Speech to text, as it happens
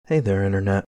Hey there,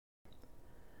 Internet.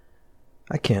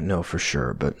 I can't know for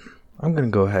sure, but I'm gonna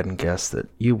go ahead and guess that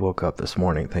you woke up this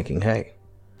morning thinking, hey,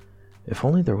 if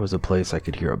only there was a place I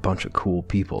could hear a bunch of cool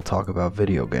people talk about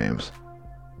video games.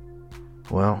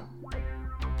 Well,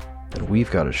 then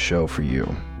we've got a show for you.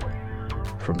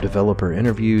 From developer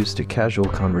interviews to casual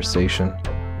conversation,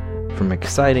 from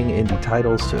exciting indie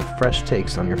titles to fresh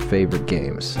takes on your favorite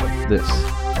games, this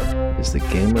is the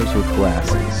Gamers with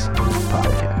Glasses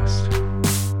podcast.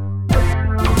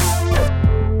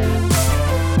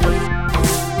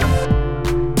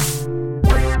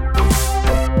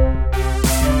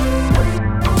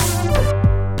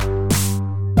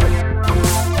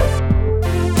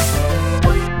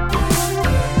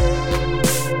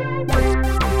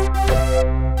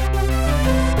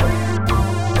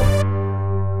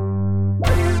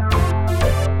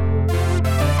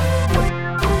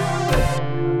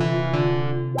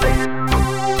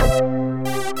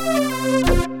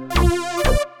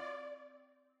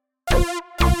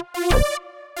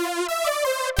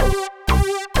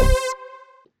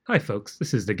 Hi folks,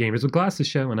 this is the Gamers with Glasses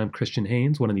show, and I'm Christian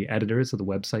Haynes, one of the editors of the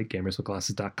website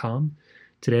gamerswithglasses.com.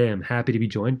 Today I'm happy to be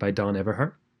joined by Don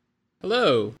Everhart.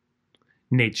 Hello.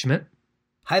 Nate Schmidt.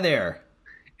 Hi there.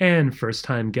 And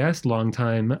first-time guest,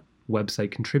 longtime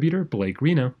website contributor, Blake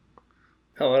Reno.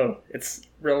 Hello. It's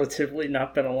relatively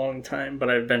not been a long time, but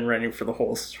I've been running for the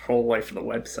whole life of the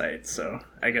website, so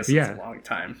I guess it's a long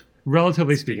time.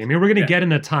 Relatively speaking. I mean, we're going to get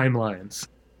into timelines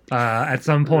at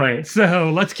some point, right.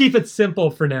 So let's keep it simple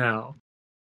for now.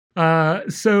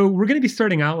 So we're going to be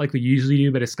starting out like we usually do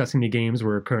by discussing the games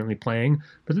we're currently playing,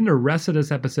 but then the rest of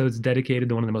this episode is dedicated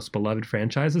to one of the most beloved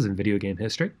franchises in video game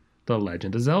history, The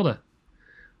Legend of Zelda.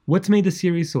 What's made the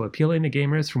series so appealing to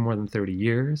gamers for more than 30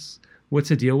 years? What's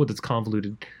the deal with its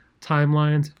convoluted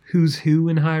timelines? Who's who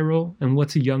in Hyrule? And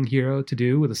what's a young hero to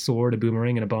do with a sword, a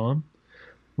boomerang, and a bomb?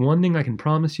 One thing I can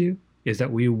promise you is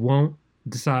that we won't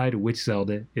decide which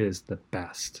Zelda is the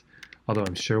best, although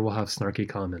I'm sure we'll have snarky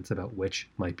comments about which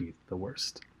might be the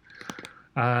worst.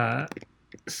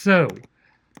 So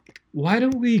why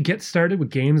don't we get started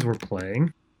with games we're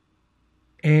playing?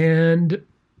 And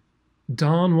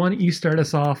Don, why don't you start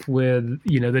us off with,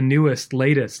 the newest,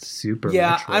 latest Super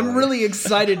Metroid? I'm really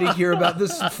excited to hear about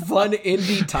this fun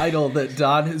indie title that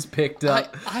Don has picked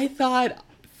up. I thought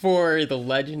for the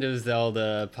Legend of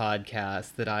Zelda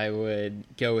podcast that I would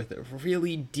go with a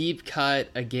really deep cut,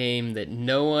 a game that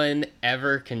no one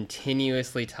ever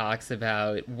continuously talks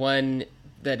about, one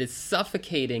that is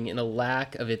suffocating in a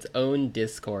lack of its own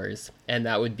discourse, and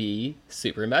that would be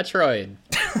Super Metroid.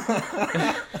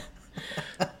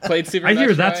 Played Super Metroid. I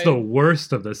hear that's the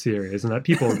worst of the series, and that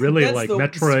people really like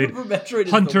Metroid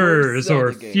Hunters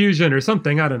or Fusion or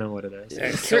something. I don't know what it is.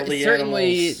 Yeah,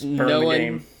 certainly no one...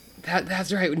 Game.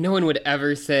 That's right. No one would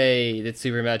ever say that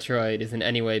Super Metroid is in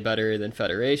any way better than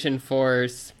Federation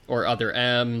Force or Other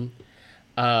M.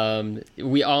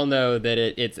 We all know that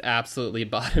it's absolutely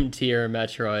bottom tier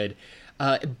Metroid.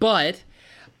 But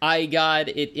I got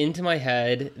it into my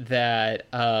head that,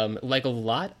 like a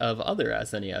lot of other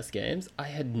SNES games, I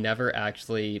had never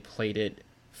actually played it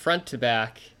front to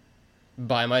back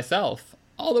by myself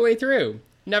all the way through.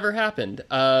 Never happened.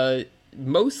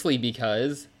 Mostly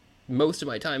because most of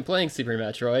my time playing Super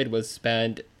Metroid was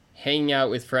spent hanging out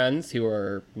with friends who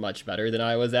are much better than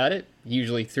I was at it,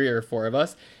 usually 3 or 4 of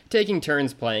us, taking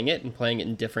turns playing it and playing it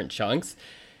in different chunks.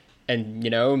 And,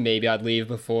 maybe I'd leave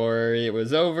before it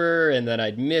was over, and then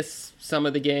I'd miss some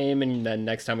of the game, and then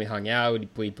next time we hung out,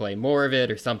 we'd play more of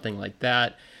it or something like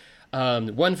that.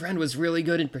 One friend was really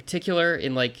good in particular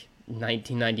in,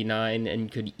 1999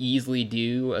 and could easily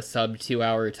do a sub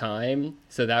 2-hour time,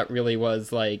 so that really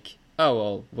was oh,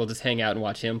 well, we'll just hang out and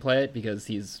watch him play it because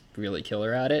he's really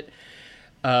killer at it.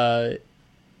 But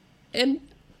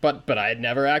I had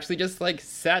never actually just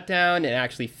sat down and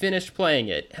actually finished playing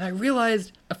it. And I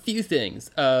realized a few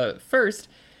things. First,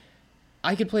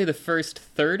 I could play the first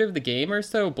third of the game or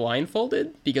so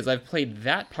blindfolded because I've played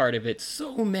that part of it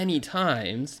so many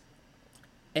times.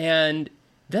 And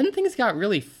then things got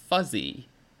really fuzzy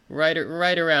right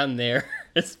around there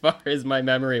as far as my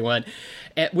memory went,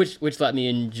 which let me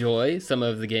enjoy some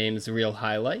of the game's real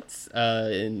highlights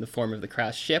in the form of the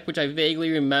crashed ship, which I vaguely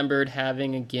remembered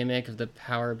having a gimmick of the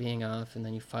power being off, and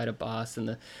then you fight a boss and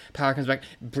the power comes back.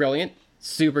 Brilliant.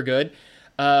 Super good.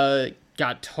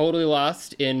 Got totally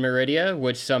lost in Meridia,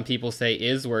 which some people say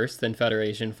is worse than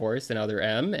Federation Force and Other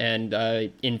M, and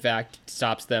in fact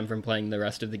stops them from playing the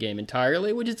rest of the game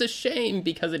entirely, which is a shame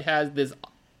because it has this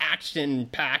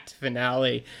action-packed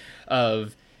finale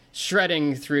of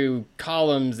shredding through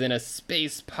columns in a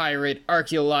space pirate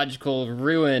archaeological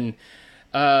ruin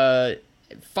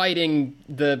fighting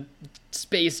the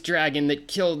space dragon that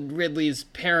killed Ridley's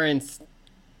parents,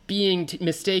 being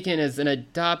mistaken as an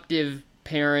adoptive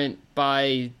parent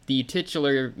by the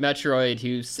titular Metroid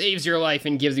who saves your life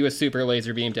and gives you a super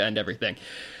laser beam to end everything.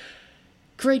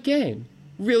 Great game.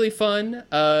 Really fun.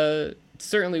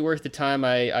 Certainly worth the time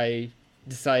I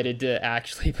decided to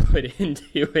actually put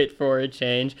into it for a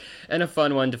change, and a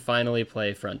fun one to finally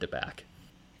play front to back.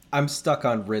 I'm stuck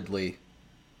on Ridley.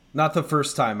 Not the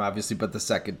first time, obviously, but the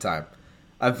second time.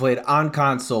 I've played on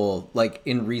console, like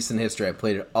in recent history. I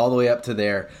played it all the way up to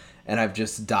there, and I've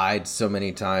just died so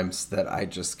many times that I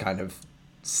just kind of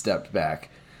stepped back.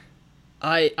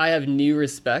 I have new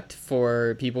respect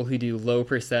for people who do low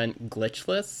percent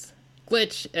glitchless.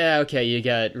 Glitch, okay, you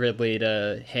get Ridley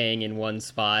to hang in one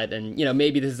spot, and, you know,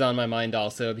 maybe this is on my mind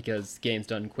also because Games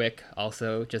Done Quick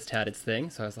also just had its thing,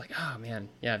 so I was like, oh man,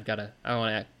 yeah, I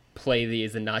want to play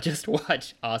these and not just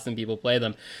watch awesome people play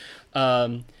them.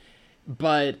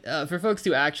 But for folks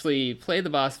who actually play the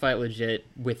boss fight legit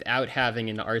without having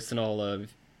an arsenal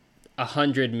of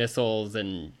 100 missiles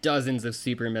and dozens of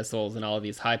super missiles and all of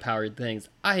these high-powered things,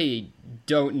 I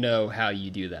don't know how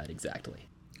you do that exactly.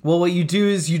 Well, what you do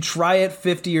is you try it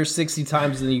 50 or 60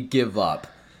 times and then you give up.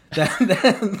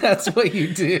 That's what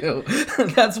you do.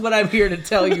 That's what I'm here to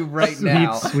tell you right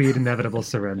now. Sweet, inevitable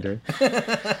surrender.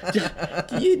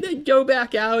 You go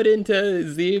back out into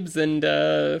Zebes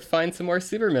and find some more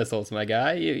super missiles, my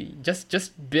guy. You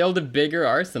just build a bigger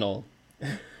arsenal.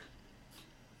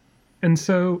 And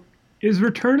so, is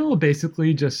Returnal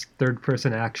basically just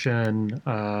third-person action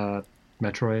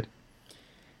Metroid?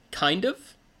 Kind of.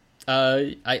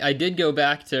 I did go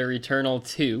back to Returnal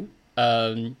 2.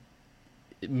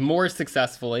 More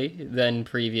successfully than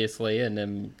previously,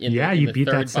 and you beat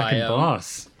that second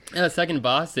boss. The second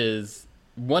boss is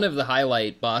one of the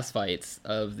highlight boss fights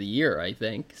of the year, I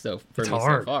think. So for me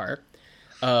so far,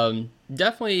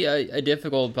 definitely a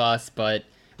difficult boss, but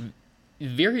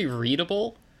very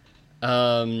readable,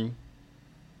 and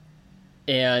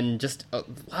just a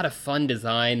lot of fun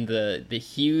design. The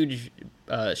huge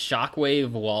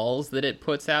shockwave walls that it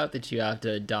puts out that you have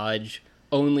to dodge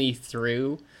only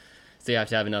through. So you have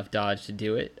to have enough dodge to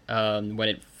do it. When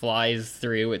it flies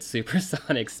through at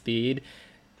supersonic speed,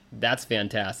 that's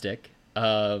fantastic.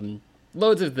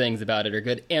 Loads of things about it are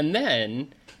good. And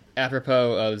then,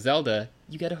 apropos of Zelda,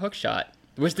 you get a hook shot,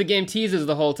 which the game teases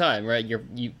the whole time, right?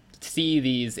 You see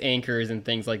these anchors and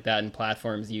things like that in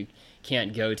platforms you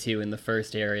can't go to in the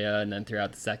first area and then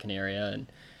throughout the second area.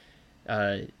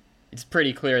 And it's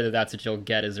pretty clear that that's what you'll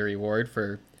get as a reward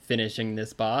for finishing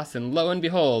this boss, and lo and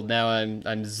behold, now I'm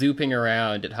zooping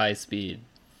around at high speed.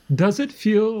 Does it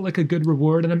feel like a good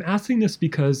reward? And I'm asking this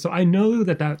because I know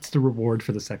that that's the reward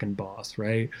for the second boss,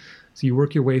 right? So you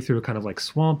work your way through a kind of like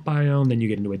swamp biome, then you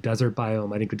get into a desert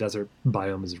biome. I think the desert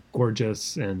biome is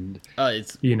gorgeous, and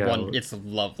it's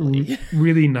lovely.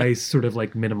 Really nice, sort of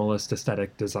like minimalist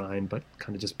aesthetic design, but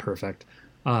kind of just perfect.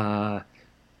 And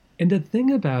the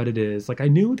thing about it is, like, I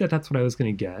knew that that's what I was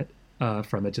going to get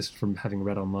from it, just from having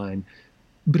read online.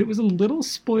 But it was a little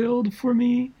spoiled for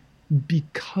me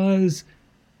because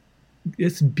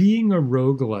it's being a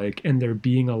roguelike and there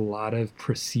being a lot of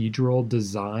procedural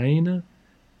design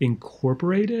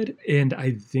incorporated. And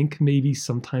I think maybe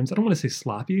sometimes, I don't want to say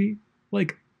sloppy,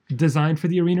 like design for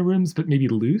the arena rooms, but maybe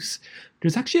loose.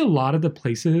 There's actually a lot of the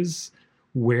places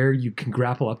where you can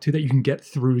grapple up to that you can get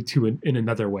through to in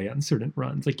another way on certain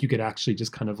runs. Like you could actually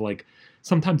just kind of like,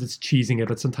 sometimes it's cheesing it,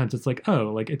 but sometimes it's like,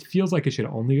 oh, like it feels like I should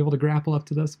only be able to grapple up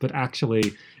to this, but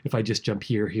actually if I just jump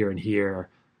here, here, and here,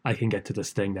 I can get to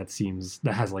this thing that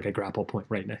has like a grapple point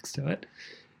right next to it.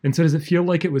 And so does it feel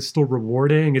like it was still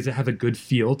rewarding? Does it have a good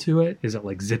feel to it? Is it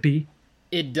like zippy?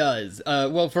 It does.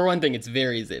 Well, for one thing, it's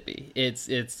very zippy. It's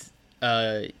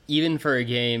even for a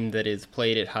game that is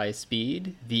played at high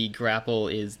speed, the grapple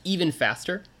is even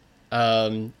faster.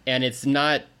 And it's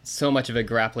not so much of a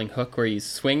grappling hook where you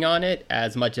swing on it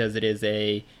as much as it is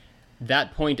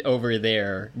that point over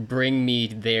there, bring me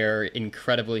there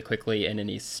incredibly quickly and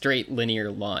in a straight linear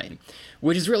line,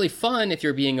 which is really fun if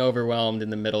you're being overwhelmed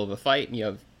in the middle of a fight and you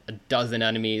have a dozen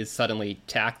enemies suddenly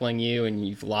tackling you and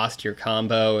you've lost your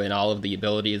combo and all of the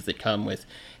abilities that come with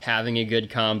having a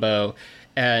good combo,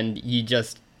 and you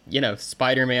just,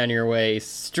 Spider-Man your way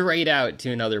straight out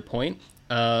to another point.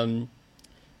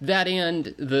 That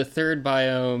and the third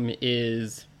biome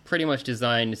is pretty much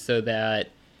designed so that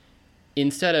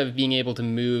instead of being able to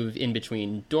move in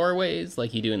between doorways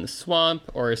like you do in the swamp,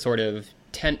 or sort of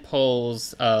tent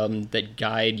poles that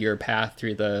guide your path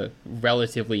through the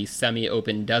relatively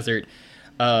semi-open desert,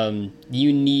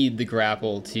 you need the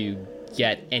grapple to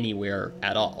get anywhere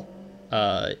at all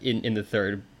in the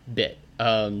third bit.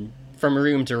 From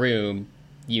room to room,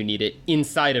 you need it.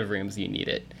 Inside of rooms, you need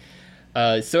it.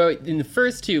 So in the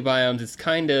first 2 biomes, it's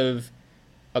kind of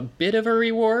a bit of a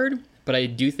reward, but I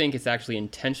do think it's actually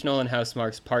intentional in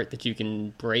Housemarque's part that you can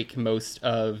break most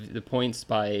of the points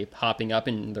by hopping up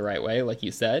in the right way, like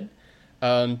you said,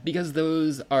 because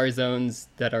those are zones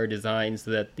that are designed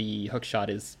so that the hookshot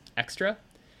is extra.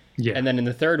 Yeah. And then in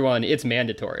the third one, it's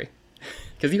mandatory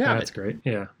because you have That's great.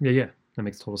 Yeah. That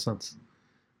makes total sense.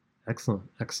 Excellent.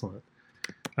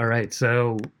 All right.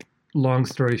 So, long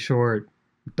story short,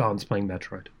 Don's playing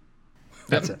Metroid.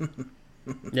 That's it.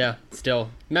 Yeah,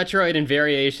 still. Metroid and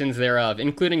variations thereof,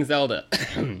 including Zelda.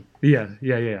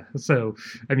 Yeah. So,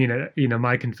 I mean,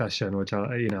 my confession, which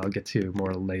I'll get to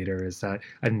more later, is that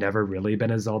I've never really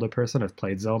been a Zelda person. I've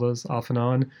played Zeldas off and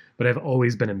on, but I've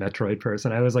always been a Metroid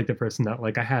person. I was like the person that,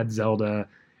 like, I had Zelda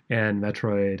and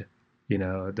Metroid,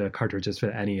 the cartridges for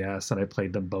the NES, and I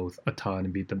played them both a ton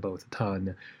and beat them both a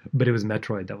ton. But it was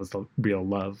Metroid that was the real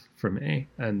love for me,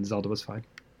 and Zelda was fine.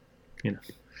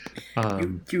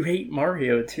 You hate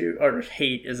Mario too, or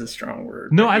hate is a strong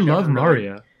word. No, I love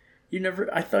Mario.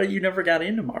 I thought you never got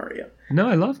into Mario. No,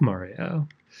 I love Mario.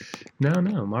 No,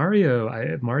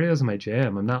 Mario's my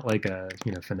jam. I'm not like a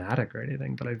fanatic or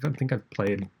anything, but I think I've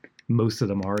played most of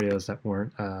the Marios that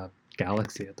weren't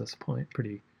Galaxy at this point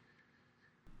pretty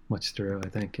much through, I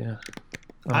think. Yeah.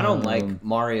 I don't like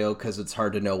Mario because it's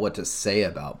hard to know what to say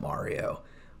about Mario.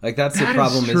 Like, that's the That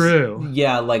problem. Is true.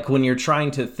 Yeah, like when you're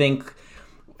trying to think,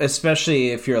 especially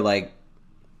if you're like,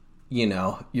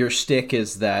 your shtick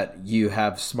is that you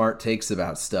have smart takes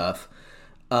about stuff.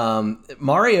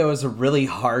 Mario is a really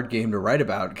hard game to write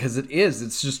about because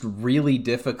it's just really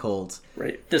difficult.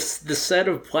 Right. The set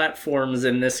of platforms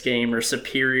in this game are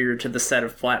superior to the set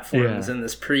of platforms in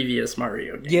this previous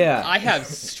Mario game. Yeah. I have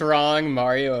strong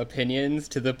Mario opinions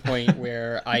to the point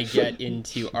where I get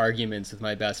into arguments with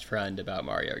my best friend about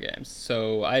Mario games.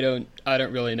 So I don't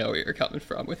really know where you're coming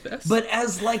from with this. But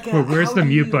as like a... Well, where's the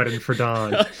mute button for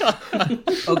Dawn?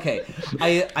 Okay.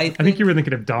 I think you were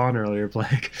thinking of Dawn earlier,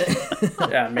 Blake.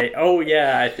 Yeah, mate. Oh,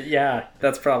 yeah.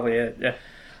 That's probably it. Yeah.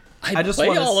 I just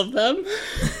play all of them.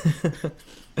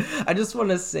 I just want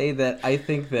to say that I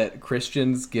think that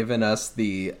Christian's given us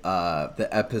the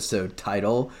episode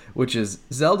title, which is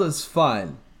Zelda's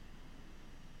Fun.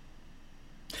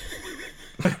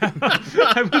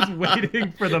 I was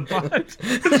waiting for the butt.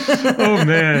 Oh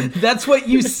man, that's what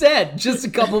you said just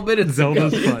a couple minutes ago.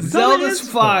 Zelda's fun. Zelda's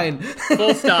fine.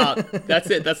 Full stop.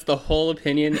 That's it. That's the whole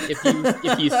opinion.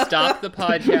 If you stop the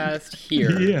podcast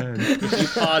here, if you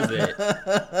pause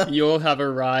it, you'll have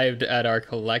arrived at our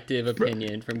collective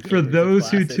opinion from for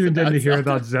those who tuned in to hear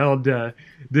about Zelda.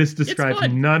 This describes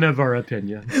none of our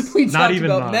opinions. We Not talked even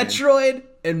about mine. Metroid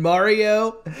and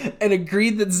Mario and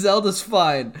agreed that Zelda's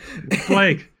fine.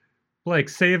 Blake,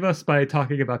 save us by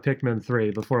talking about Pikmin 3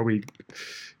 before we,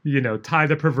 tie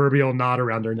the proverbial knot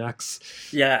around our necks.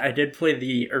 Yeah, I did play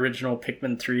the original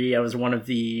Pikmin 3. I was one of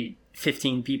the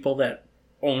 15 people that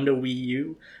owned a Wii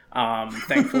U.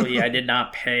 Thankfully, I did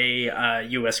not pay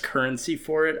U.S. currency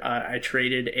for it. I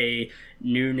traded a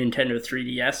new Nintendo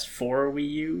 3DS for a Wii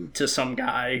U to some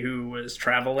guy who was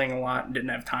traveling a lot and didn't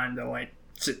have time to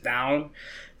sit down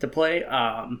to play.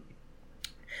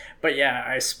 But yeah,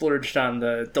 I splurged on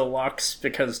the deluxe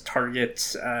because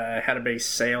Target had a big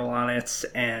sale on it,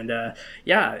 and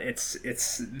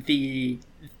it's the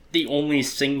only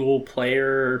single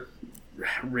player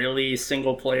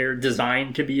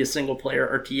designed to be a single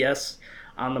player RTS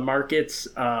on the market.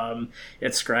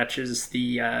 It scratches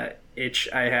the itch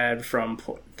I had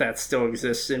that still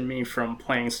exists in me from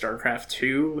playing StarCraft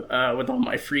 2 with all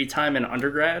my free time in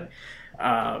undergrad.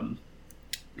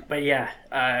 But yeah,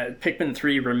 Pikmin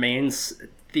 3 remains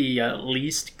the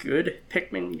least good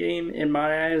Pikmin game in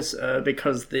my eyes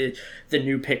because the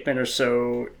new Pikmin are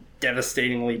so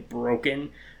devastatingly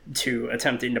broken to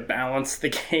attempting to balance the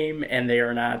game, and they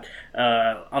are not,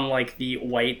 unlike the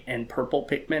white and purple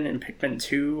Pikmin in Pikmin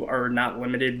 2, are not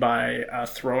limited by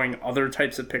throwing other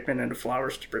types of Pikmin into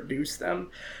flowers to produce them.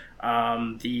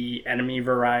 The enemy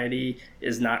variety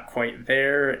is not quite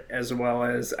there, as well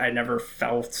as I never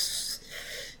felt...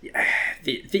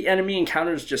 The enemy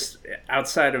encounters just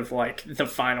outside of the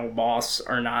final boss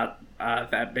are not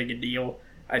that big a deal,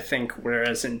 I think,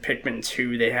 whereas in Pikmin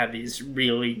 2 they have these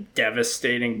really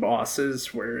devastating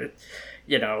bosses where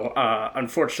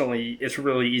unfortunately it's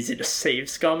really easy to save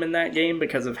scum in that game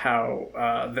because of how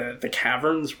the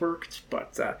caverns worked,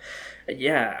 but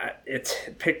Yeah, it's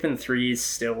Pikmin 3 is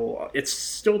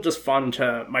still just fun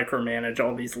to micromanage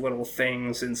all these little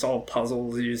things and solve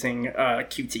puzzles using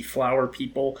QT Flower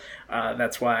people.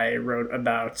 That's why I wrote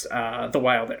about The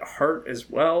Wild at Heart as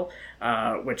well,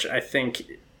 which I think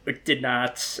did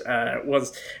not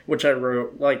which I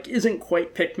wrote like isn't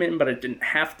quite Pikmin, but it didn't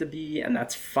have to be, and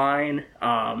that's fine.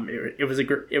 It was a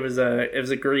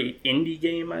great indie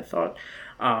game, I thought.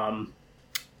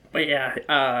 But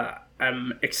yeah,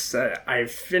 I'm excited.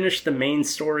 I've finished the main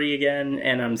story again,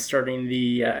 and I'm starting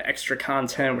the extra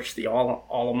content, which is the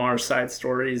Olimar side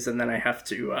stories, and then I have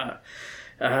to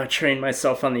train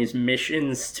myself on these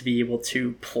missions to be able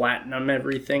to platinum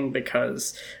everything,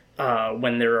 because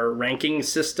when there are ranking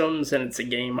systems and it's a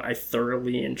game I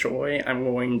thoroughly enjoy, I'm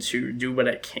going to do what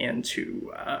I can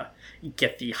to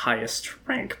get the highest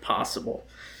rank possible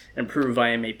and prove I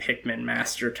am a Pikmin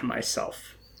master to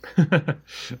myself.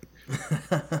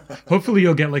 Hopefully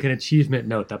you'll get like an achievement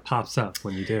note that pops up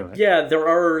when you do it. Yeah,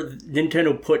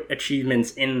 Nintendo put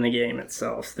achievements in the game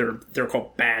itself. They're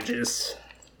called badges.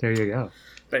 There you go.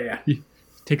 But yeah. You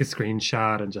take a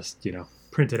screenshot and just,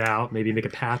 print it out, maybe make a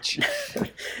patch.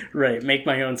 Right, make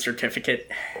my own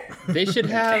certificate. They should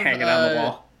have hang it on the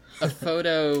wall. A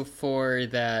photo for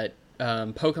that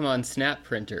Pokemon Snap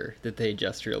printer that they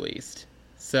just released.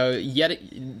 So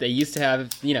they used to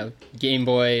have, Game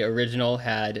Boy original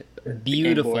had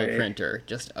beautiful printer,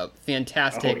 just a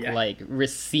fantastic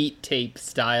receipt tape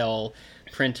style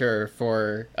printer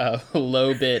for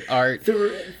low bit art.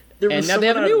 And now they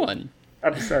have a new one.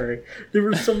 I'm sorry. There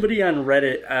was somebody on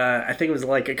Reddit, I think it was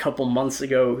like a couple months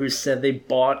ago, who said they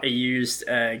bought a used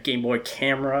Game Boy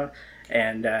camera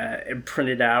and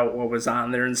printed out what was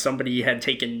on there, and somebody had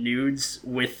taken nudes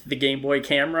with the Game Boy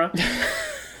camera.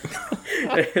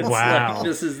 Wow. Like,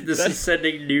 this is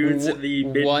sending nudes in the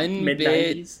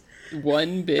mid-90s.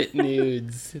 1-bit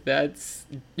nudes. That's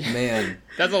Man,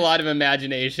 that's a lot of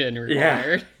imagination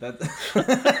required. Yeah.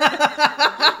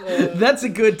 That's a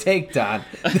good take, Don.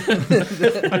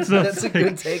 That's a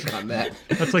good take on that.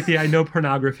 That's like the I know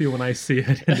pornography when I see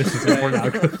it, and this is a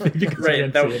pornography.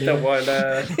 Right,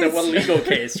 that one legal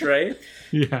case, right?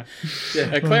 Yeah.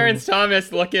 Clarence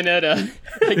Thomas looking at a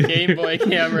Game Boy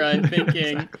camera and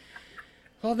thinking,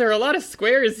 well, there are a lot of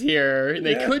squares here.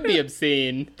 They could be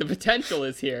obscene. The potential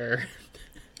is here.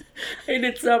 And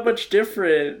it's not much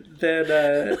different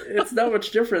than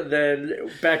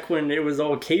back when it was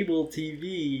all cable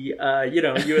TV.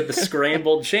 You had the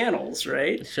scrambled channels,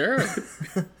 right? Sure.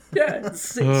 Yeah,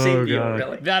 same deal, God.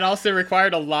 really. That also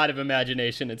required a lot of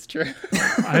imagination, it's true.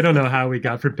 I don't know how we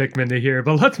got from Pikmin to here,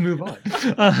 but let's move on.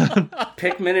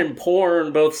 Pikmin and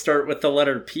porn both start with the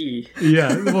letter P.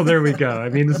 Yeah, well, there we go. I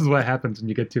mean, this is what happens when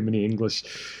you get too many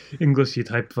Englishy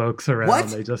type folks around. What?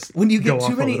 They just when you get go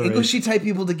too off many on the race. Englishy type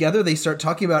people together, they start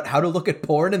talking about how to look at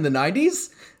porn in the 90s?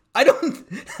 I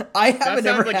haven't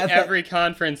ever like had every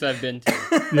conference I've been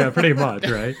to. Yeah, pretty much,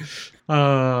 right?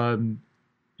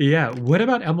 Yeah, what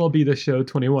about MLB The Show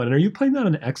 21? And are you playing that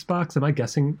on Xbox? Am I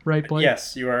guessing right, Blake?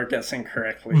 Yes, you are guessing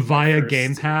correctly. Via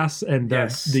Game Pass and the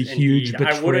huge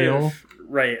betrayal.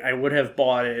 I would have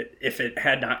bought it if it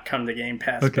had not come to Game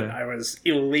Pass, Okay. but I was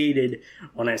elated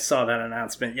when I saw that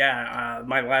announcement. Yeah,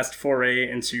 my last foray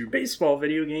into baseball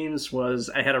video games was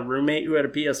I had a roommate who had a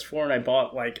PS4, and I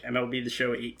bought like MLB The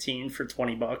Show 18 for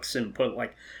 $20 and put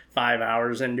like 5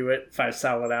 hours into it, 5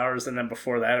 solid hours, and then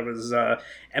before that it was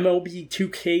MLB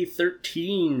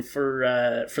 2K13 for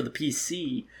the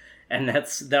PC, and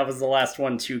that was the last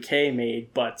one 2K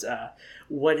made. But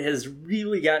what has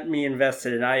really gotten me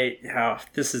invested, and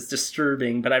this is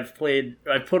disturbing, but I've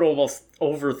put almost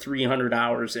over 300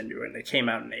 hours into it, and it came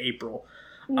out in April.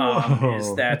 Whoa,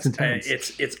 Is that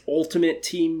it's Ultimate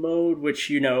Team mode, which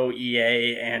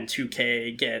EA and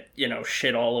 2K get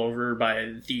shit all over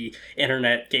by the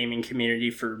internet gaming community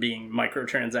for being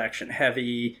microtransaction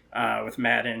heavy, with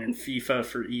Madden and FIFA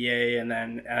for EA, and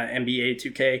then NBA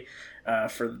 2K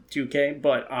for 2K,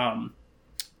 but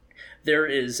there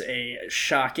is a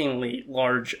shockingly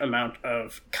large amount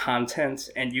of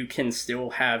content, and you can still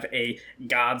have a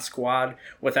God Squad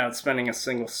without spending a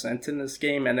single cent in this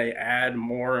game, and they add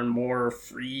more and more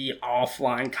free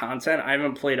offline content. I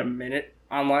haven't played a minute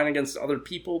online against other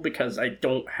people because I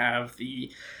don't have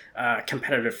the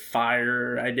competitive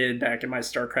fire I did back in my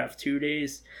StarCraft 2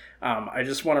 days. I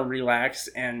just want to relax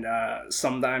and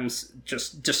sometimes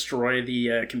just destroy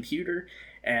the computer.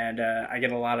 And I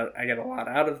get a lot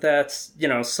out of that.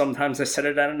 Sometimes I set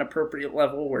it at an appropriate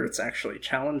level where it's actually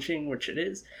challenging, which it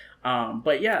is.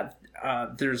 But yeah,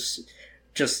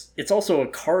 it's also a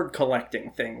card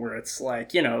collecting thing where it's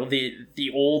like,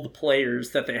 the old players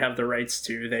that they have the rights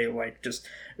to, they like just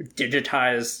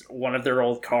digitized one of their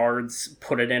old cards,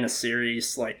 put it in a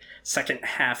series like second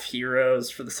half heroes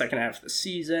for the second half of the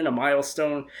season, a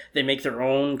milestone. They make their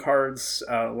own cards,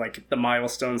 like the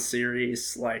milestone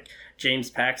series, like James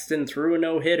Paxton threw a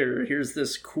no-hitter. Here's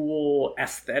this cool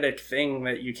aesthetic thing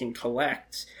that you can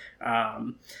collect.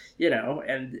 And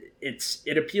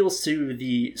it appeals to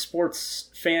the sports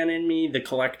fan in me, the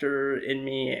collector in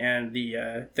me, and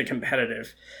the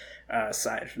competitive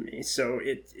side of me. So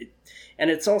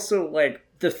it's also like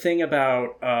the thing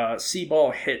about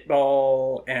see-ball, hit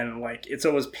ball, and like it's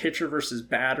always pitcher versus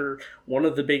batter. One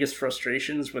of the biggest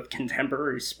frustrations with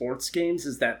contemporary sports games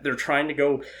is that they're trying to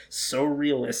go so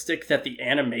realistic that the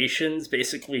animations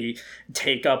basically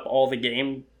take up all the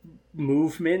game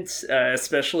movement,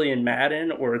 especially in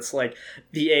Madden, or it's like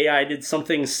the AI did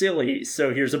something silly,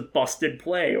 so here's a busted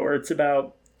play, or it's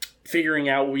about figuring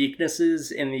out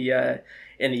weaknesses in the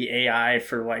AI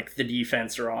for like the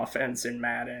defense or offense in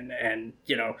Madden, and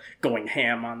going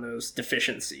ham on those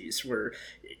deficiencies where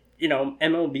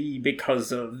MLB,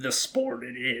 because of the sport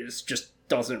it is, just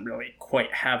doesn't really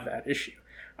quite have that issue.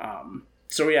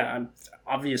 So yeah, I'm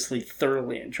obviously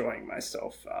thoroughly enjoying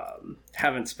myself.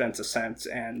 Haven't spent a cent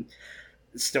and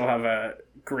still have a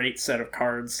great set of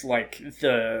cards. Like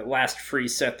the last free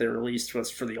set they released was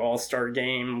for the All-Star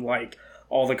game. Like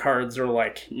all the cards are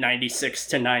like 96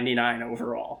 to 99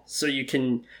 overall. So you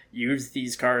can use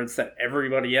these cards that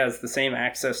everybody has the same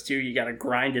access to. You got to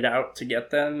grind it out to get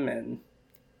them and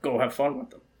go have fun with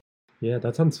them. Yeah,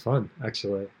 that sounds fun,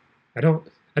 actually. I don't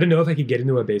know if I could get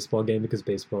into a baseball game because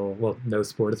baseball, well, no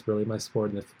sport is really my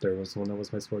sport, and if there was one that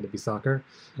was my sport, it'd be soccer.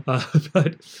 But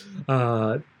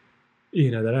that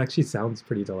actually sounds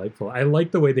pretty delightful. I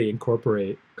like the way they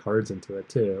incorporate cards into it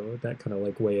too. That kind of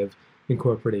like way of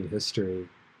incorporating history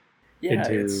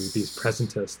into these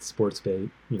presentist sports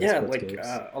games.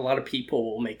 A lot of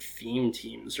people will make theme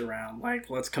teams around like,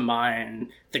 let's combine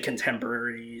the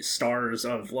contemporary stars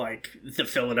of like the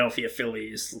Philadelphia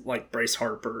Phillies, like Bryce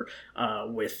Harper,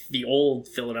 with the old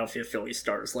Philadelphia Phillies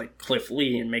stars like Cliff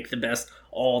Lee, and make the best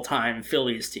all-time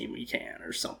Phillies team we can,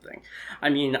 or something. I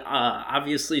mean,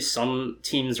 obviously some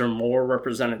teams are more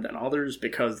represented than others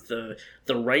because the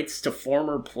rights to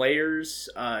former players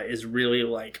is really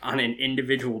like on an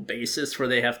individual basis, where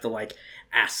they have to like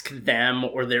ask them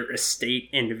or their estate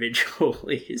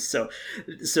individually. So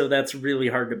that's really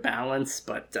hard to balance.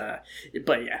 But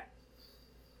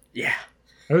yeah.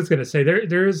 I was gonna say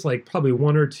there's like probably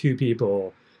one or two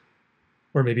people,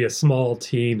 or maybe a small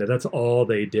team, that's all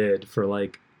they did for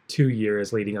like 2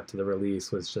 years leading up to the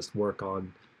release, was just work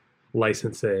on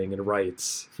licensing and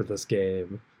rights for this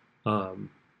game,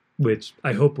 which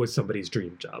I hope was somebody's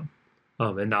dream job,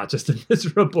 and not just a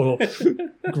miserable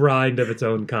grind of its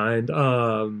own kind.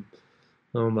 Oh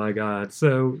my God.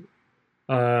 So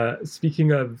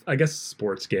speaking of, I guess,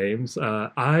 sports games,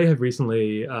 I have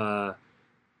recently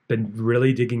been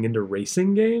really digging into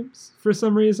racing games for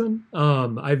some reason.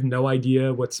 I have no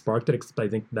idea what sparked it, except I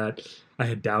think that I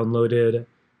had downloaded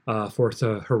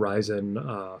Forza Horizon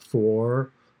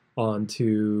 4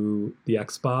 onto the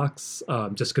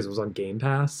Xbox just because it was on Game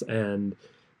Pass, and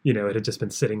it had just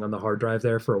been sitting on the hard drive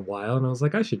there for a while, and I was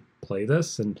like, I should play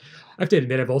this. And I have to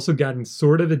admit, I've also gotten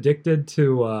sort of addicted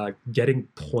to getting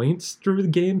points through the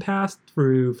Game Pass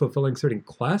through fulfilling certain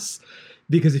quests,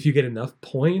 because if you get enough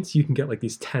points, you can get like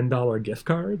these $10 gift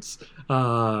cards,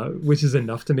 which is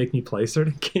enough to make me play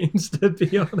certain games, to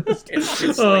be honest.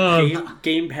 It's like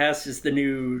Game Pass is the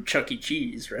new Chuck E.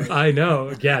 Cheese, right? I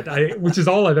know, yeah, which is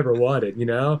all I've ever wanted,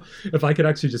 If I could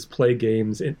actually just play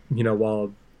games,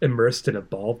 while immersed in a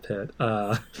ball pit,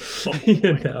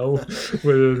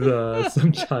 with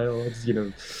some child's,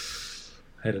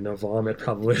 I don't know, vomit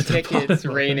probably. Tickets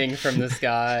raining from the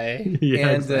sky. Yeah,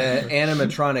 and the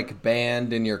animatronic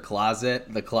band in your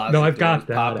closet. The closet. No, I've got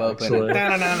that. Pop open.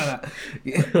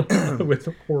 With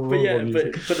horrible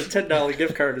music. But a $10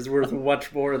 gift card is worth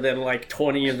much more than like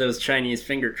 20 of those Chinese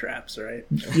finger traps, right?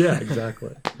 Yeah,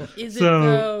 exactly. Is it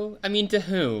though? I mean, to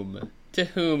whom? To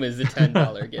whom is the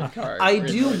 $10 gift card? I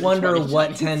do wonder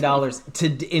what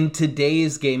 $10 in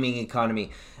today's gaming economy.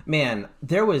 Man,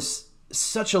 there was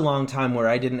such a long time where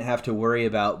I didn't have to worry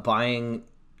about buying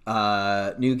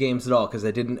new games at all because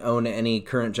I didn't own any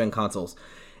current gen consoles.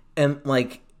 And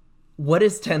like, what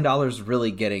is $10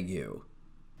 really getting you?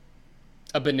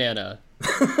 A banana.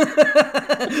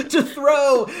 To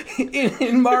throw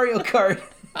in Mario Kart.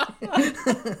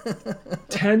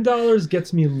 $10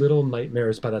 gets me little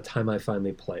nightmares by the time I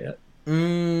finally play it.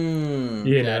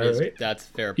 That's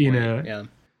a fair point. Yeah.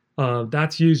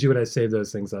 That's usually what I save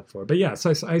those things up for. But yeah,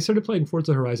 so I started playing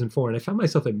Forza Horizon 4, and I found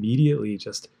myself immediately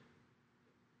just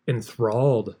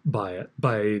enthralled by it,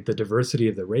 by the diversity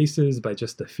of the races, by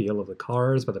just the feel of the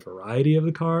cars, by the variety of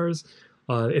the cars.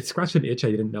 It scratched an itch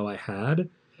I didn't know I had.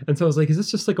 And so I was like, is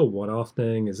this just like a one-off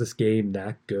thing? Is this game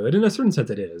that good? In a certain sense,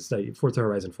 it is. Like, Forza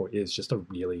Horizon 4 is just a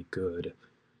really good,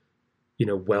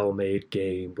 well-made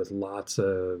game with lots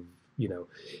of,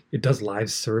 it does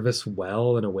live service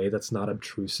well in a way that's not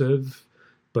obtrusive,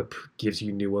 but gives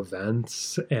you new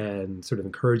events and sort of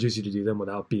encourages you to do them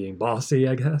without being bossy,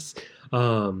 I guess.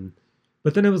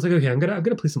 But then I was like, okay, I'm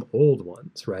gonna play some old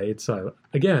ones, right? So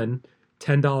again,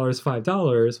 $10,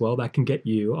 $5, well, that can get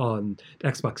you on the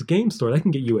Xbox Game Store. That can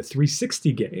get you a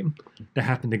 360 game that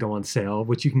happened to go on sale,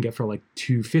 which you can get for like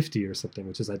 $250 or something,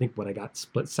 which is I think what I got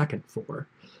Split Second for,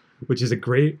 which is a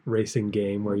great racing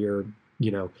game where you're,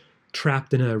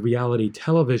 trapped in a reality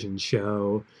television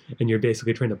show and you're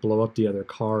basically trying to blow up the other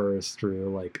cars through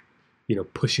like,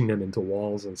 pushing them into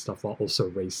walls and stuff while also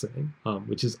racing,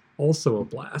 which is also a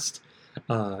blast.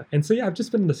 And so, yeah, I've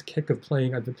just been in this kick of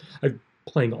playing. I've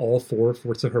playing all 4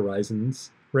 Forza Horizons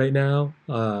right now,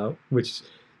 which,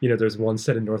 there's one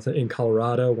set in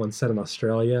Colorado, one set in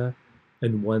Australia,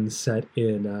 and one set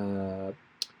in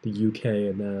the UK,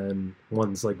 and then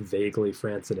one's like vaguely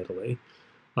France and Italy,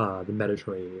 the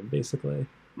Mediterranean, basically.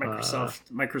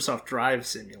 Microsoft Drive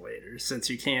Simulator. Since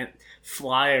you can't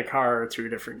fly a car to a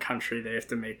different country, they have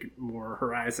to make more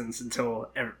Horizons until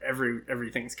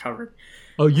everything's covered.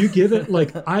 Oh, you give it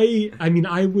like I mean,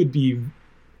 I would be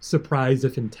surprised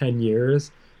if in 10 years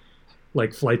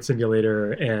like Flight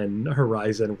Simulator and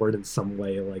Horizon were in some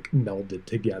way like melded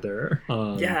together.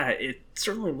 Yeah, it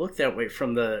certainly looked that way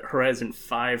from the Horizon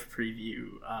 5 preview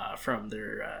from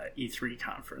their E3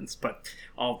 conference. But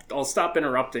I'll stop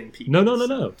interrupting people. No. No,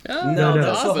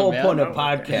 that's the whole point of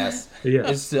podcast. Yeah,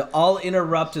 is to all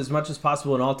interrupt as much as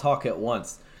possible and all talk at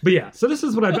once. But yeah, so this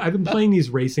is what I've been playing these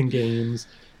racing games.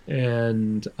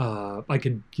 And I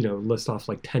could, list off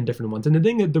like 10 different ones. And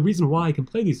the reason why I can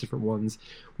play these different ones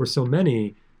were so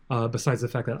many, besides the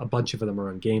fact that a bunch of them are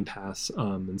on Game Pass,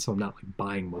 and so I'm not like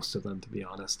buying most of them, to be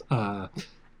honest,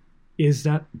 is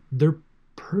that they're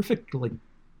perfect, like,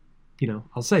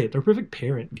 I'll say it, they're perfect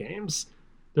parent games.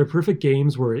 They're perfect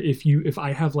games where if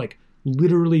I have like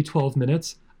literally 12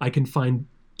 minutes, I can find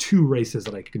 2 races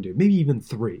that I can do, maybe even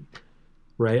 3.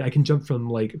 Right, I can jump from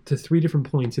like to 3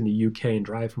 different points in the UK and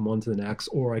drive from one to the next,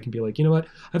 or I can be like, you know what,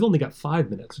 I've only got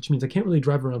 5 minutes, which means I can't really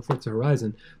drive around Forza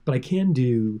Horizon, but I can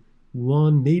do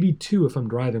 1, maybe 2 if I'm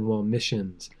driving while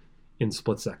missions in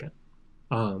Split Second,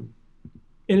 and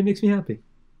it makes me happy.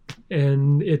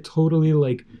 And it totally,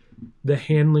 like, the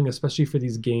handling, especially for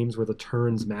these games where the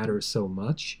turns matter so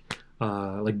much,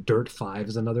 like Dirt 5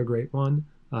 is another great one.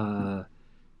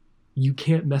 You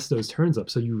can't mess those turns up,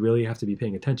 so you really have to be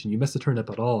paying attention. You mess the turn up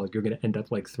at all, you're going to end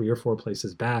up like 3 or 4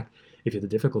 places back if you have the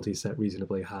difficulty set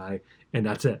reasonably high, and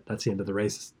that's it. That's the end of the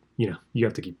race. You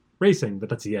have to keep racing, but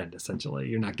that's the end, essentially.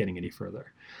 You're not getting any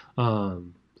further.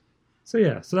 So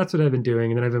that's what I've been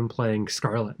doing, and then I've been playing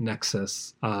Scarlet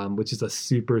Nexus, which is a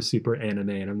super, super anime,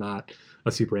 and I'm not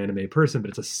a super anime person, but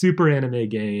it's a super anime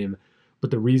game.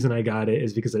 But the reason I got it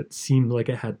is because it seemed like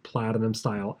it had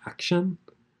Platinum-style action.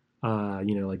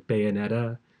 Like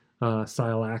Bayonetta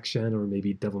style action, or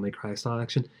maybe Devil May Cry style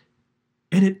action.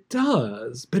 And it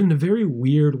does, but in a very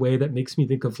weird way that makes me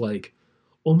think of like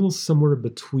almost somewhere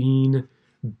between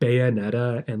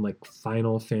Bayonetta and like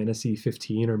Final Fantasy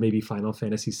 15 or maybe Final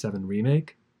Fantasy 7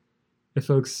 Remake. If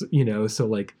folks, so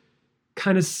like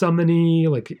kind of summony,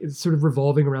 like it's sort of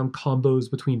revolving around combos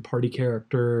between party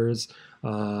characters,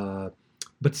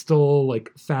 but still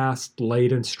like fast,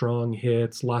 light, and strong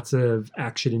hits, lots of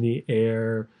action in the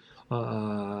air.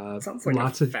 Sounds like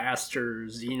lots of faster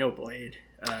Xenoblade.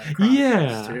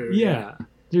 Yeah.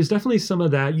 There's definitely some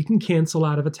of that. You can cancel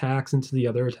out of attacks into the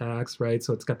other attacks, right?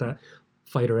 So it's got that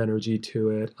fighter energy to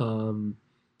it. And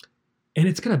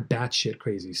it's got a batshit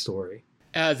crazy story.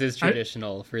 As is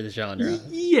traditional for the genre.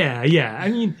 Yeah. I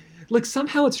mean, like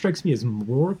somehow it strikes me as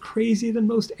more crazy than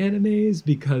most animes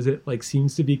because it like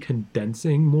seems to be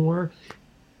condensing more.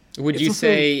 Would you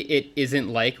say it isn't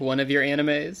like one of your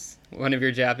animes? One of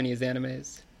your Japanese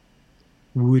animes?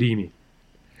 What do you mean?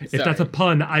 Sorry. If that's a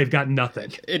pun, I've got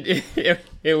nothing.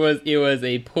 It was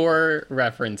a poor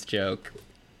reference joke.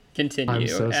 Continue I'm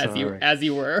so sorry. as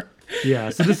you were. Yeah,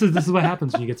 so this is what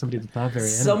happens when you get somebody that's not very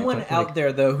anime. Someone out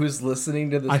there though who's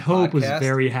listening to this I hope podcast was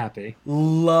very happy.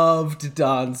 Loved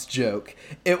Don's joke.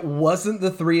 It wasn't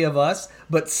the 3 of us,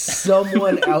 but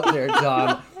someone out there,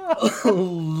 Don,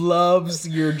 loves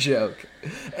your joke.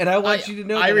 And I want you to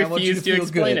know that. I want you refuse to to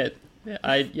explain good.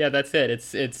 it. Yeah, that's it.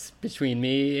 It's between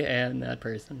me and that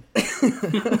person.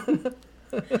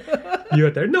 You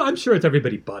out there? No, I'm sure it's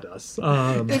everybody but us.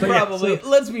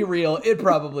 Let's be real, it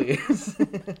probably is.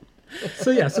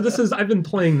 So I've been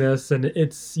playing this, and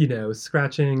it's,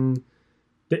 scratching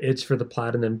the itch for the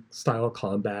platinum style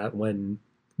combat when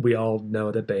we all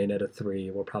know that Bayonetta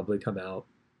 3 will probably come out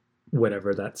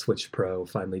whenever that Switch Pro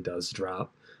finally does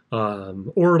drop.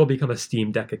 Or it'll become a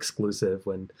Steam Deck exclusive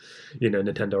when,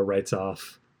 Nintendo writes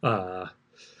off the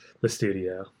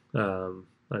studio.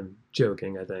 I'm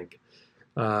joking, I think.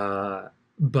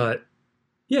 But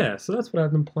yeah, so that's what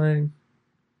I've been playing.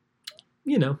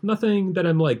 Nothing that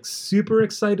I'm like super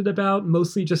excited about,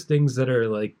 mostly just things that are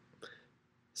like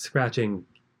scratching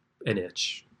an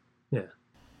itch. Yeah.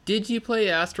 Did you play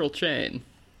Astral Chain?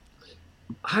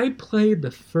 I played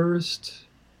the first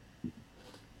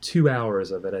 2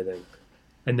 hours of it, I think,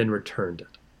 and then returned it.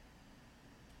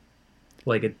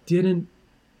 Like, it didn't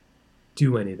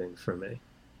do anything for me.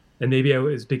 And maybe it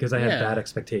was because I had bad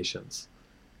expectations.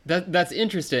 That's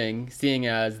interesting, seeing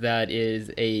as that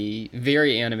is a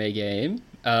very anime game.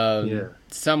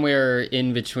 Somewhere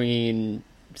in between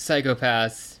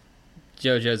Psycho-Pass,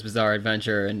 JoJo's Bizarre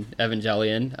Adventure, and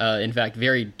Evangelion. In fact,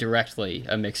 very directly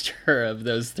a mixture of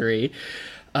those three.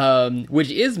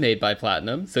 Which is made by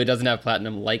Platinum, so it doesn't have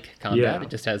Platinum-like combat. It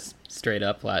just has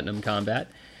straight-up Platinum combat.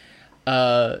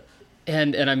 And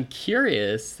I'm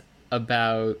curious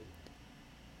about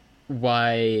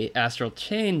why Astral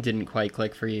Chain didn't quite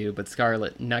click for you, but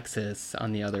Scarlet Nexus,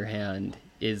 on the other hand,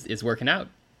 is working out.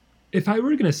 If I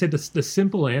were going to say the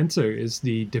simple answer is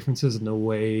the differences in the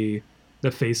way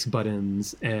the face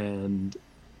buttons and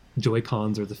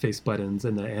Joy-Cons, or the face buttons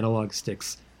and the analog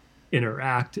sticks,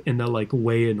 interact, in the like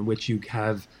way in which you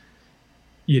have,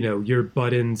 your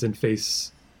buttons and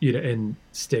face, and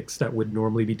sticks that would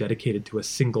normally be dedicated to a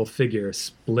single figure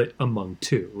split among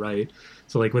two, right?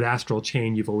 So like with Astral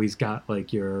Chain, you've always got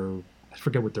like I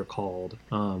forget what they're called,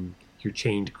 your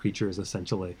chained creatures,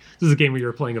 essentially. This is a game where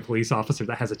you're playing a police officer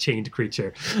that has a chained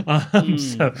creature.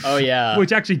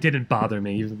 Which actually didn't bother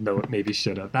me, even though it maybe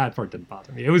should have. That part didn't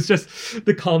bother me. It was just,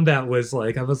 the combat was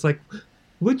like, I was like,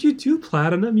 what'd you do,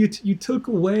 Platinum? You took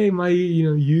away my,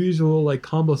 usual like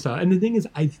combo style. And the thing is,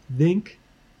 I think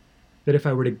that if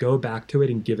I were to go back to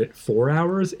it and give it 4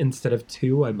 hours instead of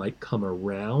 2, I might come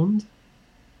around.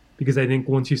 Because I think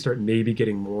once you start maybe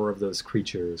getting more of those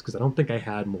creatures, because I don't think I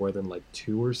had more than like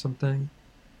 2 or something,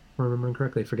 if I'm remembering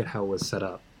correctly. I forget how it was set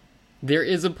up. There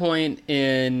is a point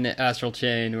in Astral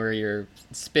Chain where you're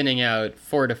spinning out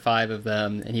 4 to 5 of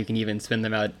them, and you can even spin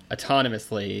them out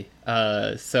autonomously.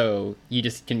 So you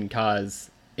just can cause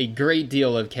a great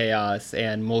deal of chaos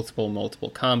and multiple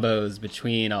combos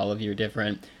between all of your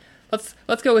different...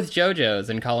 Let's go with JoJo's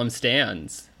and call them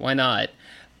stands. Why not?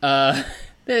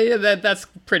 That's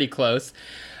pretty close.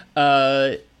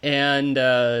 And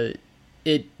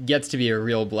it gets to be a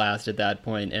real blast at that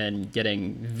point, and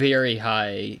getting very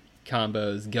high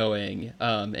combos going,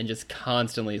 and just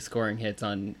constantly scoring hits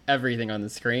on everything on the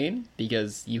screen,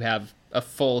 because you have a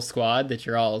full squad that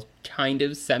you're all kind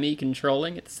of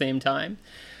semi-controlling at the same time.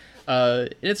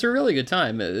 It's a really good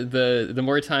time. The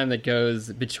more time that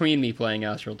goes between me playing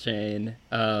Astral Chain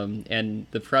and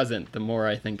the present, the more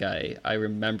I think I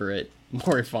remember it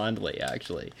more fondly,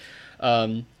 actually.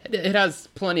 It has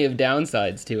plenty of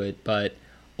downsides to it, but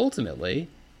ultimately,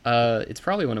 it's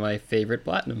probably one of my favorite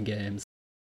Platinum games.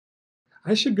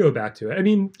 I should go back to it. I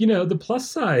mean, the plus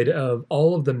side of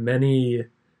all of the many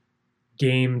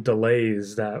game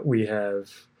delays that we have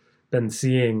been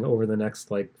seeing over the next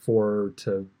 4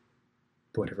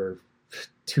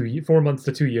 months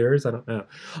to 2 years, I don't know,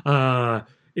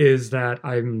 is that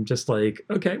I'm just like,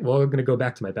 okay, well, I'm going to go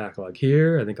back to my backlog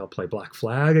here. I think I'll play Black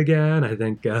Flag again. I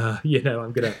think, I'm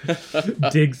going to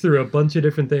dig through a bunch of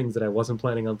different things that I wasn't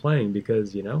planning on playing,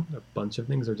 because, a bunch of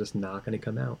things are just not going to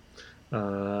come out.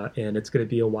 And it's going to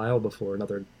be a while before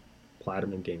another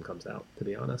Platinum game comes out, to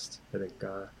be honest. I think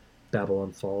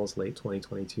Babylon Falls late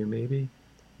 2022 maybe,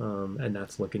 and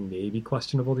that's looking maybe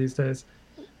questionable these days.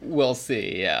 We'll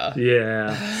see, yeah.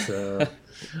 Yeah, so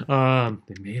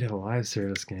they made it a live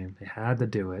service game. They had to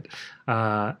do it.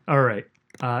 All right,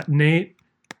 Nate,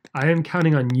 I am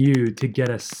counting on you to get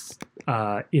us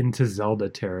into Zelda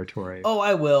territory. Oh,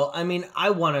 I will. I mean,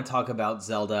 I want to talk about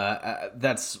Zelda.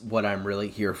 That's what I'm really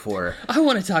here for. I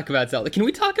want to talk about Zelda. Can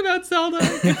we talk about Zelda?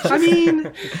 I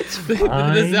mean, it's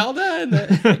fine. The Zelda, and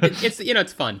it's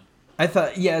it's fun. I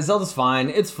thought, Zelda's fine.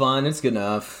 It's fun. It's good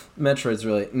enough. Metroid's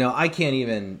really... No, I can't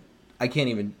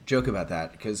even joke about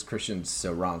that because Christian's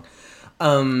so wrong.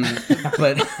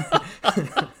 But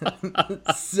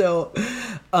so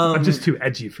I'm just too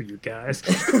edgy for you guys.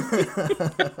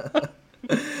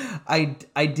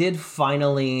 I did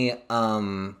finally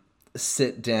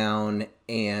sit down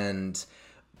and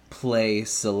play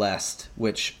Celeste,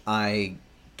 which I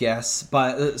guess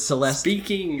by Celeste.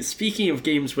 Speaking of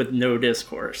games with no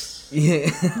discourse,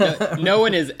 no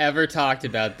one has ever talked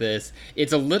about this.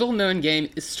 It's a little known game.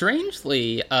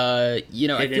 Strangely, I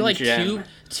feel like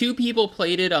two people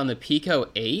played it on the Pico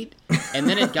 8, and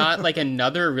then it got like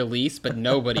another release, but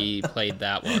nobody played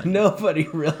that one. Nobody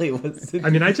really was. I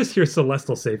mean, I just hear Celeste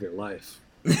will save your life.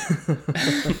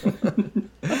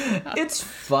 It's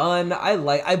fun.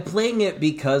 I'm playing it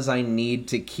because I need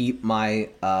to keep my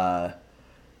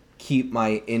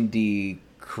indie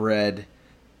cred,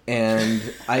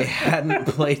 and I hadn't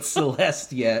played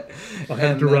Celeste yet.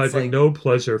 I'm deriving no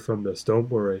pleasure from this, don't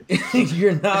worry.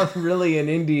 You're not really an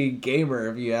indie gamer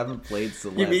if you haven't played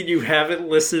Celeste. You mean you haven't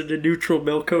listened to Neutral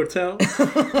Milk Hotel?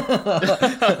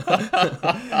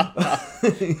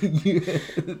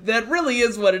 That really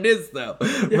is what it is, though,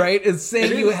 right? It's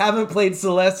saying you haven't played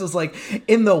Celeste is like,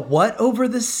 in the what over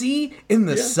the sea? In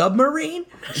the submarine?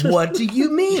 What do you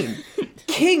mean?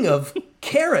 King of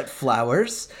carrot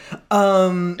flowers.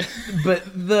 But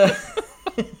the...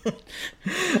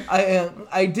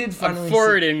 I did finally... I'm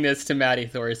forwarding this to Maddie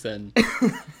Thorson.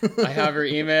 I have her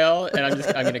email, and I'm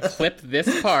going to clip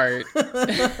this part. But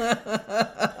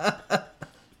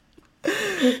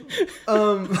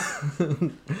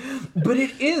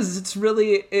it's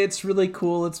really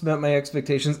cool. It's met my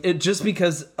expectations. It just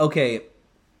because I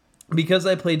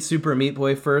played Super Meat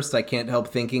Boy first, I can't help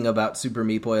thinking about Super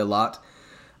Meat Boy a lot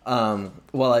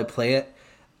while I play it.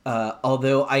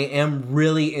 Although I am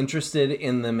really interested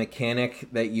in the mechanic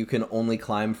that you can only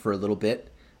climb for a little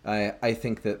bit. I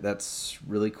think that's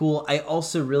really cool. I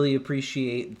also really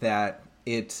appreciate that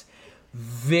it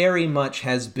very much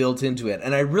has built into it,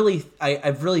 and I've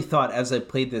really thought as I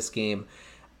played this game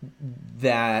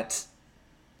that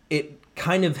it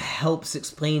kind of helps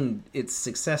explain its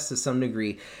success to some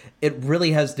degree. It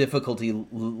really has difficulty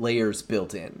layers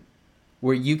built in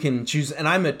where you can choose, and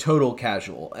I'm a total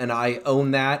casual, and I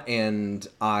own that, and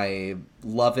I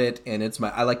love it, and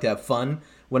I like to have fun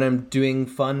when I'm doing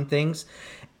fun things.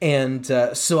 And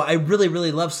so I really,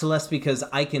 really love Celeste because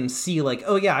I can see like,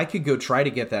 oh yeah, I could go try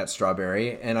to get that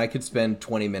strawberry, and I could spend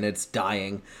 20 minutes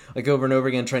dying like over and over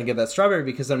again trying to get that strawberry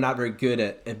because I'm not very good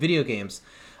at video games.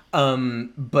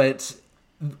 But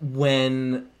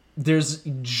when there's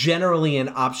generally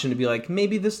an option to be like,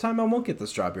 maybe this time I won't get the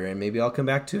strawberry and maybe I'll come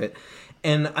back to it.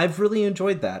 And I've really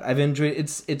enjoyed that. I've enjoyed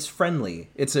it's friendly.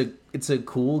 It's a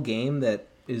cool game that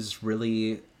is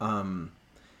really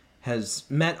has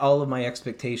met all of my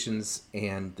expectations,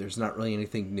 and there's not really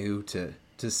anything new to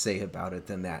say about it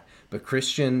than that. But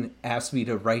Christian asked me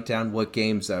to write down what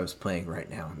games I was playing right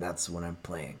now, and that's what I'm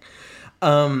playing.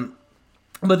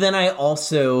 But then I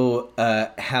also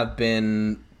have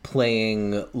been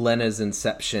playing Lena's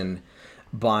Inception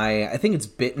by, I think it's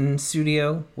Bitten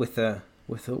Studio with a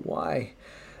Y.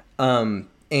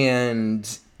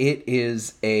 And it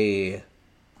is a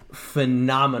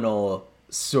phenomenal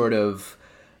sort of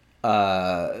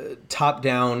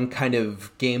top-down kind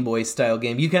of Game Boy style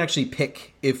game. You can actually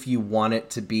pick if you want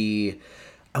it to be,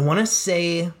 I want to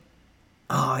say,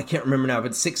 I can't remember now if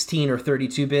it's 16 or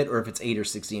 32-bit or if it's 8 or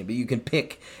 16, but you can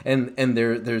pick, and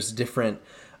there's different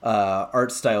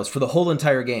art styles for the whole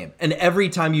entire game. And every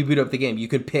time you boot up the game, you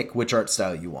can pick which art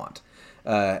style you want,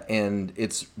 and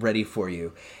it's ready for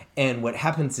you. And what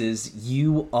happens is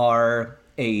you are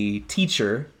a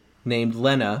teacher named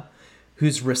Lena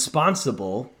who's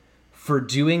responsible for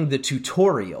doing the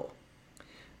tutorial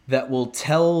that will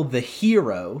tell the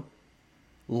hero,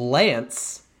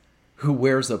 Lance, who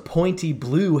wears a pointy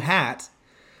blue hat,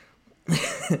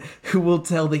 who will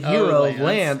tell the hero,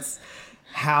 Lance,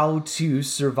 how to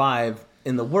survive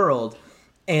in the world.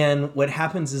 And what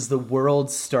happens is the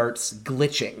world starts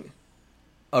glitching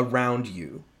around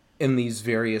you in these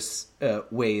various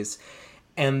ways.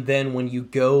 And then when you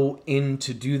go in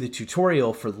to do the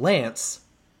tutorial for Lance,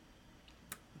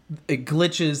 it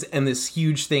glitches and this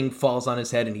huge thing falls on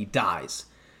his head and he dies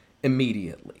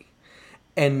immediately.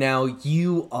 And now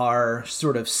you are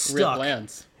sort of stuck. Rip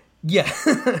Lance. Yeah.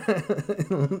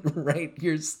 Right.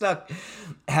 You're stuck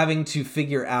having to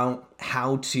figure out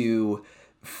how to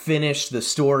finish the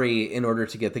story in order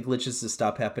to get the glitches to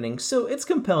stop happening. So it's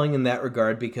compelling in that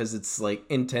regard because it's like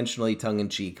intentionally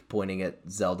tongue-in-cheek pointing at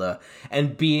Zelda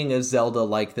and being a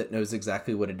Zelda-like that knows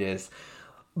exactly what it is.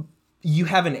 You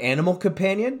have an animal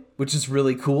companion, which is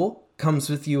really cool. Comes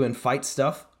with you and fight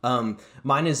stuff.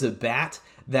 Mine is a bat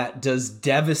that does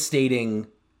devastating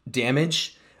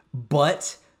damage,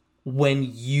 but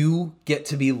when you get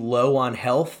to be low on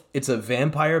health, it's a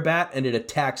vampire bat and it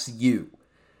attacks you.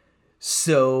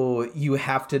 So you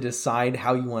have to decide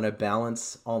how you want to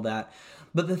balance all that.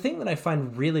 But the thing that I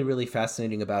find really, really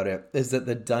fascinating about it is that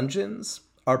the dungeons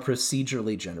are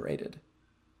procedurally generated.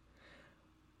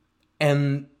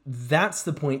 And that's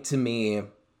the point to me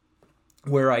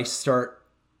where I start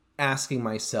asking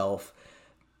myself,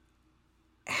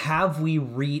 have we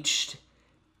reached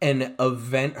an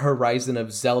event horizon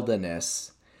of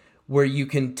Zelda-ness where you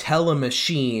can tell a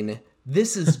machine,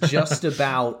 this is just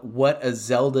about what a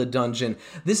Zelda dungeon,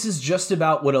 this is just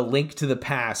about what a Link to the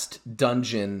Past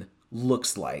dungeon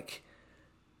looks like.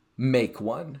 Make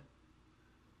one.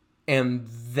 And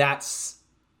that's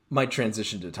my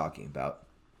transition to talking about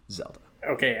Zelda.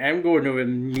 Okay, I'm going to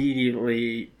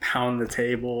immediately pound the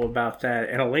table about that.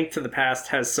 And A Link to the Past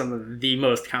has some of the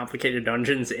most complicated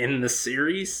dungeons in the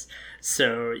series.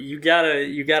 So you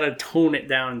gotta tone it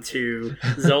down to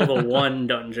Zelda 1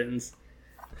 dungeons.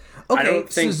 Okay, I don't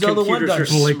think so Zelda computers 1 are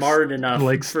dungeons. smart enough for A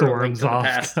Link to the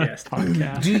Past. Yes.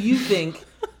 Podcast. Do you think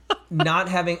not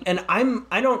having, and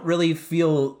I don't really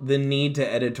feel the need to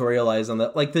editorialize on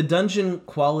that. Like the dungeon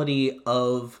quality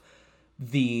of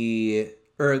the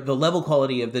level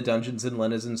quality of the dungeons in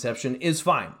Lena's Inception is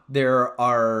fine. There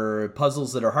are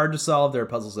puzzles that are hard to solve. There are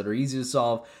puzzles that are easy to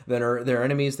solve. There are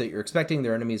enemies that you're expecting.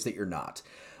 There are enemies that you're not.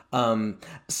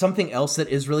 Something else that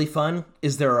is really fun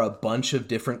is there are a bunch of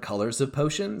different colors of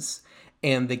potions,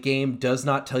 and the game does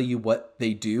not tell you what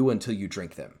they do until you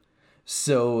drink them.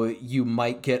 So you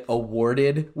might get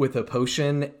awarded with a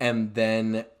potion, and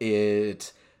then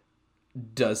it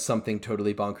does something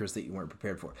totally bonkers that you weren't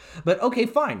prepared for. But okay,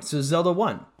 fine. So Zelda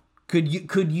 1. Could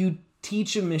you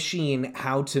teach a machine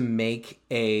how to make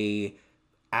a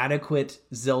adequate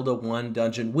Zelda 1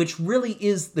 dungeon, which really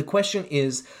is, the question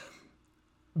is,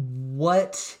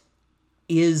 what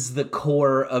is the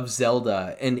core of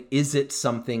Zelda, and is it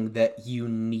something that you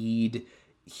need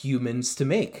humans to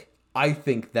make? I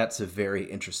think that's a very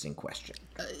interesting question.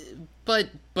 But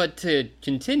to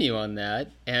continue on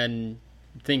that, and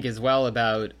think as well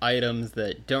about items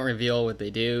that don't reveal what they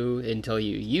do until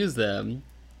you use them,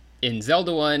 in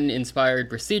Zelda 1 inspired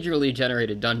procedurally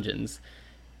generated dungeons,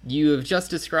 you have just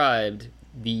described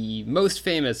the most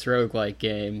famous roguelike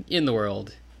game in the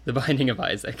world, The Binding of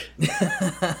Isaac.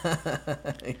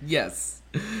 Yes.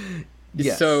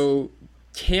 So,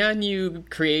 can you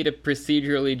create a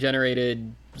procedurally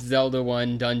generated Zelda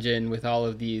 1 dungeon with all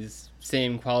of these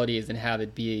same qualities and have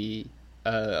it be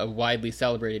a widely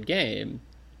celebrated game?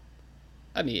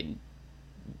 I mean,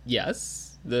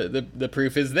 yes. The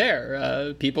proof is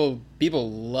there. People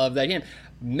love that game.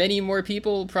 Many more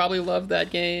people probably love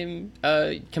that game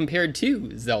compared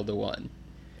to Zelda 1.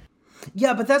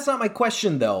 Yeah, but that's not my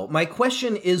question, though. My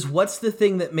question is, what's the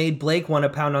thing that made Blake want to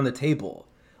pound on the table?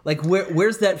 Like,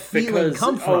 where's that feeling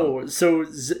come from? Oh, so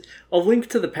A Link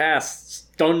to the Past's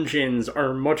dungeons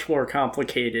are much more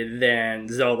complicated than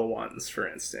Zelda 1's, for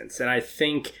instance. And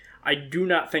I do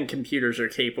not think computers are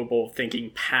capable of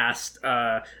thinking past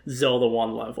Zelda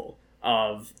 1 level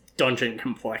of dungeon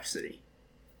complexity.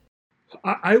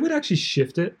 I would actually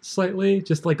shift it slightly,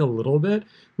 just like a little bit,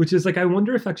 which is like, I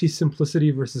wonder if actually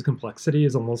simplicity versus complexity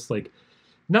is almost like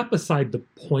not beside the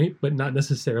point, but not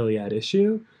necessarily at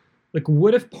issue. Like,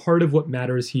 what if part of what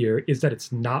matters here is that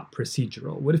it's not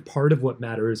procedural? What if part of what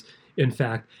matters, in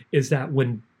fact, is that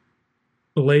when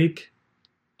Blake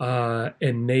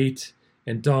and Nate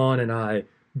and Dawn and I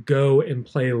go and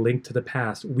play Link to the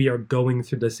Past, we are going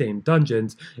through the same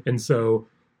dungeons, and so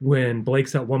when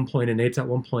Blake's at one point and Nate's at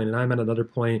one point and I'm at another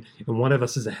point and one of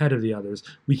us is ahead of the others,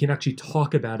 we can actually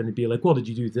talk about it and be like, well, did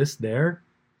you do this there?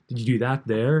 Did you do that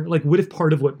there? Like, what if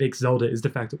part of what makes Zelda is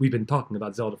the fact that we've been talking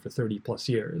about Zelda for 30 plus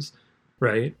years,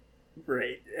 right?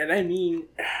 Right. And I mean,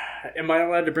 am I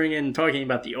allowed to bring in talking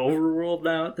about the overworld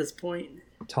now at this point?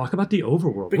 Talk about the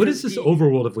overworld. Because what is this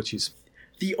overworld of which you speak?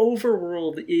 The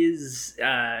overworld is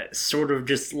sort of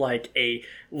just like a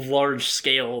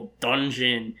large-scale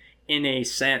dungeon in a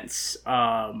sense,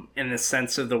 in the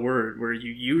sense of the word, where you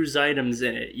use items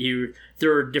in it.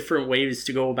 There are different ways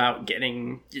to go about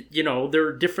getting, there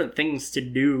are different things to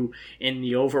do in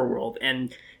the overworld.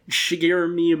 And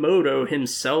Shigeru Miyamoto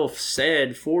himself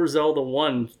said for Zelda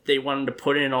 1, they wanted to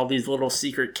put in all these little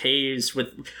secret caves with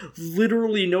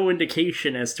literally no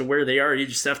indication as to where they are. You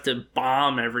just have to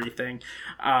bomb everything.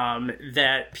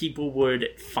 That people would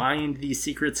find these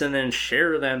secrets and then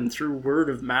share them through word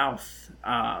of mouth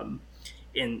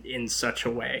in such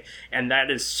a way. And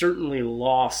that is certainly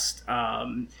lost,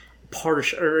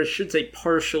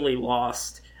 partially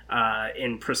lost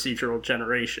in procedural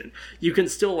generation. You can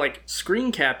still like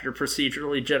screen cap your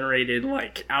procedurally generated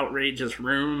like outrageous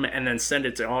room and then send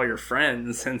it to all your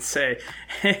friends and say,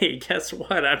 hey, guess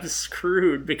what, I'm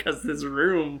screwed because this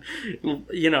room,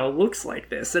 you know, looks like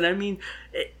this. And I mean,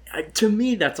 to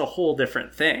me, that's a whole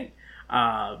different thing.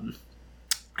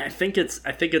 I think it's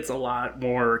a lot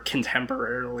more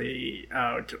contemporarily,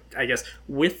 I guess,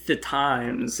 with the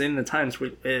times, in the times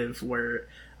we live, where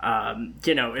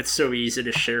you know, it's so easy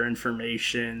to share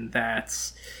information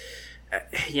that's,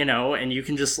 you know, and you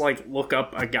can just like look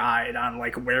up a guide on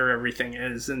like where everything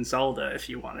is in Zelda if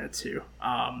you wanted to.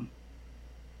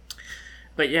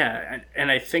 But yeah, and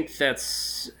I think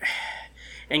that's,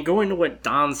 and going to what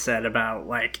Don said about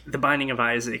like the Binding of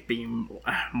Isaac being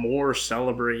more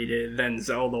celebrated than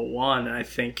Zelda 1, I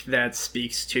think that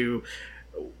speaks to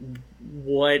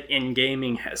what in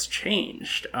gaming has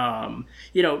changed.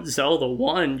 You know, Zelda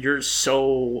 1, you're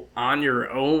so on your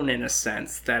own in a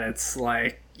sense that it's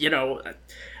like, you know,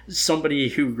 somebody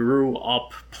who grew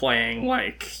up playing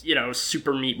like, you know,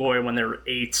 Super Meat Boy when they were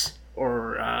 8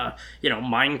 or, you know,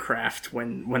 Minecraft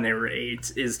when they were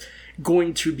 8 is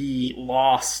going to be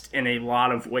lost in a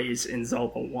lot of ways in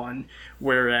Zelda 1,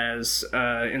 whereas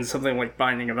in something like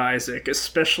Binding of Isaac,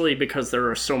 especially because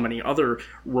there are so many other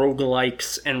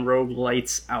roguelikes and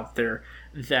roguelites out there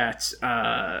that,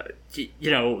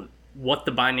 you know, what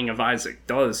the Binding of Isaac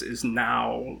does is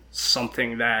now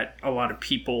something that a lot of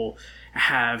people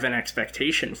have an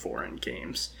expectation for in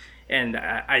games. And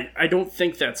I don't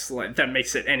think that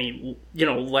makes it any, you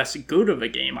know, less good of a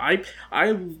game. I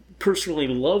personally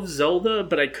love Zelda,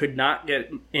 but I could not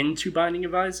get into Binding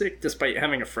of Isaac despite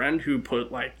having a friend who put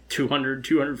like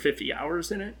 250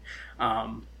 hours in it.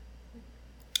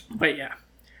 But yeah,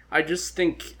 I just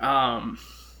think that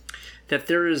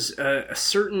there is a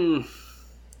certain,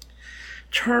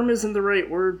 charm isn't the right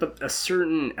word, but a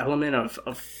certain element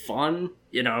of fun,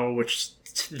 you know, which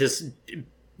this...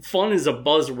 Fun is a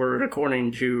buzzword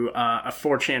according to a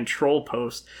 4chan troll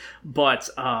post, but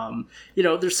you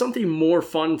know, there's something more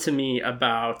fun to me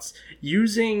about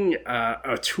using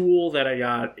a tool that I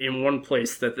got in one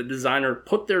place that the designer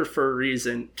put there for a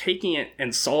reason, taking it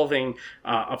and solving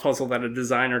a puzzle that a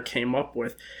designer came up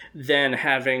with, than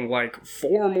having like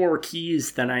 4 more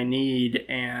keys than I need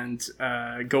and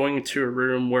going to a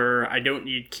room where I don't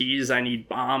need keys, I need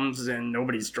bombs, and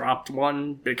nobody's dropped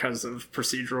one because of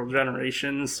procedural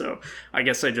generation. So I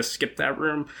guess I just skipped that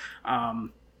room.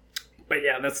 But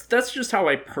yeah, that's just how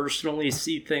I personally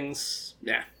see things.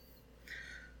 Yeah.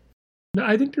 No,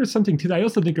 I think there's something to that. I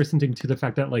also think there's something to the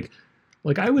fact that like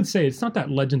I would say it's not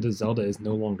that Legend of Zelda is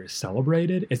no longer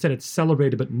celebrated. It's that it's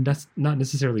celebrated, but not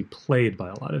necessarily played by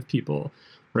a lot of people,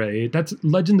 right? That's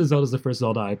Legend of Zelda is the first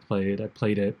Zelda I played. I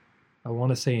played it, I want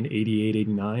to say in 88,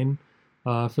 89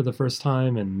 for the first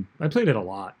time. And I played it a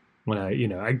lot when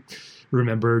I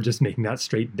remember just making that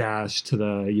straight dash to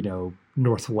the,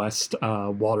 northwest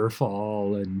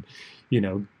waterfall and,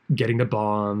 getting the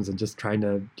bombs and just trying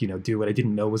to, do what I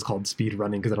didn't know was called speed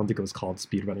running, because I don't think it was called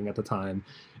speed running at the time.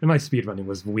 And my speed running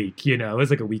was weak, it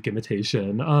was like a weak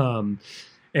imitation.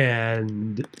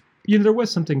 And, there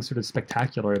was something sort of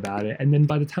spectacular about it. And then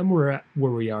by the time we're at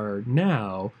where we are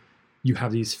now, you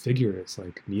have these figures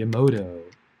like Miyamoto,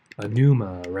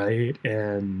 Aonuma, right?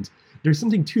 And there's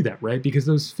something to that, right? Because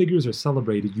those figures are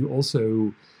celebrated. You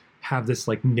also have this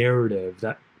like narrative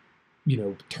that,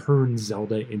 turns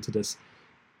Zelda into this,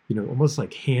 almost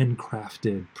like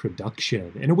handcrafted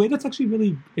production in a way that's actually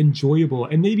really enjoyable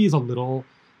and maybe is a little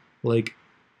like,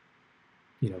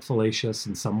 fallacious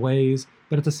in some ways,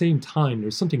 but at the same time,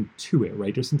 there's something to it,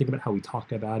 right? There's something about how we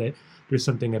talk about it. There's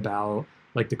something about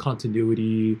like the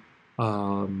continuity,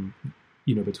 between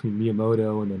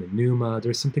Miyamoto and then Aonuma.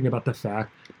 There's something about the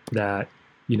fact that,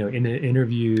 in the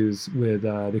interviews with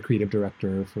the creative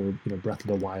director for, Breath of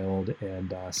the Wild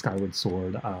and Skyward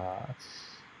Sword,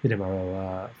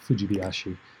 Hidemaru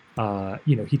Fujibayashi,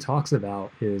 he talks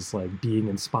about his like being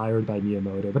inspired by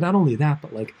Miyamoto, but not only that,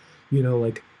 but like,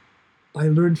 I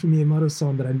learned from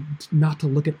Miyamoto-san that I'm not to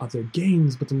look at other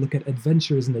games, but to look at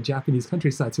adventures in the Japanese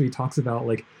countryside. So he talks about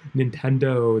like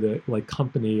Nintendo, the like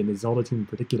company, and the Zelda team in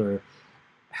particular,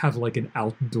 have like an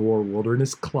outdoor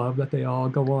wilderness club that they all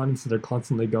go on, and so they're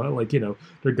constantly going like,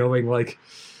 they're going like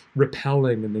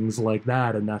rappelling and things like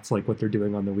that, and that's like what they're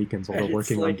doing on the weekends while they're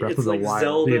working on Breath of the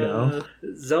Wild.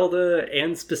 Zelda,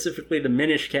 and specifically the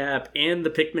Minish Cap and the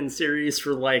Pikmin series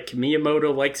for like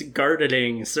Miyamoto likes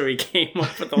gardening, so he came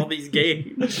up with all these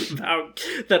games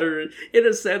that are in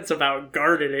a sense about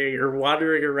gardening or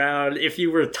wandering around if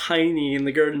you were tiny and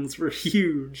the gardens were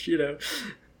huge,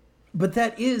 But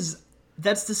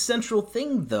that's the central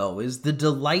thing, though, is the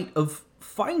delight of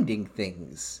finding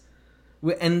things,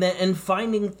 and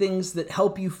finding things that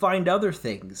help you find other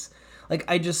things. Like,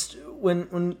 I just,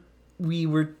 when we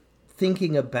were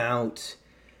thinking about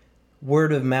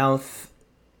word of mouth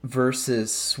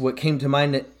versus what came to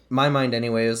my mind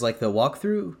anyway is like the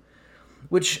walkthrough,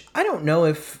 which I don't know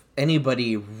if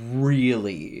anybody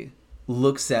really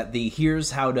looks at the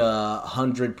here's how to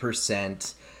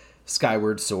 100%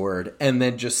 Skyward Sword and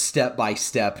then just step by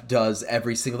step does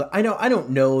every single. I don't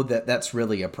know that that's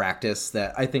really a practice.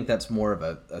 That I think that's more of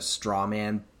a straw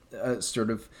man sort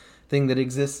of thing that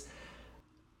exists.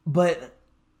 But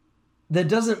that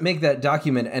doesn't make that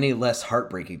document any less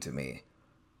heartbreaking to me.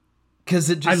 Because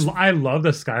it just... I love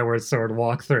the Skyward Sword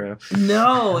walkthrough.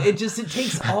 No, it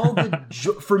takes all the...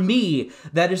 for me,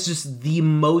 that is just the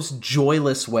most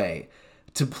joyless way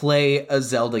to play a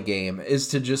Zelda game, is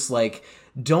to just, like,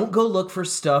 don't go look for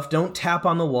stuff, don't tap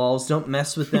on the walls, don't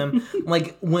mess with them.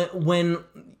 Like, when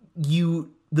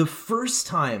you... The first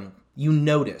time you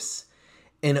notice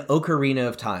in Ocarina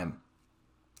of Time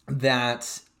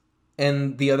that...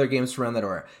 and the other games around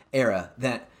that era,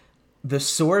 that the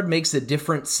sword makes a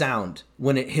different sound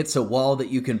when it hits a wall that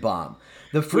you can bomb.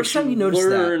 The first time you notice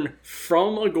that...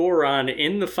 from a Goron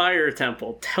in the Fire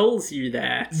Temple tells you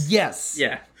that. Yes.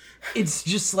 Yeah. It's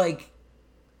just like...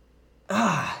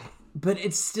 but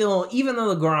it's still... Even though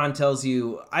the Goron tells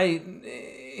you...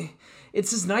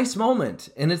 It's this nice moment.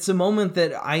 And it's a moment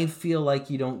that I feel like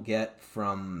you don't get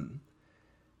from...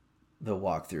 the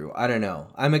walkthrough. I don't know.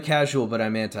 I'm a casual, but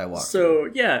I'm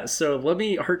anti-walkthrough. So let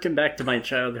me harken back to my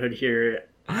childhood here.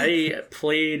 I've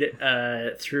played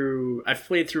through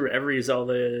every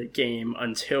Zelda game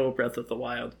until Breath of the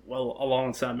Wild. Well,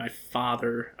 alongside my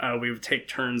father, we would take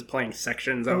turns playing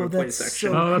sections. I would play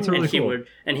sections. That's really cool.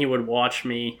 He would watch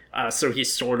me, so he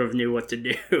sort of knew what to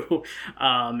do.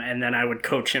 And then I would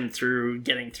coach him through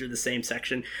getting through the same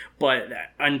section. But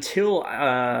until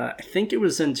I think it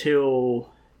was until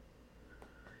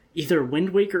either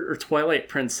Wind Waker or Twilight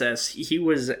Princess, he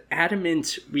was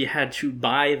adamant we had to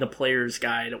buy the player's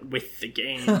guide with the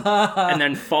game and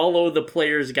then follow the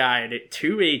player's guide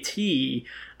to a T,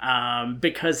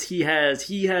 because he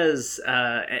has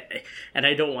and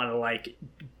I don't want to like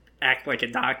act like a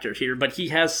doctor here, but he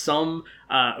has some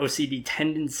OCD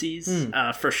tendencies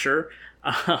for sure.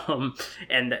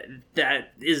 And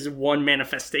that is one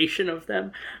manifestation of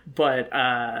them, but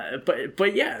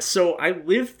yeah, so I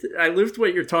lived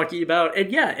what you're talking about,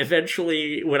 and yeah,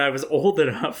 eventually when I was old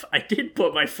enough, I did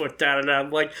put my foot down, and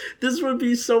I'm like, this would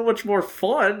be so much more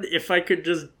fun if I could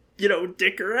just,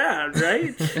 dick around,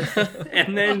 right?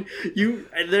 and then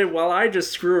while I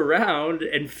just screw around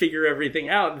and figure everything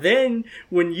out, then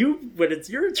when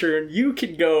it's your turn, you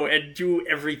can go and do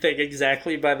everything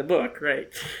exactly by the book, right?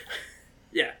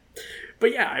 Yeah,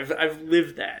 but yeah, I've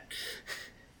lived that.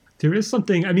 There is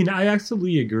something, I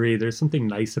absolutely agree. There's something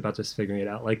nice about just figuring it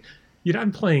out. Like,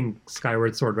 I'm playing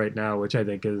Skyward Sword right now, which I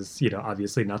think is,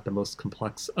 obviously not the most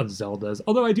complex of Zeldas.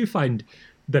 Although I do find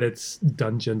that it's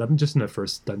dungeoned. I'm just in the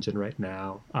first dungeon right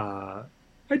now.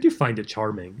 I do find it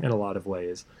charming in a lot of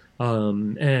ways.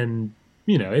 And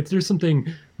there's something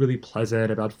really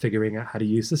pleasant about figuring out how to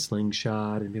use the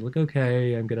slingshot and be like,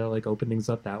 okay, I'm gonna like open things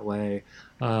up that way,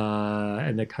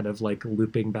 and the kind of like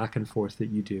looping back and forth that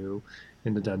you do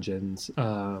in the dungeons.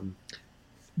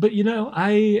 But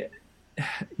I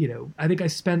think I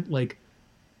spent like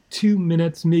 2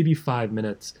 minutes, maybe 5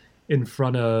 minutes, in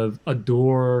front of a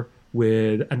door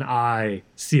with an eye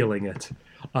sealing it,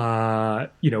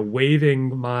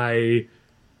 waving my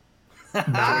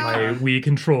Wii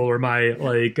controller, my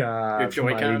like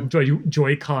Joy-Con.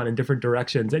 Joy-Con in different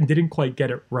directions, and didn't quite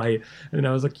get it right. And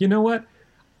I was like, you know what?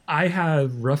 I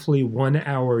have roughly 1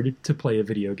 hour to play a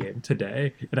video game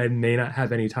today, and I may not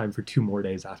have any time for 2 more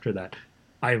days after that.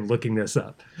 I'm looking this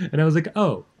up. And I was like,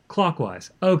 oh,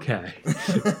 clockwise. Okay.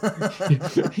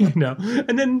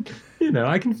 And then,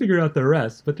 I can figure out the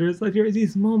rest. But there's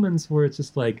these moments where it's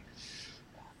just like,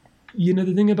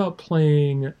 the thing about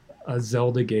playing a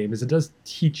Zelda game is it does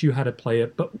teach you how to play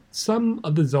it, but some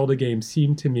of the Zelda games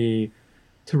seem to me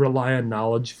to rely on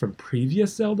knowledge from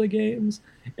previous Zelda games,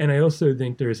 and I also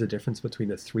think there's a difference between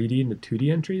the 3D and the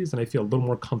 2D entries, and I feel a little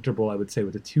more comfortable, I would say,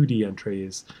 with the 2D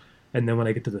entries, and then when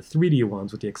I get to the 3D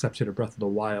ones, with the exception of Breath of the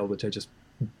Wild, which I just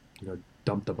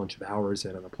dumped a bunch of hours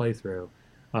in on a playthrough,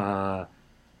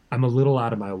 I'm a little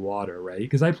out of my water, right?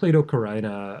 Because I played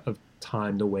Ocarina of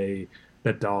Time the way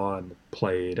that Dawn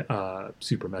played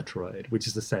Super Metroid, which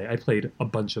is to say, I played a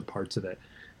bunch of parts of it.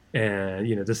 And,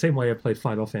 the same way I played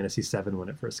Final Fantasy VII when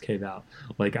it first came out.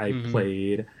 Like, I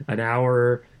played an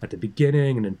hour at the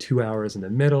beginning and then 2 hours in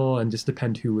the middle, and just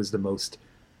depend who was the most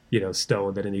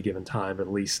stoned at any given time, or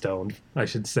at least stoned, I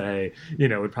should say,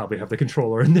 would probably have the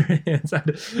controller in their hands at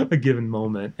a given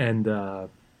moment. And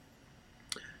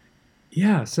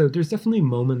yeah, so there's definitely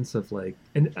moments of like,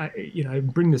 and I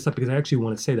bring this up because I actually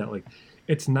want to say that like,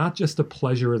 it's not just the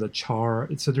pleasure or the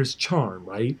charm. So there's charm,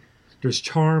 right? There's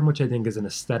charm, which I think is an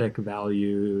aesthetic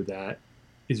value that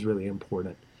is really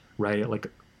important, right? Like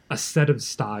a set of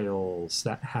styles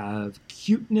that have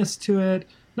cuteness to it,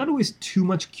 not always too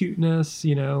much cuteness,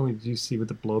 as you see with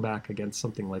the blowback against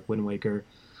something like Wind Waker.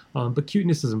 But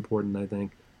cuteness is important, I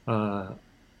think.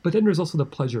 But then there's also the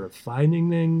pleasure of finding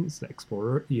things, the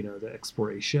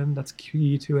exploration that's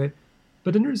key to it.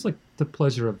 But then there's like the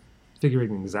pleasure of figuring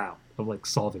things out, of like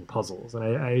solving puzzles.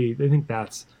 And I think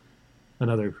that's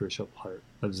another crucial part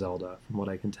of Zelda from what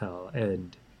I can tell.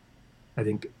 And I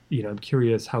think, I'm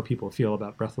curious how people feel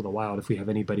about Breath of the Wild. If we have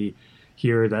anybody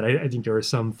here that I think there are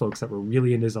some folks that were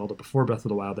really into Zelda before Breath of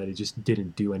the Wild that it just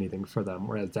didn't do anything for them.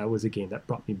 Whereas that was a game that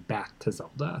brought me back to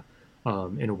Zelda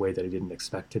in a way that I didn't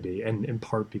expect to be. And in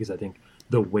part because I think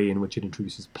the way in which it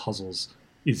introduces puzzles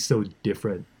is so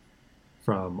different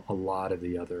from a lot of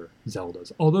the other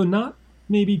Zeldas. Although not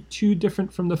maybe too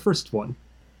different from the first one.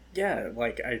 Yeah,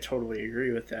 like I totally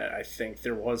agree with that. I think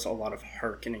there was a lot of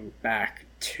hearkening back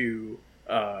to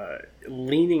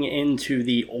leaning into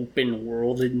the open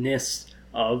worldedness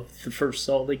of the first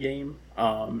Zelda game.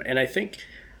 And I think,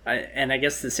 and I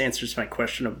guess this answers my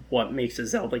question of what makes a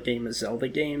Zelda game is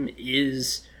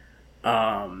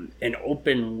an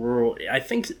open world. I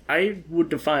think I would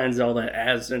define Zelda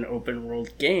as an open world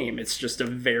game. It's just a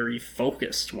very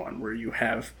focused one where you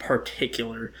have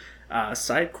particular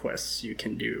side quests you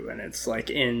can do, and it's like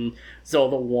in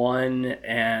Zelda 1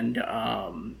 and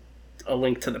A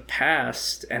Link to the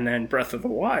Past and then Breath of the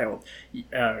Wild,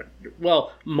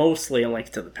 well, mostly A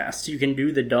Link to the Past, you can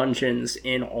do the dungeons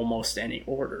in almost any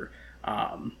order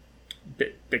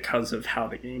because of how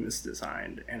the game is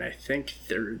designed. And I think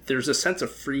there's a sense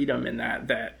of freedom in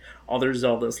that other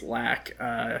Zeldas lack.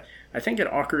 I think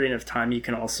at Ocarina of Time you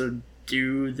can also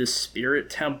do the Spirit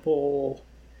Temple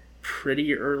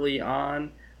pretty early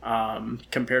on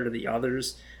compared to the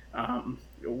others,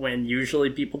 when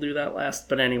usually people do that last.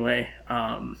 But anyway,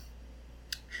 yeah,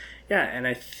 and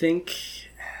I think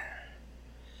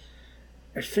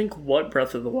what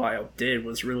Breath of the Wild did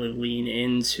was really lean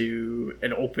into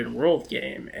an open world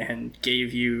game and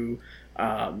gave you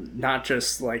not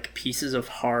just like pieces of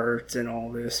heart and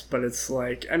all this, but it's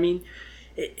like, I mean,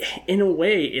 in a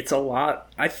way, it's a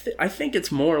lot. I think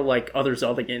it's more like other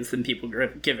Zelda games than people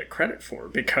give it credit for,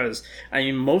 because I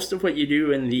mean, most of what you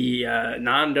do in the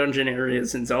non-dungeon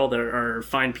areas in Zelda are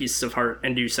find pieces of heart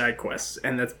and do side quests,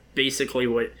 and that's basically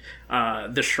what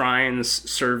the shrines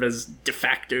serve as de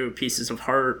facto pieces of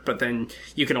heart. But then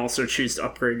you can also choose to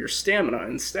upgrade your stamina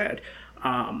instead.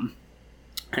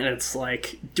 And it's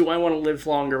like, do I want to live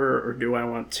longer or do I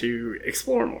want to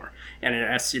explore more? And it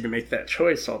asks you to make that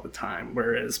choice all the time,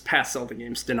 whereas past Zelda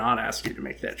games did not ask you to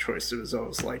make that choice. It was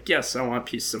always like, yes, I want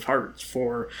pieces of heart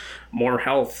for more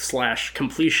health /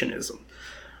 completionism.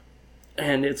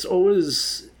 And it's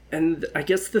always... And I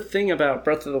guess the thing about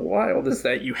Breath of the Wild is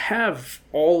that you have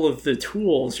all of the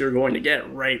tools you're going to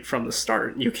get right from the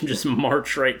start. You can just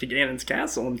march right to Ganon's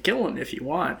castle and kill him if you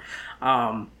want.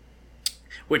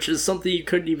 Which is something you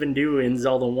couldn't even do in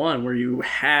Zelda 1, where you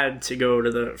had to go to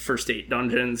the first 8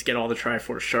 dungeons, get all the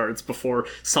Triforce shards before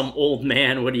some old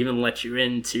man would even let you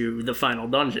into the final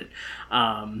dungeon.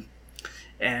 I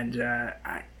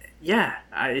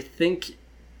think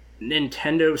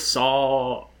Nintendo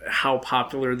saw how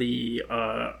popular the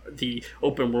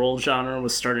open world genre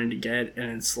was starting to get, and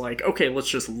it's like, okay, let's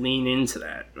just lean into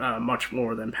that much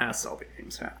more than past Zelda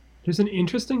games have. There's an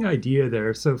interesting idea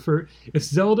there. So if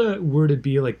Zelda were to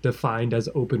be like defined as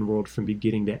open world from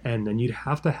beginning to end, then you'd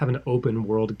have to have an open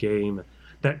world game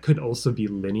that could also be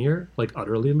linear, like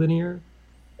utterly linear.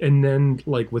 And then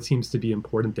like what seems to be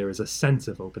important there is a sense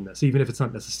of openness, even if it's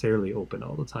not necessarily open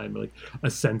all the time, like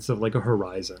a sense of like a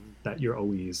horizon that you're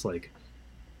always like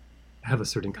have a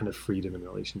certain kind of freedom in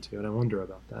relation to. And I wonder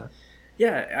about that.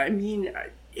 Yeah, I mean,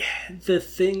 the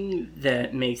thing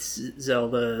that makes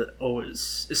Zelda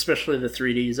always, especially the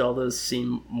 3D Zeldas,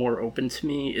 seem more open to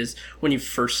me is when you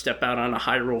first step out on a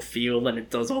Hyrule field and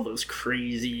it does all those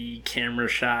crazy camera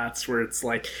shots where it's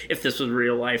like, if this was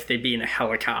real life, they'd be in a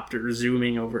helicopter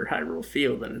zooming over Hyrule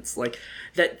field, and it's like,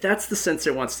 that's the sense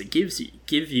it wants to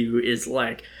give you is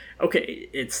like, okay,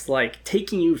 it's like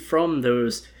taking you from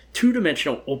those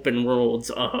two-dimensional open worlds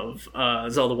of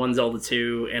Zelda 1, Zelda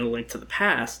 2, and A Link to the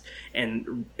Past,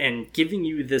 and giving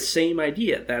you the same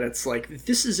idea that it's like,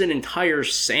 this is an entire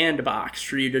sandbox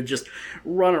for you to just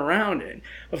run around in.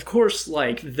 Of course,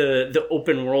 like, the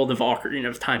open world of Ocarina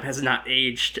of Time has not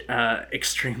aged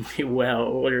extremely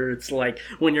well, where it's like,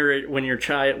 when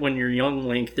you're young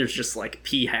Link, there's just like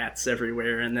pea hats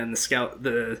everywhere, and then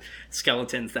the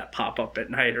skeletons that pop up at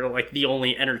night are like the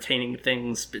only entertaining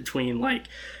things between, like,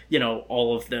 you know,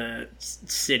 all of the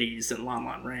cities in Lon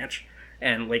Lon Ranch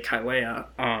and Lake Hylia.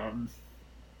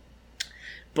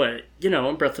 But, you know,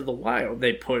 in Breath of the Wild,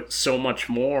 they put so much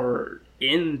more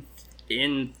in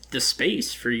the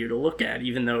space for you to look at,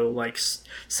 even though, like,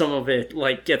 some of it,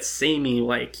 like, gets samey,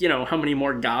 like, you know, how many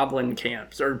more goblin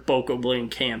camps or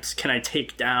Bokoblin camps can I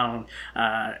take down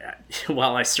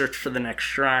while I search for the next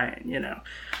shrine, you know?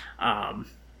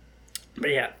 But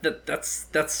yeah,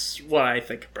 that's what I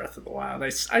think of Breath of the Wild. I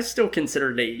still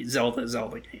consider it a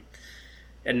Zelda game,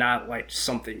 and not like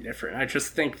something different. I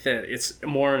just think that it's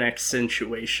more an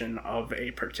accentuation of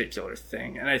a particular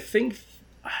thing, and I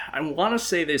want to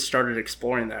say they started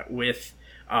exploring that with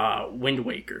Wind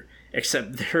Waker,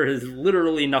 except there is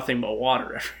literally nothing but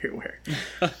water everywhere.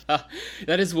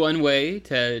 That is one way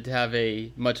to have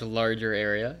a much larger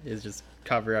area, is just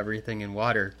cover everything in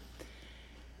water.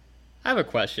 I have a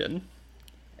question,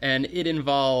 and it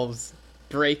involves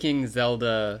breaking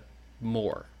Zelda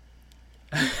more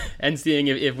and seeing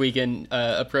if we can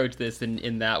approach this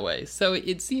in that way. So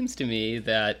it seems to me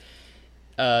that,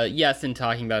 yes, in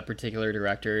talking about particular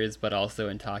directors, but also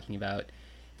in talking about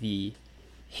the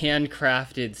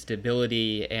handcrafted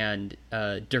stability and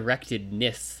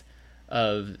directedness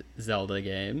of Zelda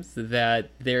games, that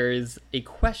there's a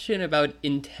question about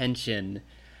intention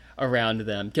around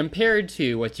them compared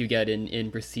to what you get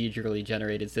in procedurally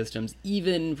generated systems,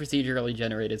 even procedurally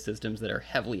generated systems that are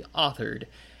heavily authored,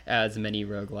 as many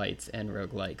roguelites and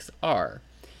roguelikes are.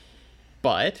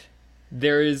 But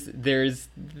there's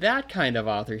that kind of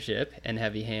authorship and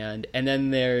heavy hand, and then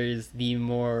there's the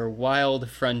more wild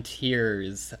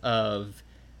frontiers of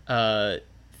fan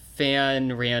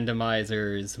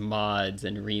randomizers, mods,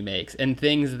 and remakes, and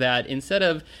things that, instead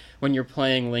of when you're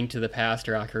playing Link to the Past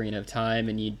or Ocarina of Time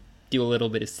and you do a little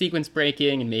bit of sequence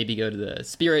breaking and maybe go to the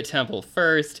Spirit Temple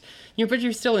first, but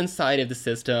you're still inside of the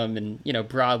system and,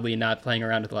 broadly not playing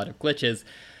around with a lot of glitches.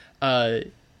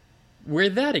 Where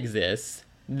that exists,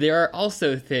 there are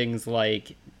also things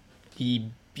like the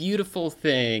beautiful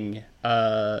thing,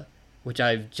 which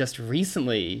I've just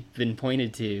recently been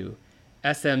pointed to,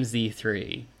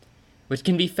 SMZ3, which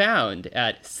can be found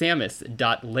at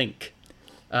samus.link.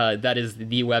 That is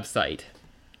the website.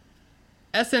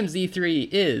 SMZ3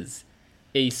 is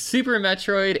a Super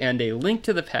Metroid and a Link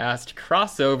to the Past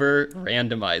crossover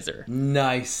randomizer.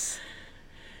 Nice.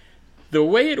 The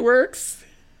way it works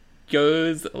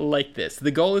goes like this.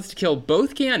 The goal is to kill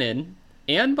both Ganon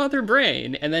and Mother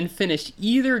Brain and then finish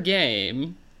either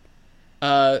game.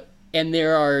 And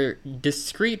there are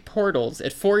discrete portals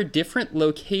at 4 different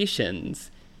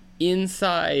locations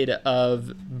inside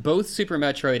of both Super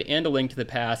Metroid and A Link to the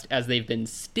Past, as they've been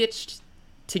stitched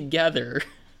together,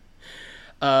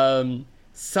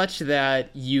 such that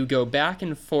you go back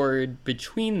and forward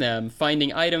between them,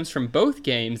 finding items from both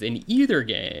games in either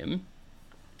game,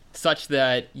 such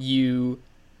that you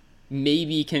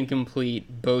maybe can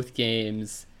complete both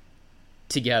games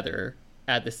together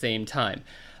at the same time.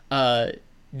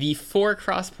 The 4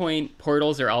 crosspoint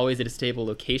portals are always at a stable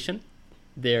location.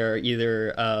 They're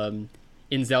either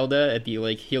in Zelda at the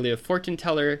Lake Hylia Fortune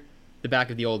Teller, the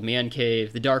back of the Old Man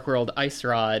Cave, the Dark World Ice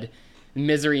Rod,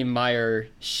 Misery Mire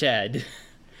Shed.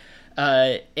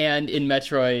 And in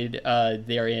Metroid,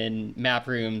 they're in map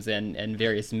rooms and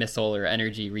various missile or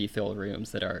energy refill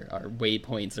rooms that are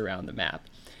waypoints around the map.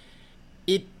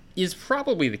 It is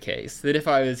probably the case that if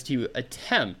I was to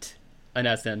attempt an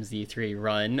SMZ3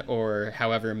 run, or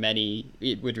however many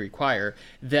it would require,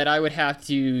 that I would have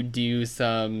to do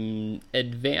some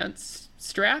advanced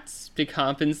strats to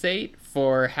compensate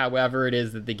for however it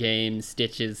is that the game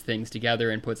stitches things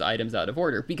together and puts items out of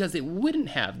order, because it wouldn't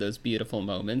have those beautiful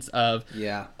moments of,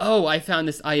 oh, I found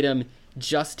this item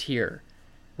just here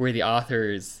where the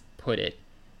authors put it,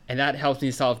 and that helps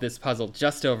me solve this puzzle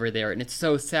just over there, and it's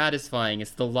so satisfying.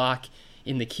 It's the lock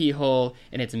in the keyhole,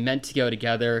 and it's meant to go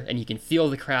together, and you can feel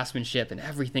the craftsmanship, and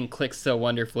everything clicks so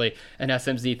wonderfully. And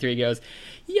SMZ3 goes,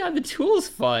 yeah, the tool's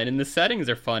fun, and the settings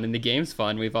are fun, and the game's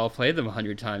fun. We've all played them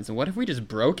 100 times, and what if we just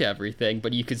broke everything,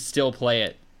 but you could still play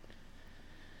it?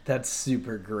 That's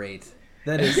super great.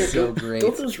 That is so great.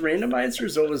 Don't those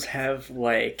randomizers always have,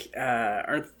 like,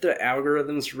 aren't the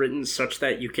algorithms written such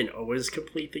that you can always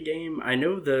complete the game? I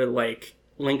know the, like,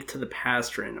 Link to the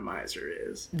Past randomizer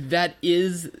is. That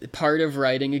is part of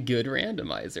writing a good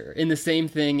randomizer. And the same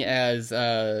thing as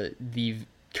the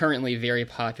currently very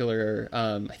popular,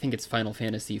 I think it's Final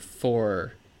Fantasy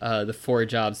IV, the 4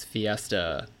 Jobs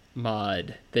Fiesta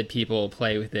mod that people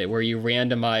play with it, where you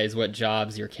randomize what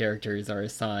jobs your characters are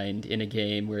assigned in a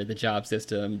game where the job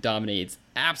system dominates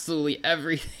absolutely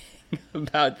everything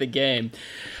about the game.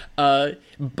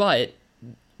 But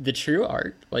the true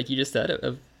art, like you just said,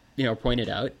 of pointed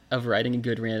out, of writing a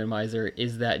good randomizer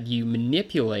is that you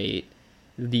manipulate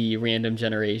the random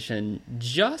generation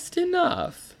just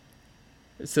enough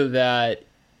so that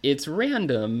it's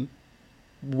random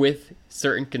with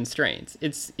certain constraints.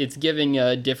 It's giving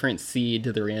a different seed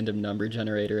to the random number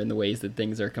generator in the ways that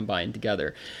things are combined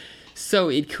together. So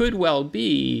it could well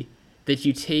be that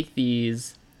you take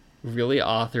these really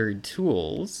authored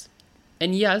tools,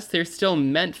 and yes, they're still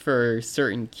meant for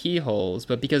certain keyholes,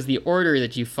 but because the order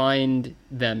that you find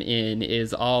them in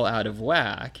is all out of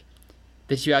whack,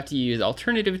 that you have to use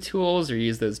alternative tools or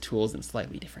use those tools in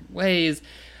slightly different ways,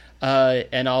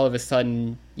 and all of a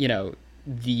sudden,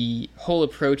 the whole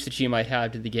approach that you might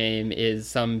have to the game is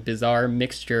some bizarre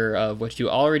mixture of what you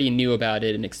already knew about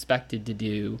it and expected to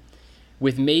do,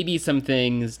 with maybe some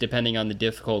things, depending on the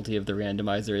difficulty of the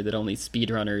randomizer, that only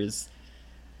speedrunners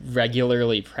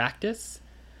regularly practice.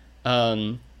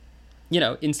 In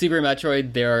Super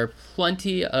Metroid, there are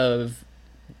plenty of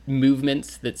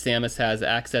movements that Samus has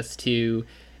access to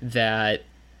that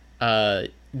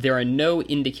there are no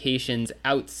indications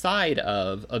outside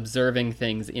of observing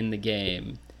things in the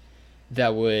game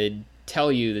that would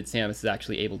tell you that Samus is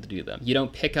actually able to do them. You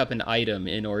don't pick up an item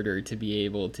in order to be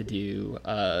able to do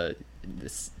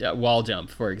this wall jump,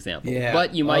 for example. Yeah.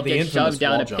 But you might get shoved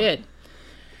down a pit,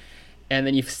 and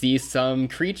then you see some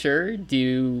creature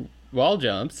do wall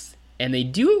jumps, and they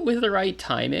do it with the right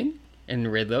timing and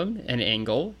rhythm and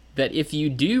angle, that if you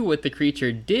do what the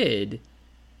creature did,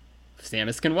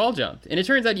 Samus can wall jump. And it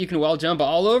turns out you can wall jump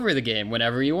all over the game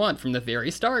whenever you want from the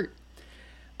very start.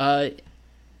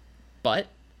 But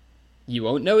you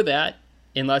won't know that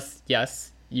unless,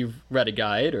 yes, you've read a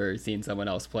guide or seen someone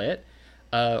else play it.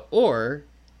 Or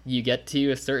you get to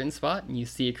a certain spot and you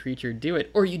see a creature do it,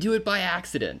 or you do it by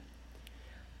accident.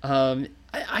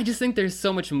 I just think there's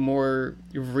so much more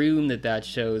room that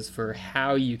shows for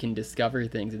how you can discover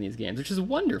things in these games, which is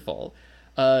wonderful.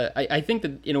 I think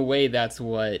that in a way that's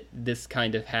what this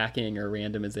kind of hacking or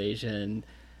randomization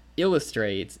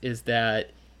illustrates, is that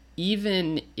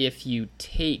even if you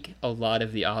take a lot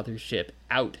of the authorship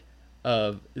out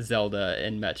of Zelda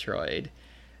and Metroid,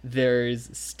 there's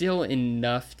still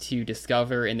enough to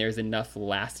discover, and there's enough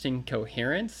lasting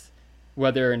coherence,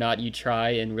 whether or not you try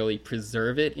and really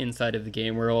preserve it inside of the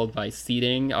game world by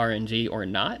seeding RNG or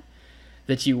not,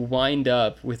 that you wind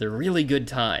up with a really good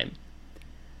time.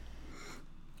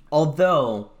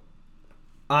 Although,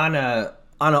 on a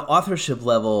authorship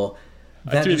level,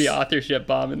 I threw the authorship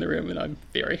bomb in the room, and I'm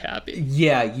very happy.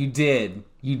 Yeah, you did.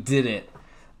 You did it.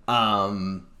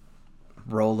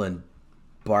 Roland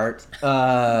Bart. Can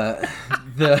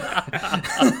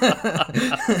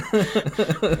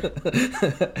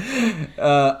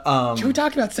we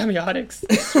talk about semiotics?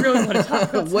 I just really want to talk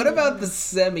about What about the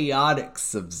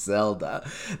semiotics of Zelda?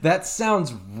 That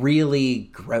sounds really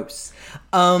gross.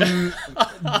 One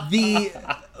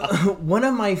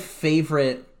of my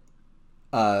favorite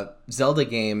Zelda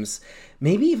games,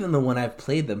 maybe even the one I've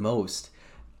played the most,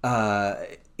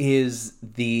 is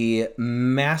the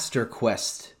Master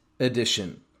Quest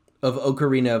edition of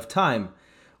Ocarina of Time,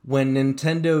 when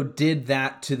Nintendo did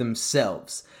that to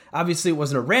themselves. Obviously, it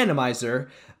wasn't a randomizer,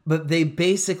 but they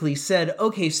basically said,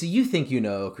 okay, so you think you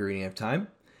know Ocarina of Time.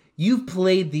 You've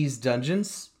played these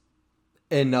dungeons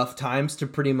enough times to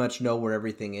pretty much know where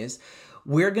everything is.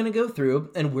 We're going to go through,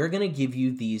 and we're going to give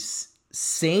you these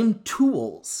same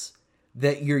tools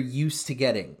that you're used to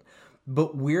getting,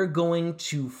 but we're going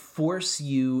to force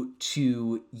you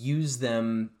to use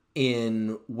them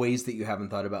in ways that you haven't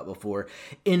thought about before.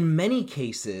 In many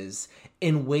cases,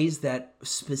 in ways that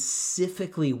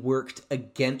specifically worked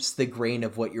against the grain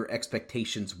of what your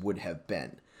expectations would have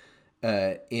been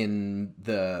in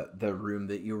the room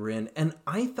that you were in. And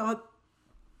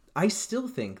I still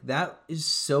think that is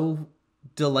so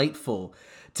delightful.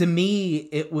 To me,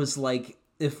 it was like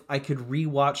if I could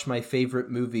rewatch my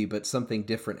favorite movie, but something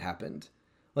different happened.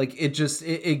 Like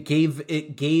it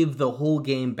gave the whole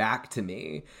game back to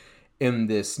me in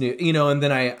this new, and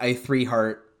then I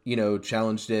 3-heart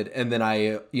challenged it, and then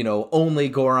I, only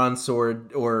Goron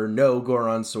sword or no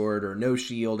Goron sword or no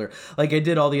shield, or like I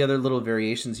did all the other little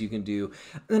variations you can do.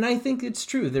 And I think it's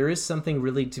true. There is something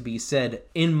really to be said,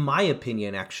 in my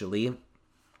opinion, actually,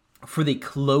 for the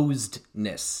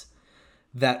closedness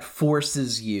that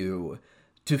forces you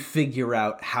to figure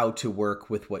out how to work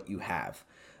with what you have.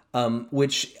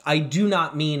 Which I do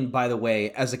not mean, by the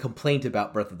way, as a complaint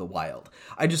about Breath of the Wild.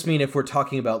 I just mean if we're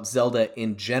talking about Zelda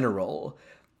in general,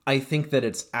 I think that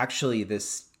it's actually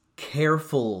this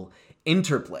careful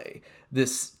interplay,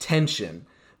 this tension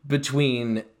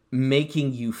between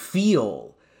making you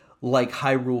feel like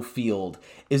Hyrule Field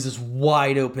is this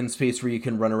wide open space where you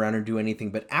can run around and do anything,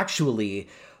 but actually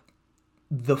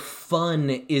the fun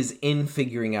is in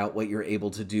figuring out what you're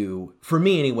able to do, for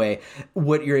me anyway,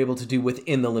 what you're able to do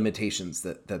within the limitations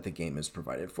that the game has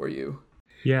provided for you.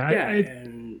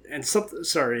 And something.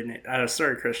 Sorry,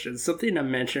 Christian. Something to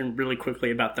mention really quickly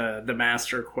about the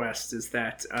Master Quest is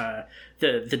that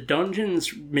the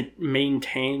dungeons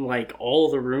maintain, like, all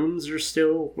the rooms are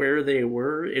still where they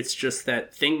were. It's just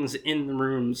that things in the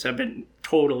rooms have been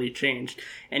totally changed,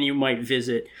 and you might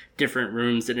visit different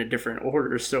rooms in a different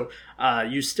order. So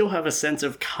you still have a sense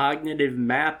of cognitive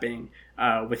mapping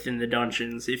within the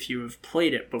dungeons if you have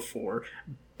played it before,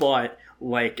 but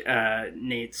like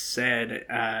Nate said,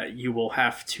 you will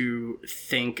have to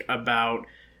think about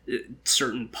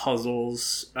certain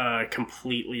puzzles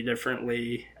completely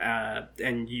differently,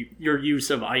 and your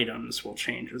use of items will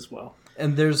change as well.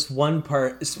 And there's one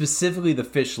part, specifically the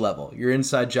fish level. You're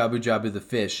inside Jabu Jabu the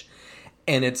fish,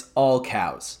 and it's all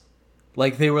cows.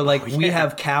 Like, they were like, we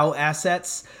have cow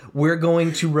assets. We're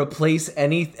going to replace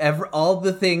all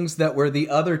the things that were the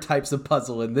other types of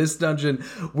puzzle in this dungeon.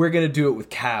 We're going to do it with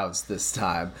cows this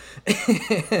time.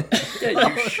 You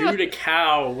shoot a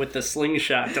cow with the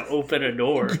slingshot to open a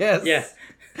door. Yes. Yeah.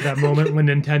 That moment when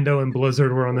Nintendo and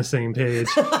Blizzard were on the same page.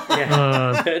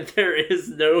 There is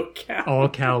no cow. All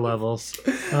cow levels.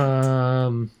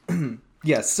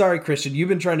 Yes, sorry, Christian. You've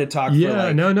been trying to talk.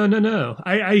 Yeah, no.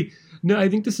 I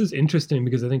think this is interesting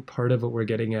because I think part of what we're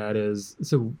getting at is,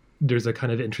 so there's a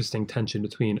kind of interesting tension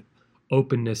between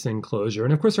openness and closure.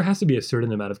 And of course, there has to be a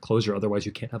certain amount of closure. Otherwise,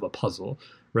 you can't have a puzzle,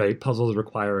 right? Puzzles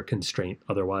require a constraint.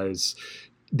 Otherwise,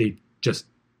 they just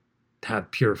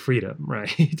have pure freedom,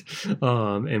 right?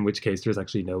 In which case, there's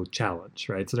actually no challenge,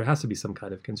 right? So there has to be some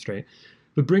kind of constraint.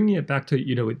 But bringing it back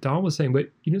to, what Don was saying, but,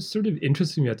 sort of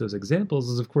interesting about those examples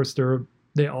is, of course,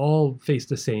 they all face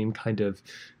the same kind of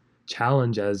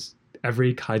challenge as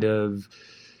every kind of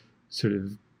sort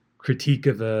of critique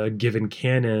of a given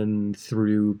canon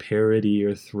through parody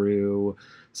or through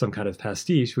some kind of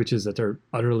pastiche, which is that they're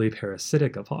utterly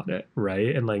parasitic upon it,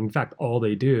 right? And, like, in fact, not all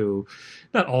they do,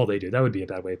 that would be a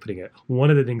bad way of putting it. One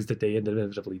of the things that they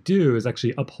inevitably do is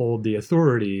actually uphold the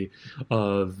authority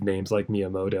of names like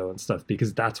Miyamoto and stuff,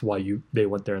 because that's why they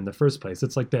went there in the first place.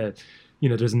 It's like that,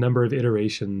 there's a number of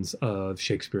iterations of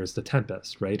Shakespeare's The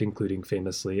Tempest, right? Including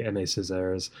famously Aimé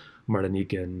Césaire's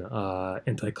Martinican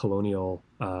anti-colonial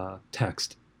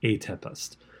text, A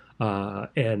Tempest.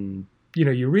 And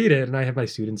you read it, and I have my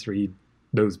students read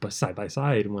those side by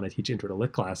side when I teach intro to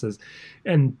lit classes.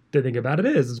 And the thing about it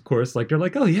is, of course, like, they're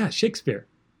like, oh yeah, Shakespeare,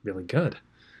 really good.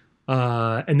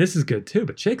 And this is good too,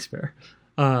 but Shakespeare.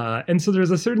 And so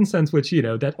there's a certain sense which,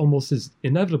 that almost is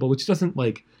inevitable, which doesn't,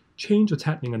 like, change what's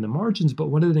happening on the margins. But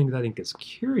one of the things I think is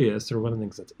curious, or one of the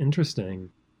things that's interesting,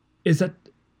 is that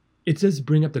it does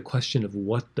bring up the question of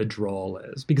what the drawl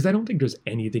is. Because I don't think there's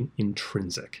anything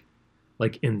intrinsic,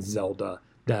 like in Zelda,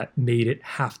 that made it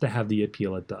have to have the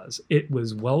appeal it does. It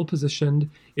was well positioned.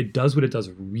 It does what it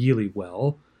does really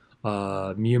well.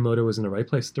 Miyamoto was in the right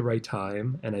place at the right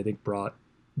time, and I think brought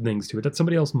things to it that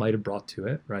somebody else might have brought to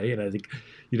it, right? And I think,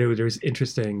 there's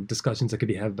interesting discussions that could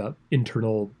be had about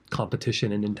internal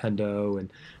competition in Nintendo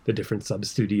and the different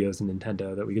sub-studios in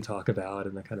Nintendo that we could talk about,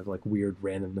 and the kind of, like, weird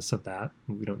randomness of that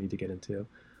we don't need to get into.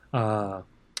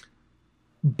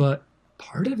 But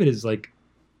part of it is, like,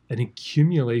 an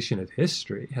accumulation of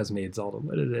history has made Zelda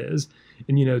what it is.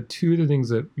 And, two of the things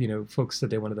that, folks said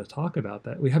they wanted to talk about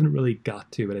that we haven't really got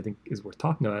to, but I think is worth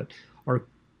talking about, are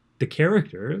the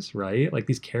characters, right? Like,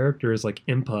 these characters like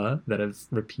Impa that have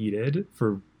repeated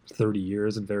for 30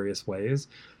 years in various ways.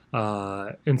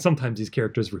 And sometimes these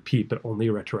characters repeat, but only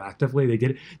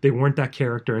retroactively. They weren't that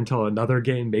character until another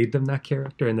game made them that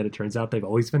character, and then it turns out they've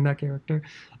always been that character.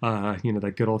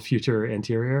 That good old future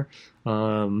anterior,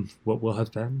 what will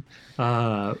have been.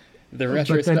 The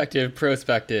retrospective,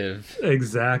 prospective.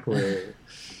 Exactly.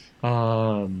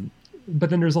 But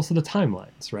then there's also the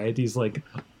timelines, right? These, like,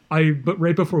 But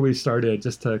right before we started,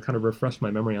 just to kind of refresh my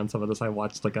memory on some of this, I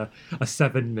watched like a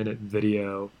 7-minute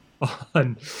video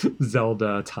on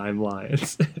Zelda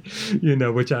timelines,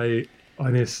 which I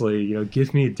honestly,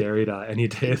 give me Derrida any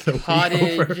day of the week.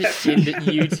 Cottage in the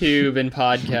YouTube and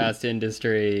podcast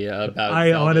industry about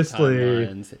Zelda honestly,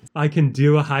 timelines. I can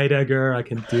do a Heidegger, I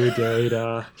can do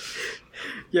Derrida.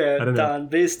 Yeah, Don,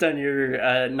 based on your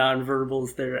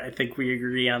nonverbals there, I think we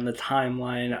agree on the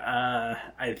timeline.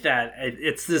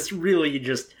 It's this really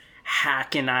just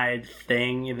hack-and-eyed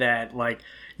thing that, like,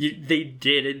 they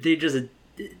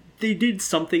did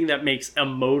something that makes a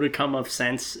modicum of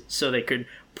sense so they could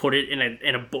put it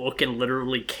in a book and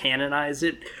literally canonize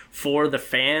it for the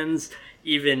fans,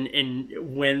 even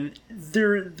when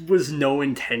there was no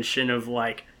intention of,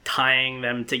 like, tying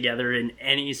them together in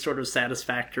any sort of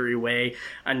satisfactory way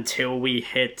until we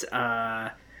hit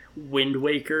Wind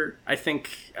Waker. I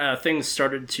think things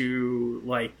started to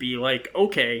be like,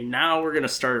 okay, now we're gonna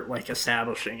start like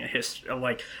establishing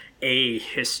a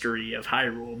history of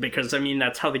Hyrule, because I mean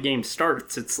that's how the game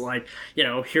starts. It's like,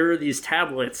 here are these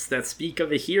tablets that speak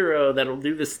of a hero that'll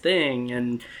do this thing,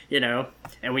 and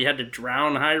and we had to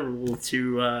drown Hyrule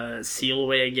to seal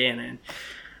away Ganon.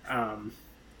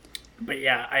 But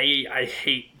yeah, I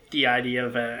hate the idea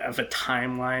of a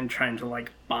timeline trying to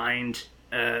like bind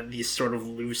these sort of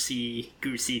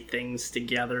loosey-goosey things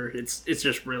together. It's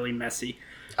just really messy.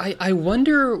 I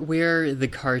wonder where the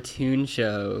cartoon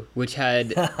show, which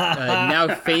had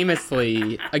now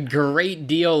famously a great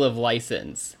deal of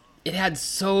license,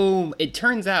 it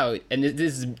turns out, and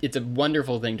it's a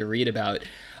wonderful thing to read about,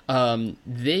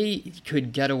 they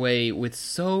could get away with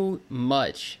so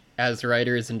much as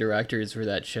writers and directors for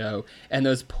that show, and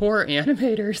those poor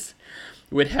animators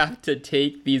would have to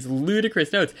take these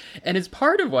ludicrous notes. And it's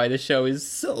part of why the show is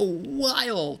so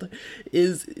wild,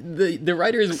 is the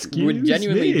writers would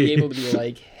genuinely be able to be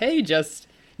like, hey, just,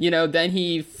 then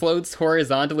he floats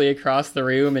horizontally across the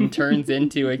room and turns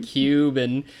into a cube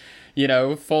and,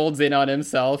 folds in on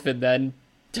himself and then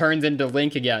turns into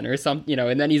Link again or something,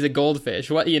 and then he's a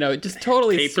goldfish. What, just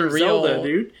totally Paper surreal, Zelda,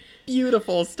 dude.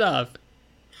 Beautiful stuff.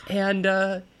 And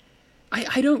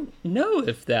I don't know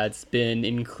if that's been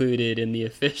included in the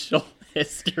official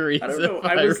histories of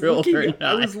Hyrule or not.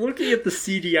 I was looking at the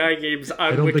CDI games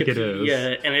on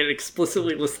Wikipedia, and it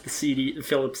explicitly lists the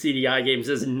Philips CDI games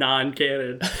as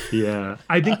non-canon. Yeah,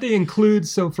 I think they include,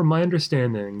 so from my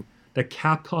understanding, the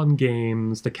Capcom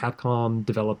games, the Capcom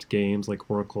developed games like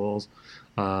Oracle's,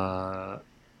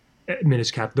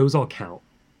 Minish Cap, those all count.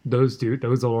 Those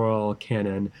are all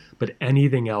canon, but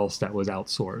anything else that was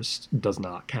outsourced does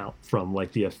not count from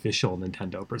like the official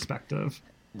Nintendo perspective.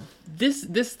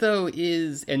 This though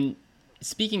is, and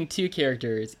speaking to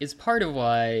characters, is part of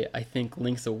why I think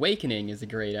Link's Awakening is a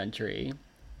great entry,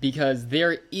 because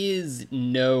there is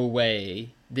no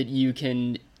way that you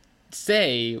can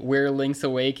say where Link's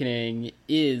Awakening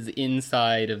is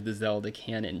inside of the Zelda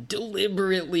canon,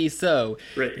 deliberately so.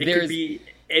 Right, it could be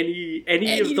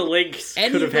any of the Links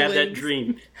could have had that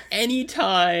dream.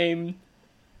 Anytime,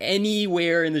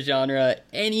 anywhere in the genre,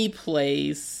 any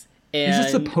place. And is it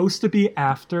supposed to be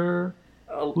after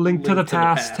Link to the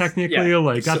Past, technically? Yeah,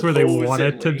 like, that's where they want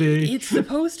it to be? It's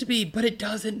supposed to be, but it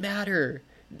doesn't matter.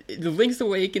 The Link's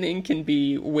Awakening can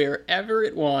be wherever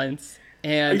it wants,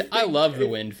 and I love the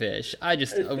Windfish. A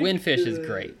Windfish is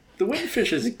great. The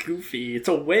Windfish is goofy. It's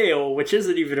a whale, which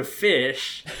isn't even a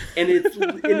fish, and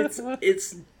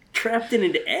it's trapped in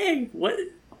an egg. What?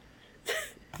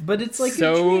 But it's like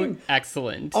so a dream.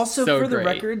 Excellent. Also, so for the great.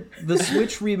 record, the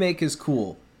Switch remake is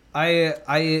cool. I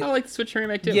like the Switch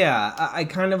remake too. Yeah, I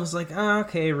kind of was like,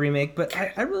 okay, remake, but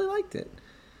I really liked it.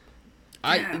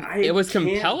 It was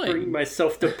compelling. I can't bring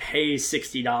myself to pay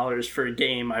 $60 for a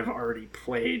game I've already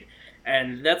played.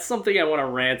 And that's something I want to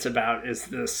rant about, is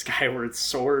the Skyward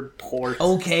Sword port.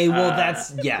 Okay, well that's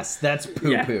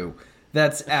poo-poo. Yeah.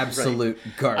 That's absolute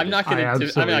garbage. I'm not going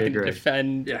to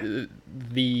defend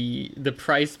the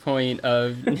price point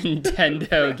of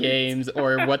Nintendo games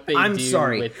or what they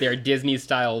with their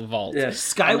Disney-style vault. Yeah.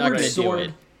 Skyward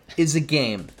Sword is a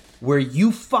game where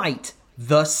you fight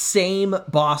the same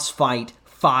boss fight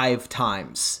 5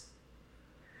 times.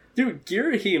 Dude,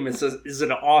 Girahim is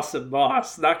an awesome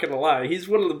boss. Not gonna lie, he's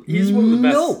one of the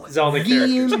best Zelda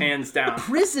characters, hands down.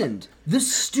 Imprisoned, the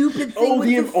stupid thing with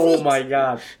the feet. Oh my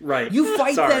god! Right, you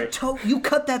fight that you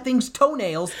cut that thing's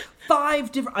toenails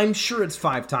 5 different. I'm sure it's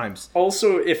 5 times.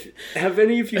 Also, have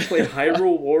any of you played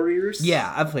Hyrule Warriors?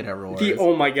 Yeah, I've played Hyrule Warriors.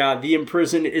 Oh my god, the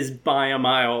Imprison is by a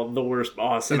mile the worst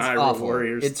boss in Hyrule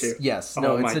Warriors too. Yes,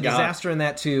 no, it's a disaster in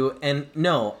that too. And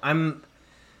no,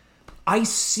 I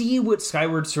see what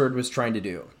Skyward Sword was trying to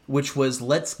do, which was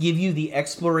let's give you the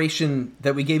exploration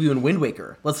that we gave you in Wind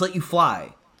Waker. Let's let you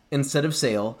fly instead of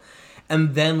sail.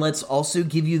 And then let's also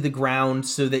give you the ground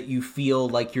so that you feel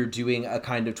like you're doing a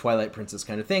kind of Twilight Princess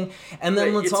kind of thing. And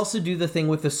then let's also do the thing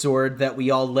with the sword that we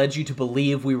all led you to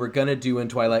believe we were going to do in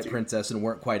Twilight Princess and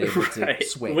weren't quite able to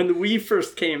swing. When the Wii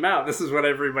first came out, this is what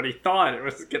everybody thought it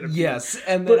was going to be. Yes,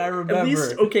 and then I remember...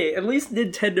 At least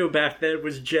Nintendo back then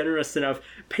was generous enough.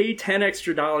 Pay $10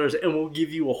 extra and we'll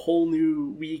give you a whole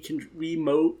new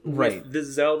Wiimote with the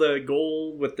Zelda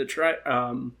Gold with the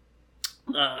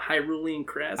Hyrulean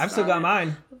crest. I've still got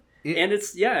mine. And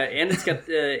it's got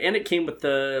and it came with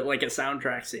the like a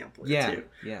soundtrack sampler too.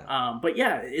 Yeah. But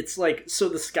yeah, it's like so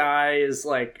the sky is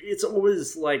like it's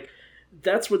always like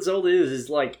that's what Zelda is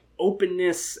like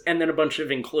openness and then a bunch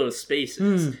of enclosed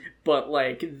spaces. But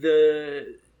like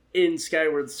in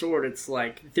Skyward Sword, it's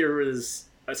like there is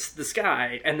the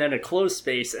sky and then a closed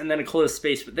space and then a closed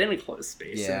space within a closed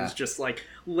space. And it's just like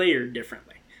layered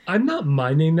differently. I'm not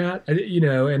minding that,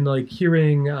 and like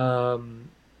hearing, the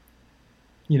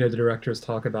directors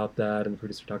talk about that and the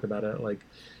producer talk about it, like,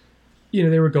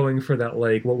 they were going for that,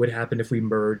 like, what would happen if we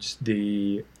merged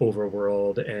the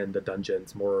overworld and the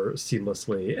dungeons more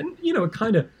seamlessly. And, it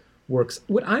kind of works.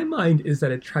 What I mind is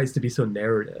that it tries to be so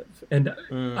narrative. And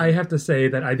I have to say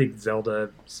that I think Zelda,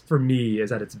 for me,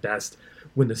 is at its best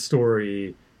when the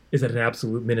story is at an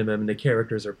absolute minimum and the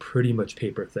characters are pretty much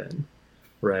paper thin.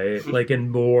 Right? Like, and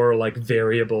more, like,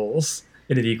 variables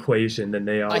in an equation than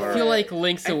they are. I feel like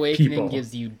Link's Awakening people.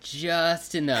 gives you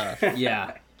just enough.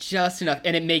 Yeah. Just enough.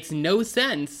 And it makes no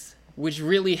sense, which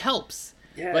really helps.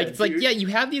 Yeah, like, it's like, you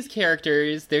have these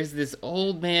characters. There's this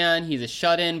old man. He's a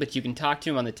shut-in, but you can talk to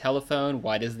him on the telephone.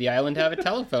 Why does the island have a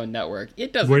telephone network?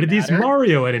 It doesn't Where did matter. these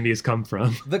Mario enemies come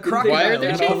from? The crocodile. Why are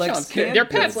there collects chainsaws? They're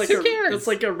pets. Who cares? It's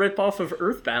like a ripoff of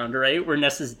Earthbound, right? Where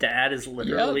Ness's dad is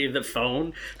literally the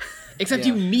phone. Except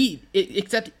you meet,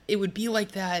 except it would be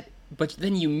like that, but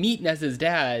then you meet Ness's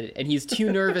dad, and he's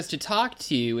too nervous to talk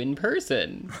to you in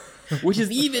person, which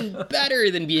is even better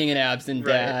than being an absent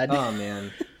dad. Oh,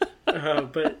 man.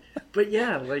 But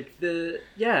yeah,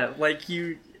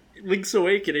 Link's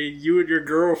Awakening, you and your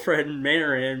girlfriend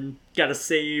Marin gotta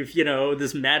save,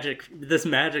 this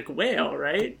magic whale,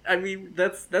 right? I mean,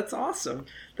 that's awesome.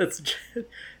 That's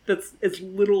it's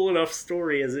little enough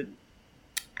story as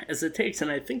it takes,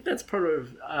 and I think that's part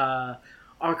of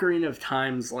Ocarina of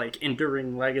Time's like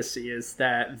enduring legacy is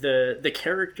that the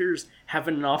characters have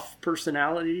enough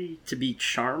personality to be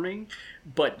charming,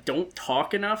 but don't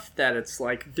talk enough that it's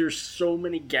like there's so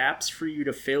many gaps for you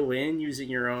to fill in using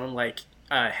your own like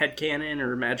headcanon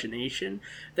or imagination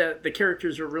that the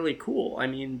characters are really cool. I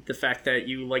mean, the fact that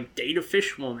you like date a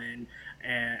fish woman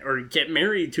or get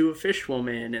married to a fish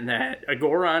woman, and that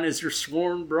Agoron is your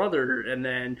sworn brother, and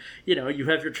then you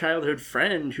have your childhood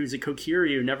friend who's a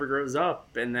Kokiri who never grows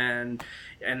up, and then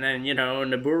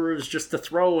Naburu's just a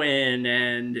throw-in,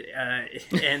 and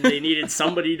they needed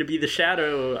somebody to be the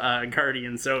shadow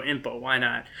guardian, so Impa, why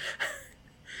not?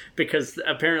 Because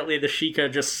apparently the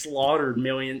Sheikah just slaughtered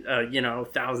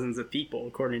thousands of people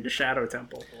according to Shadow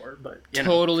Temple lore, but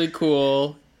totally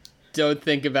cool. Don't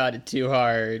think about it too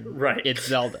hard. Right. It's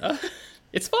Zelda.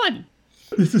 It's fun.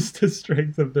 This is the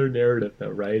strength of their narrative, though,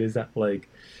 right? Is that, like,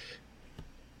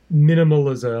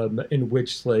 minimalism in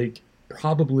which, like,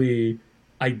 probably,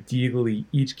 ideally,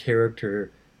 each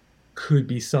character could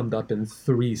be summed up in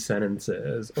 3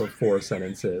 sentences or 4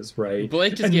 sentences, right?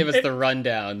 Blake just gave us the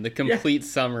rundown, the complete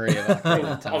summary of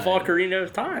Ocarina of Time. Of Ocarina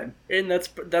of Time. And that's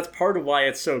part of why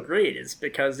it's so great, is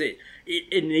because it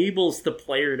enables the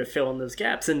player to fill in those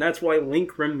gaps, and that's why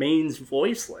Link remains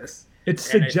voiceless. It's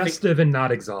suggestive and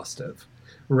not exhaustive,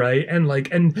 right? And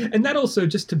and that also,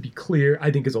 just to be clear,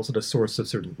 I think is also the source of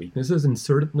certain weaknesses, and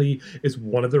certainly is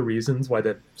one of the reasons why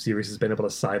the series has been able to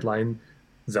sideline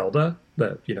Zelda,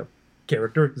 the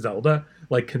character Zelda,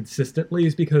 like, consistently,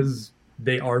 is because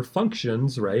they are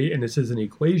functions, right? And this is an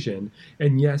equation,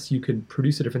 and yes, you can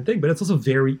produce a different thing, but it's also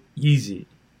very easy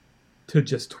to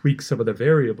just tweak some of the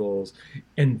variables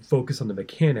and focus on the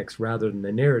mechanics rather than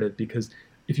the narrative, because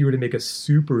if you were to make a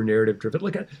super narrative driven,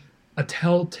 like a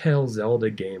Telltale Zelda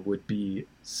game would be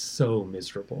so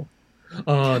miserable.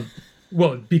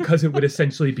 Well, because it would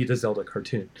essentially be the Zelda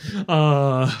cartoon.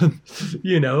 Like,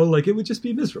 it would just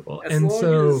be miserable. As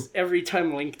long as every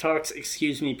time Link talks,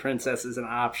 "Excuse me, princess" is an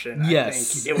option, yes. I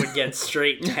think it would get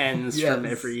straight 10s from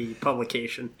every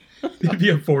publication. It'd be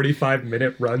a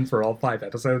 45-minute run for all 5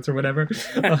 episodes or whatever.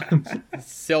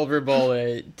 Silver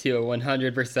bullet to a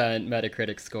 100%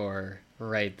 Metacritic score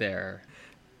right there.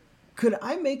 Could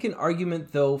I make an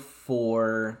argument, though,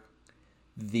 for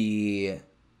the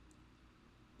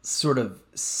sort of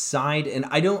side, and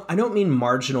I don't mean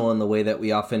marginal in the way that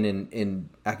we often in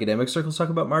academic circles talk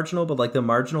about marginal, but like the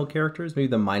marginal characters, maybe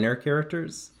the minor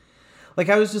characters. Like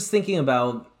I was just thinking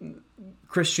about,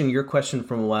 Christian, your question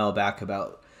from a while back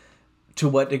about to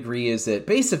what degree is it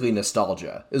basically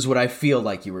nostalgia is what I feel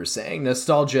like you were saying.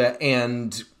 Nostalgia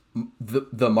and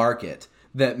the market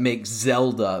that makes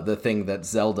Zelda the thing that's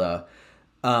Zelda.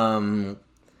 But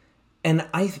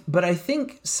I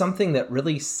think something that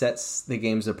really sets the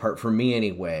games apart for me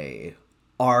anyway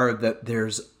are that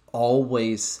there's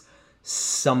always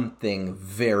something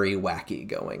very wacky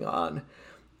going on.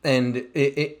 And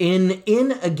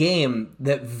in a game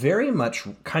that very much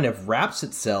kind of wraps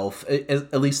itself,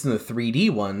 at least in the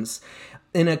 3D ones,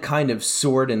 in a kind of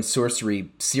sword and sorcery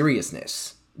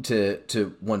seriousness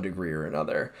to one degree or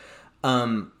another.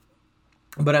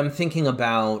 But I'm thinking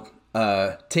about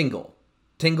Tingle.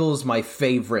 Tingle is my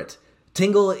favorite.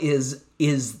 Tingle is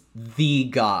the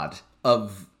god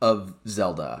of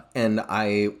Zelda, and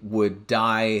I would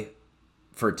die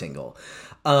for Tingle.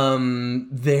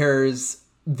 There's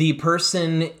the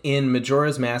person in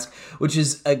Majora's Mask, which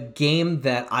is a game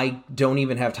that I don't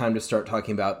even have time to start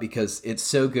talking about because it's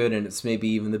so good and it's maybe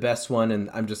even the best one, and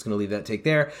I'm just going to leave that take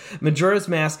there. Majora's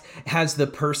Mask has the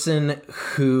person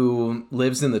who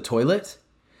lives in the toilet.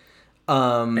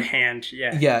 The hand,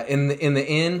 yeah. Yeah, in the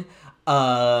inn.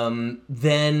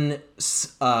 Then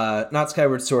not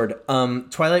Skyward Sword.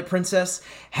 Twilight Princess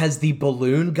has the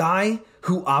balloon guy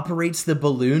who operates the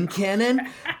balloon cannon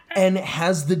and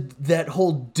has that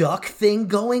whole duck thing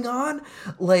going on.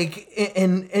 Like,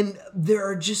 and there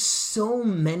are just so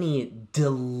many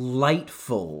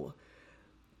delightful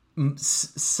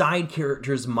side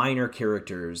characters, minor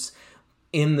characters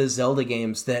in the Zelda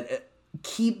games that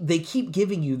keep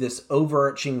giving you this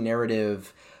overarching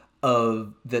narrative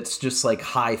of that's just like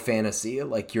high fantasy.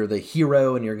 Like you're the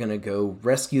hero and you're going to go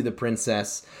rescue the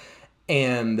princess,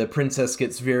 and the princess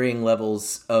gets varying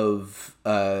levels of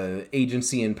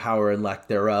agency and power and lack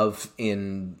thereof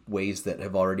in ways that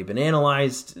have already been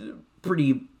analyzed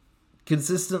pretty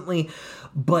consistently.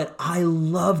 But I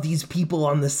love these people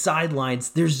on the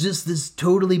sidelines. There's just this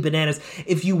totally bananas.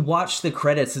 If you watch the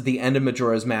credits at the end of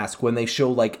Majora's Mask, when they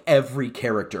show like every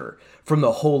character from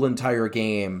the whole entire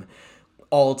game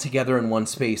all together in one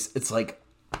space, it's like,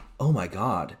 oh my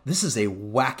god, this is a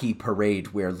wacky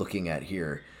parade we're looking at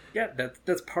here. Yeah,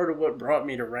 that's part of what brought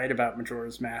me to write about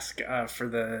Majora's Mask for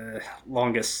the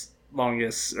longest,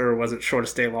 or was it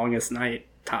shortest day, longest night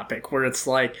topic, where it's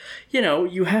like,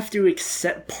 you have to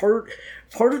accept part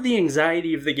of the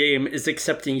anxiety of the game is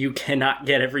accepting you cannot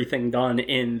get everything done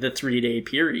in the 3-day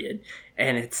period.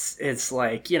 And it's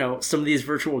like, some of these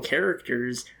virtual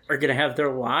characters are going to have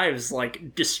their lives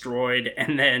like destroyed,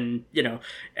 and then,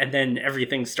 and then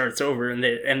everything starts over and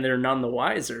they're none the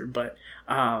wiser. But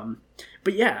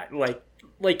yeah,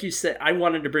 like you said, I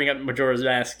wanted to bring up Majora's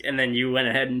Mask, and then you went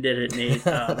ahead and did it, Nate.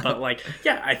 But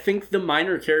I think the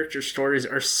minor character stories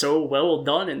are so well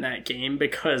done in that game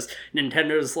because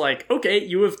Nintendo's like, okay,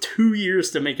 you have 2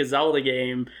 years to make a Zelda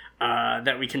game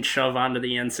that we can shove onto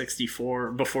the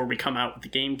N64 before we come out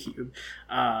with the GameCube.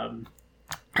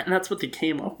 And that's what they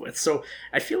came up with. So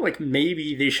I feel like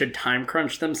maybe they should time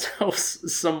crunch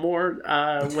themselves some more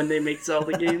when they make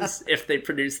Zelda games, if they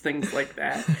produce things like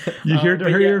that. You heard it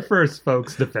here first,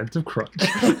 folks. Defensive crunch.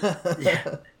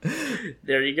 Yeah.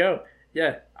 There you go.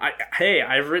 Yeah.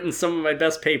 I've written some of my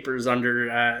best papers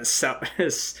under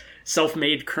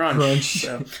self-made crunch.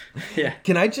 So, yeah.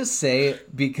 Can I just say,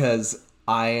 because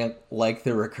I like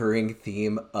the recurring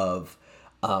theme of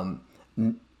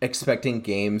expecting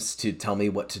games to tell me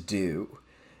what to do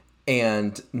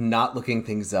and not looking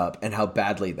things up and how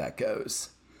badly that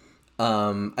goes.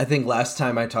 I think last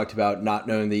time I talked about not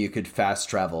knowing that you could fast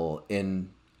travel in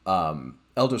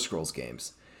Elder Scrolls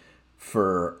games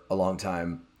for a long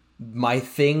time. My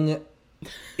thing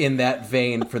in that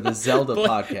vein for the Zelda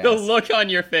podcast. The look on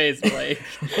your face, Blake.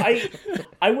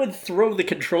 I would throw the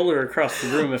controller across the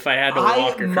room if I had to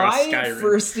walk across Skyrim. My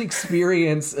first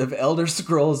experience of Elder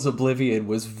Scrolls Oblivion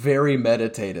was very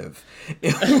meditative.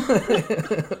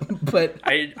 But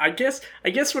I guess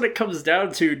what it comes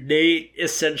down to, Nate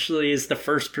essentially is the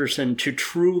first person to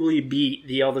truly beat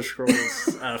the Elder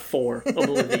Scrolls 4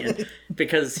 Oblivion,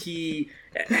 because he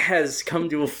has come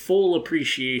to a full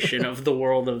appreciation of the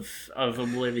world of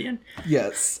Oblivion.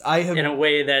 Yes, I have, in a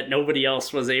way that nobody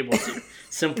else was able to,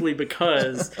 simply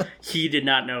because he did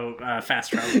not know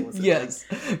fast travel was a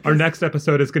thing. Our next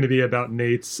episode is going to be about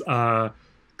Nate's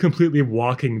completely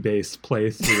walking-based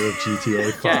playthrough of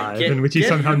GTA 5, in which he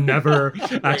somehow never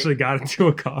actually got into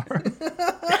a car.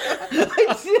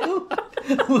 I do.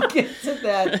 We'll get to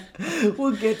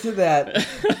that.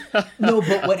 No,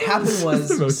 but what happened was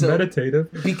the most meditative.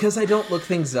 Because I don't look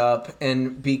things up,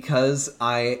 and because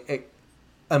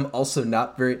I'm also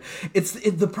not very...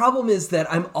 The problem is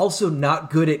that I'm also not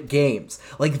good at games.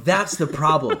 Like, that's the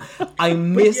problem. I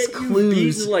miss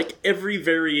clues. You beat, like, every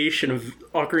variation of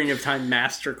Ocarina of Time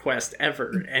Master Quest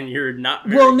ever, and you're not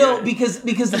very Well, no, good.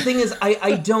 because the thing is,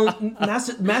 I don't...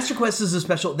 Master Quest is a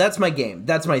special... That's my game.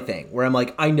 That's my thing, where I'm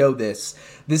like, I know this.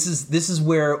 This is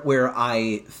where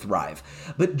I thrive.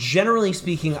 But generally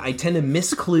speaking, I tend to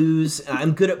miss clues.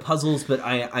 I'm good at puzzles, but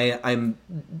I'm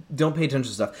don't pay attention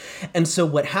to stuff. And so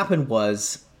what happened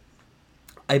was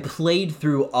I played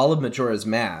through all of Majora's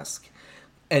Mask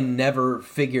and never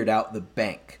figured out the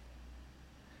bank.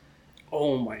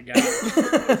 Oh my god.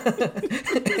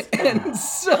 And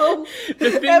so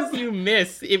the things you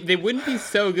miss, they wouldn't be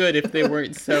so good if they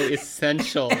weren't so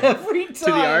essential to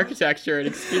the architecture and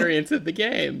experience of the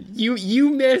game. You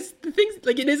miss the things,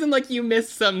 like, it isn't like you miss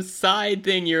some side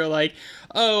thing. You're like,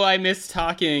 oh, I miss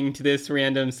talking to this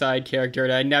random side character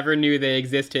and I never knew they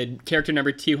existed. Character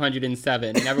number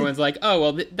 207. And everyone's like, oh,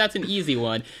 well, that's an easy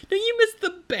one. No, you missed the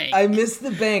bank. I missed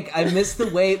the bank. I missed the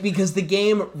way, because the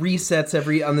game resets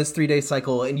on this 3-day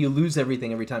cycle, and you lose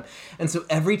everything every time. And so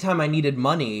every time I needed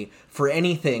money for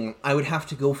anything, I would have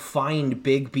to go find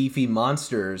big beefy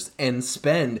monsters and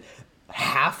spend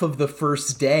half of the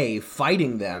first day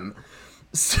fighting them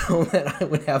so that I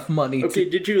would have money. Okay,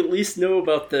 did you at least know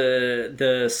about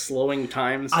the slowing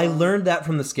times? I learned that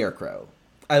from the Scarecrow.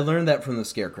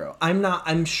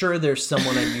 I'm sure there's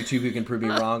someone on YouTube who can prove me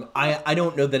wrong. I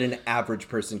don't know that an average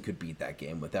person could beat that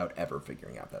game without ever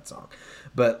figuring out that song.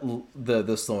 But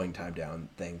the slowing time down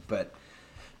thing. But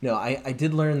no, I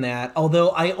did learn that.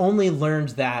 Although I only learned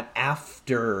that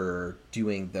after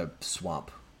doing the swamp.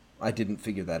 I didn't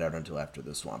figure that out until after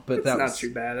the swamp. But that's not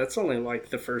too bad. That's only like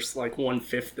the first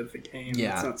 1/5 of the game.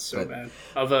 Yeah, it's not so bad.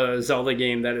 Of a Zelda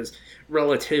game that is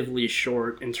relatively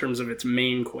short in terms of its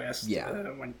main quest.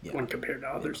 When compared to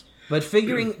others. But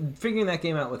figuring that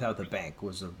game out without the bank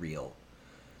was a real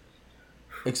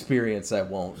experience. I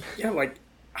won't. Yeah, like,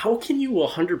 how can you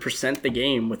 100% the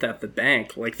game without the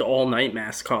bank? Like, the all-night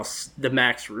mask costs the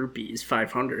max rupees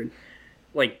 500.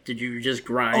 Like, did you just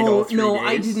grind all 3 days?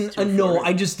 I didn't.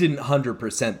 I just didn't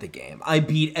 100% the game. I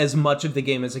beat as much of the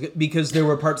game as I could, because there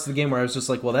were parts of the game where I was just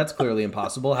like, well, that's clearly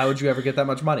impossible. How would you ever get that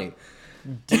much money?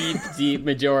 Deep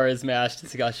Majora's Mask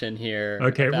discussion here.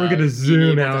 Okay, we're going to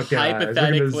zoom out, guys.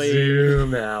 Hypothetically.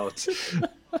 Zoom out.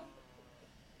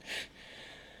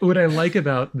 What I like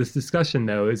about this discussion,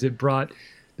 though, is it brought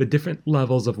the different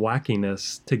levels of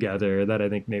wackiness together that I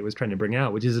think Nate was trying to bring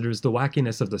out, which is there's the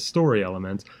wackiness of the story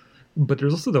element, but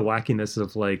there's also the wackiness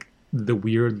of, like, the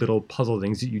weird little puzzle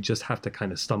things that you just have to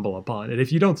kind of stumble upon. And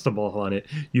if you don't stumble upon it,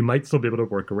 you might still be able to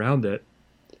work around it,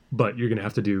 but you're going to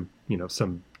have to do,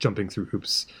 some jumping through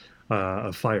hoops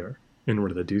of fire in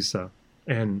order to do so.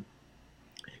 And,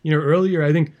 earlier,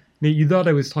 I think, Nate, you thought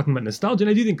I was talking about nostalgia,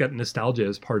 and I do think that nostalgia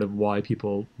is part of why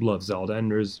people love Zelda. And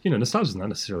there's, nostalgia is not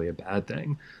necessarily a bad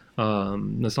thing.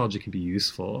 Nostalgia can be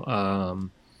useful.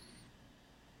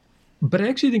 But I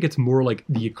actually think it's more like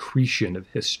the accretion of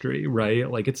history, right?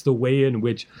 Like, it's the way in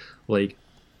which, like,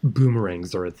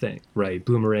 boomerangs are a thing, right?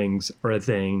 Boomerangs are a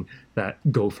thing that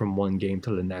go from one game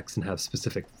to the next and have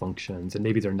specific functions. And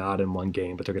maybe they're not in one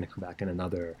game, but they're going to come back in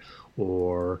another.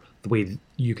 Or the way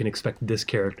you can expect this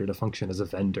character to function as a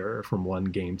vendor from one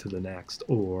game to the next,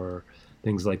 or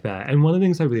things like that. And one of the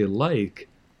things I really like,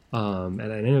 and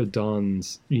I know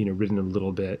Don's, written a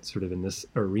little bit sort of in this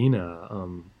arena,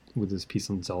 with his piece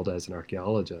on Zelda as an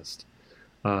archaeologist.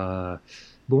 But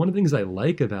one of the things I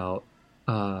like about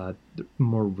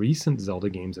more recent Zelda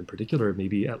games in particular,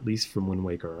 maybe at least from Wind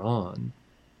Waker on,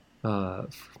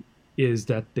 is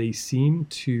that they seem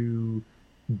to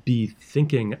be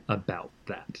thinking about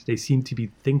that. They seem to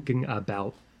be thinking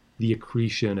about the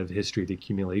accretion of history, the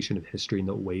accumulation of history, and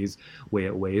the way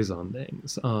it weighs on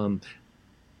things.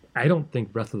 I don't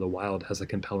think Breath of the Wild has a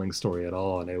compelling story at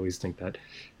all, and I always think that,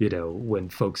 when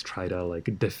folks try to,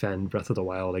 like, defend Breath of the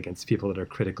Wild against people that are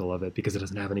critical of it because it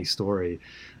doesn't have any story,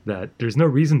 that there's no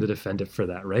reason to defend it for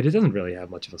that, right? It doesn't really have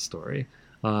much of a story,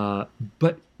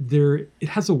 but it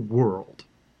has a world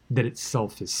that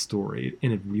itself is storied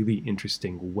in a really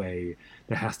interesting way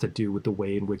that has to do with the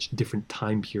way in which different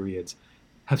time periods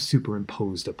have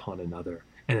superimposed upon another,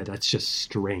 and that's just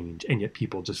strange, and yet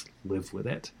people just live with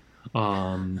it.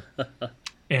 And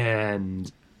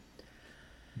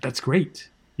that's great,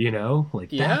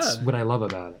 that's what I love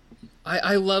about it.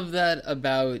 I love that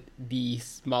about the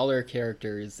smaller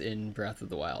characters in Breath of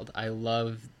the Wild. I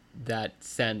love that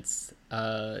sense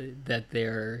that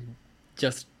they're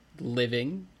just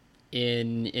living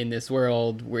in this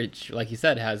world, which, like you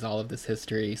said, has all of this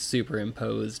history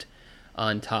superimposed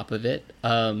on top of it.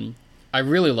 I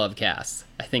really love Cass.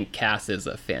 I think Cass is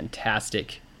a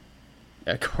fantastic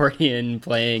accordion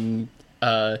playing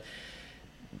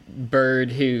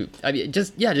bird who, I mean,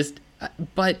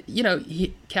 but you know,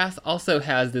 Cass also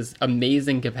has this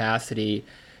amazing capacity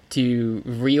to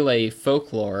relay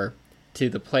folklore to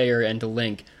the player and to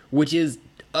Link, which is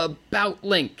about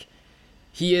Link.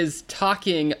 He is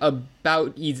talking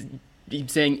about, he's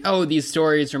saying, oh, these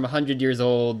stories from 100 years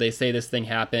old, they say this thing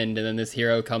happened, and then this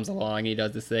hero comes along and he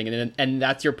does this thing, and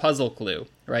that's your puzzle clue,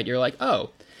 right? You're like,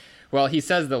 oh, well, he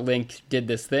says that Link did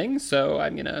this thing, so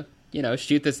I'm gonna, you know,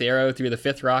 shoot this arrow through the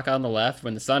fifth rock on the left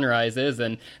when the sun rises,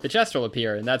 and the chest will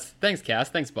appear, and that's, thanks, Cass,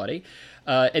 thanks, buddy.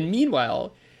 And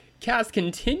meanwhile, Cass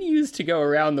continues to go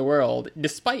around the world,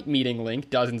 despite meeting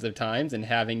Link dozens of times and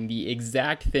having the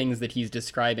exact things that he's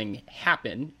describing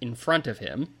happen in front of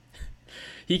him.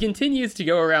 He continues to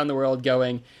go around the world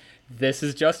going, this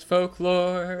is just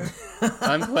folklore.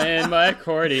 I'm playing my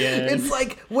accordion. It's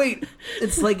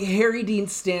like Harry Dean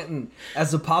Stanton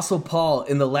as Apostle Paul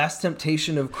in The Last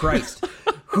Temptation of Christ,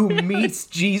 who meets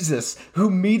Jesus, who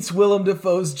meets Willem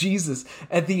Dafoe's Jesus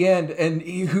at the end, and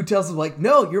who tells him, like,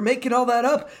 no, you're making all that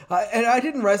up, and I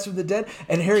didn't rise from the dead.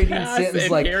 And Harry Dean Stanton's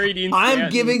like, I'm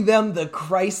giving them the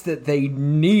Christ that they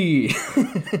need.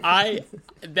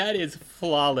 That is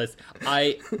flawless.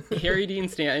 Harry Dean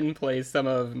Stanton plays some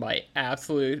of my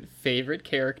absolute favorite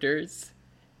characters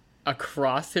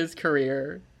across his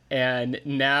career, and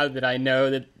now that I know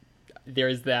that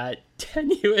there's that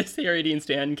tenuous Harry Dean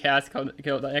Stanton Cass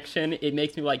connection, it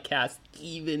makes me like Cass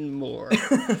even more.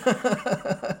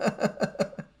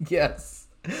 Yes,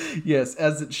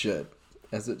 as it should.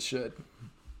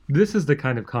 This is the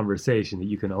kind of conversation that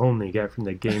you can only get from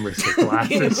the Gamers with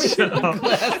Glasses show.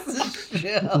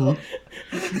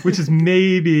 Which is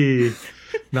maybe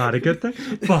not a good thing,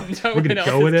 but no we're going to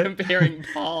go with it. Comparing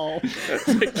Paul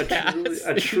to Cass.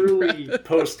 A truly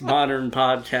postmodern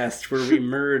podcast where we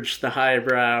merge the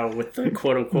highbrow with the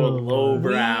quote-unquote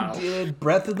lowbrow. We did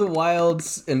Breath of the Wild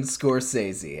and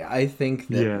Scorsese. I think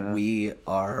that we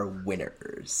are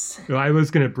winners. I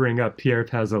was going to bring up Pier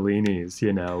Pasolini's,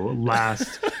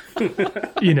 last,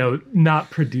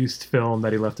 not produced film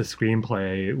that he left a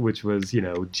screenplay, which was,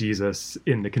 Jesus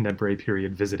in the contemporary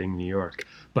period visiting New York.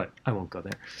 But I won't go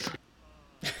there.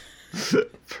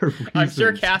 I'm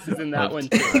sure Cass is in that one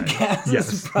too.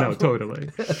 Yes, no, totally.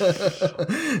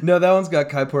 No, that one's got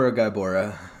Kaipora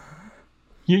Gaibora.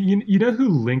 You know who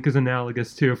Link is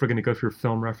analogous to, if we're going to go through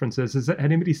film references? Had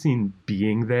anybody seen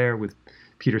Being There with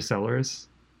Peter Sellers?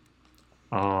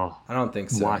 Oh, I don't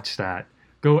think so. Watch that.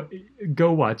 Go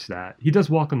watch that. He does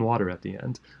walk on water at the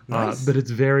end. Nice. But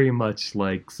it's very much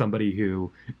like somebody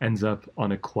who ends up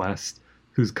on a quest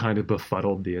who's kind of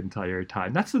befuddled the entire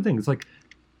time. That's the thing. It's like,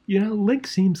 Link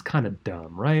seems kind of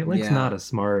dumb, right? Link's not a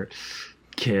smart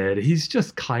kid. He's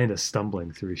just kind of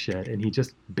stumbling through shit, and he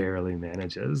just barely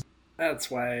manages.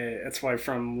 That's why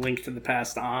from Link to the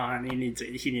Past on, Link's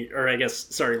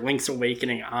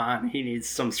Awakening on, he needs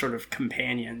some sort of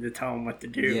companion to tell him what to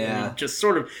do. Yeah. And he just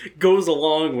sort of goes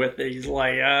along with it. He's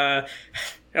like,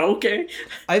 okay.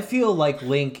 I feel like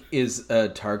Link is a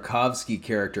Tarkovsky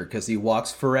character because he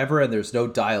walks forever and there's no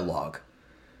dialogue.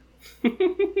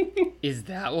 Is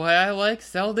that why I like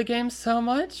Zelda games so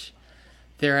much?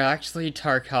 They're actually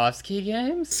Tarkovsky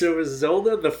games? So is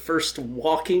Zelda the first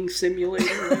walking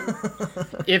simulator?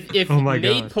 If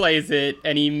Nate plays it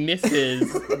and he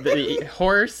misses the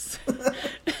horse,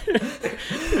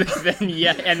 then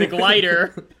and the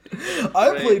glider.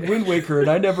 I played Wind Waker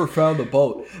and I never found the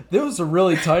boat. It was a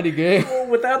really tiny game. Well,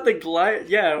 without the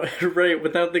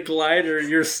Without the glider,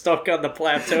 you're stuck on the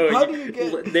plateau. How do you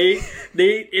get?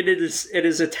 In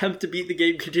his attempt to beat the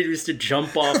game, continues to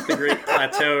jump off the Great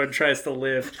Plateau and tries to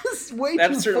live.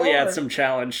 That certainly adds some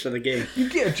challenge to the game. You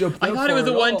can't jump. I thought it was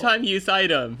a one-time use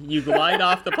item. You glide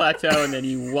off the plateau and then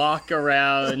you walk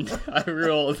around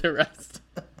Hyrule the rest.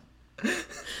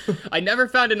 I never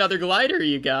found another glider,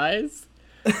 you guys.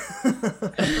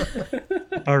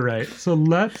 All right, so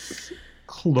let's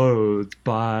close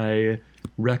by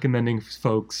recommending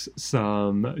folks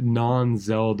some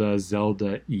non-Zelda,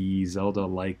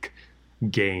 Zelda-like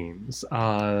games.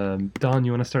 Don,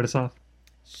 you want to start us off?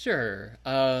 Sure.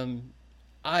 We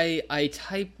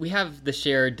have the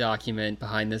shared document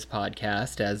behind this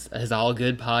podcast, as all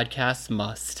good podcasts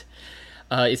must,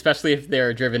 especially if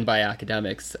they're driven by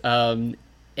academics.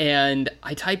 And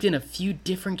I typed in a few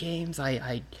different games.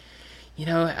 I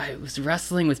was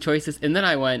wrestling with choices, and then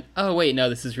I went, oh, wait, no,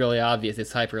 this is really obvious.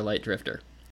 It's Hyper Light Drifter.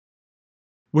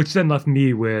 Which then left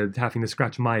me with having to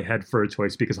scratch my head for a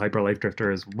choice because Hyper Light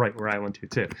Drifter is right where I went to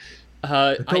too.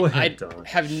 Go ahead, I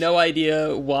have no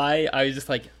idea why. I was just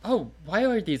like, oh, why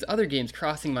are these other games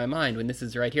crossing my mind when this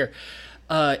is right here?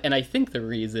 And I think the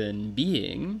reason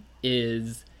being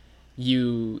is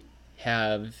you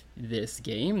have this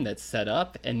game that's set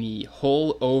up and the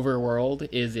whole overworld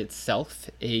is itself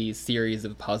a series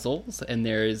of puzzles, and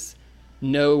there's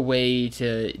no way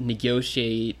to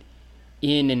negotiate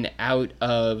in and out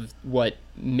of what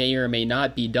may or may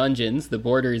not be dungeons. The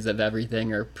borders of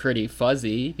everything are pretty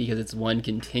fuzzy because it's one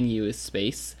continuous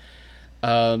space,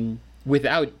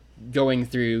 without going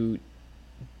through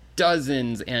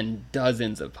dozens and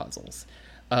dozens of puzzles.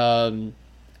 And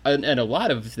a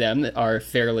lot of them are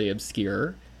fairly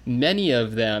obscure. Many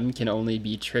of them can only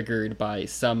be triggered by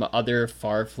some other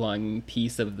far-flung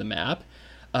piece of the map.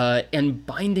 And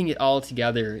binding it all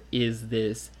together is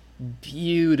this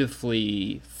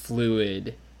beautifully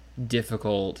fluid,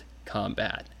 difficult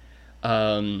combat,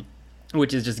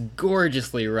 which is just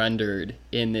gorgeously rendered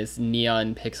in this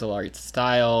neon pixel art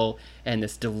style and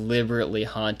this deliberately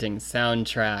haunting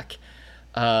soundtrack.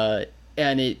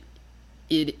 And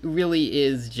it really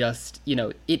is just,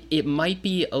 it might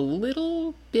be a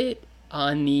little bit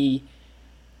on the,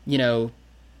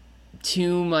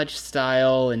 too much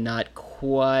style and not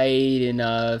quite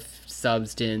enough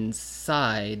substance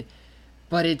side,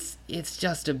 but it's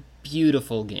just a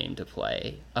beautiful game to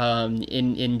play,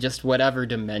 in just whatever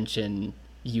dimension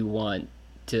you want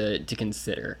to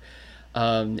consider.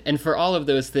 And for all of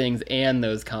those things and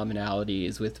those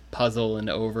commonalities with puzzle and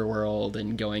overworld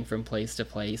and going from place to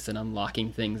place and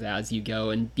unlocking things as you go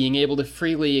and being able to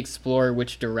freely explore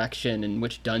which direction and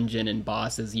which dungeon and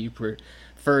bosses you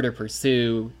prefer to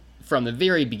pursue from the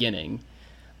very beginning,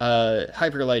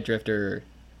 Hyper Light Drifter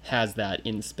has that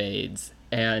in spades.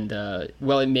 And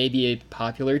while it may be a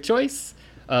popular choice,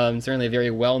 certainly a very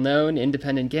well-known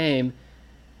independent game,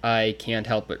 I can't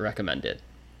help but recommend it.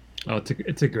 Oh,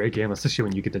 it's a great game, especially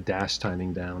when you get the dash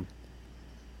timing down.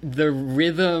 The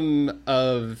rhythm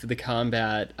of the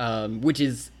combat, which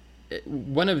is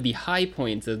one of the high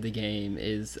points of the game,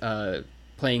 is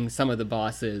playing some of the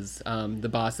bosses. The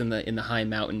boss in the high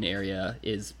mountain area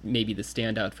is maybe the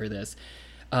standout for this.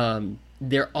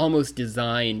 They're almost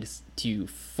designed to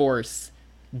force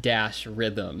dash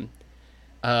rhythm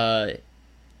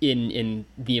in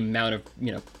the amount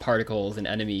of particles and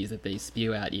enemies that they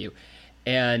spew at you.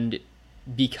 And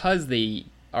because they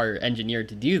are engineered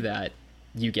to do that,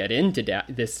 you get into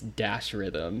this dash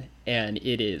rhythm, and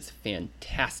it is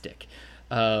fantastic.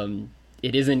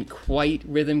 It isn't quite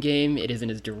rhythm game. It isn't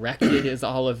as directed as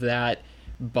all of that,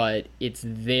 but it's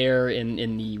there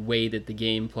in the way that the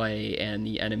gameplay and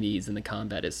the enemies and the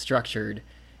combat is structured,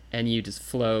 and you just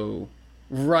flow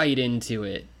right into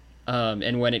it.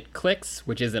 And when it clicks,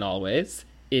 which isn't always,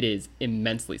 it is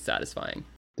immensely satisfying.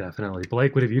 Definitely.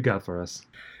 Blake, what have you got for us?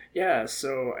 Yeah,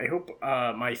 so I hope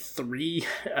my 3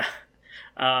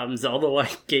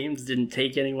 Zelda-like games didn't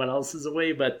take anyone else's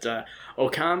away, but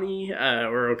Okami,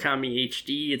 or Okami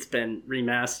HD, it's been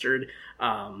remastered,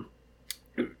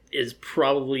 is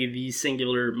probably the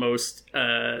singular most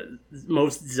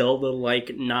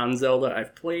Zelda-like non-Zelda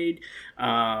I've played.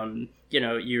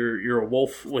 You're a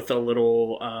wolf with a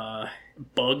little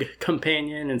bug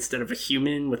companion instead of a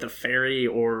human with a fairy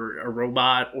or a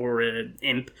robot or an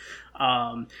imp.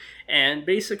 And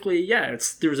basically,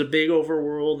 there's a big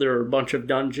overworld, there are a bunch of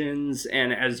dungeons,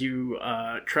 and as you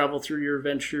travel through your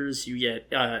adventures, you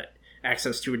get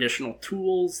access to additional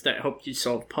tools that help you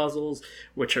solve puzzles,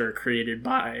 which are created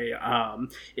by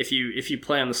if you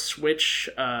play on the Switch,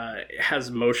 it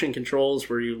has motion controls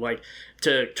where you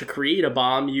to create a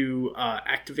bomb, you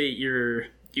activate your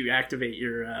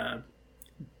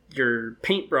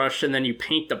paintbrush, and then you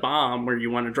paint the bomb where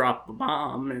you want to drop the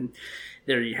bomb, and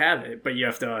there you have it. But you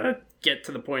have to get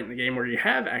to the point in the game where you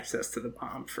have access to the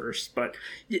bomb first. But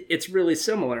it's really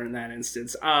similar in that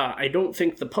instance. I don't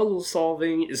think the puzzle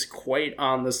solving is quite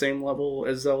on the same level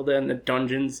as Zelda, and the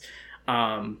dungeons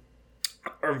are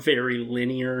very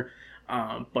linear.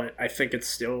 But I think it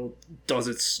still does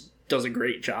a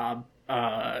great job.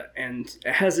 And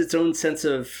it has its own sense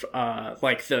of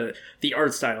the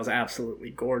art style is absolutely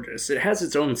gorgeous. It has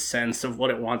its own sense of what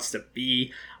it wants to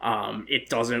be. It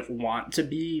doesn't want to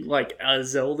be like a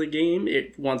Zelda game.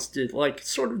 It wants to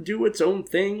sort of do its own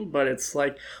thing, but it's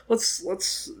like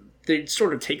let's they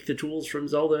sort of take the tools from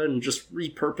Zelda and just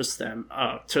repurpose them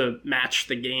to match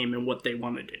the game and what they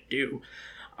wanted to do.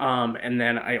 And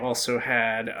then I also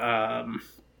had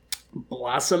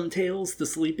Blossom Tales: The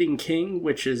Sleeping King,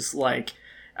 which is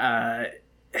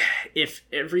if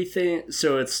everything,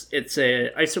 so it's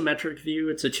a isometric view,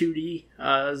 it's a 2D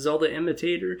Zelda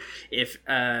imitator. If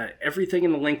everything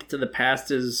in the Link to the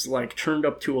Past is like turned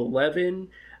up to 11,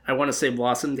 I want to say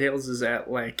Blossom Tales is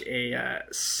at like a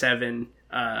 7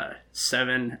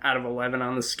 out of 11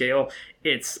 on the scale.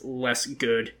 It's less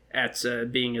good at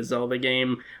being a Zelda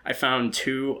game. I found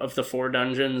 2 of the 4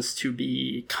 dungeons to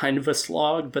be kind of a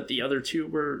slog, but the other 2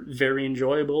 were very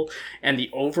enjoyable. And the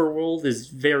overworld is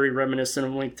very reminiscent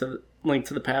of Link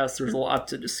to the Past. There's a lot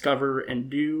to discover and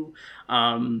do.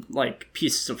 Like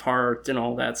Pieces of Heart and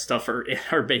all that stuff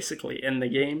are basically in the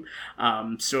game.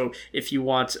 So if you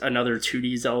want another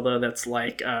 2D Zelda that's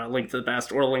like Link to the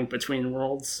Past or Link Between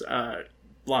Worlds,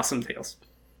 Blossom Tales.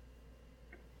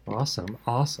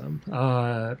 Awesome.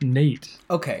 Nate.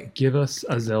 Okay. Give us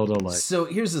a Zelda like. So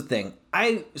here's the thing.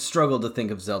 I struggle to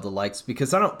think of Zelda likes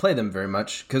because I don't play them very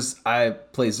much because I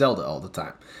play Zelda all the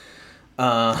time.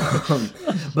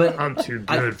 But I'm too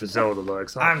good for Zelda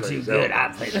likes. I'm too good.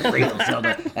 I play the real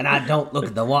Zelda, and I don't look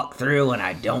at the walkthrough, and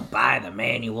I don't buy the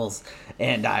manuals,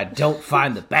 and I don't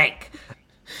find the bank.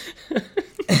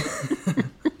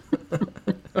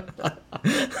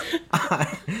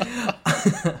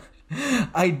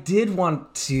 I did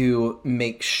want to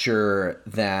make sure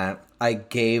that I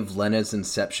gave Lena's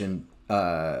Inception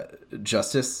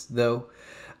justice, though.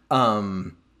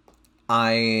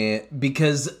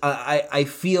 Because I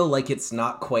feel like it's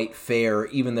not quite fair,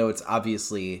 even though it's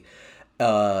obviously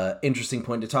interesting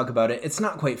point to talk about it. It's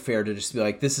not quite fair to just be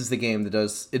like, this is the game that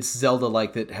it's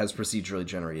Zelda-like that has procedurally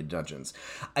generated dungeons.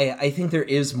 I think there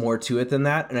is more to it than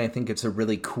that, and I think it's a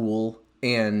really cool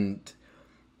and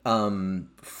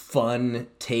fun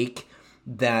take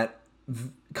that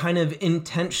kind of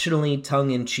intentionally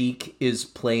tongue-in-cheek is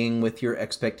playing with your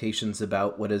expectations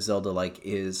about what a Zelda-like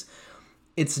is.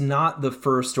 It's not the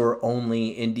first or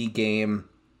only indie game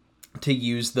to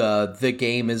use the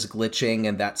game is glitching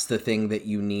and that's the thing that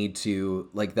you need to,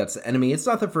 like, that's the enemy. It's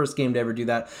not the first game to ever do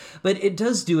that, but it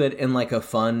does do it in like a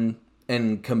fun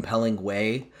and compelling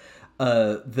way.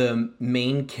 The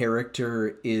main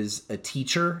character is a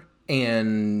teacher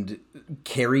and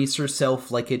carries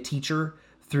herself like a teacher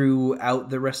throughout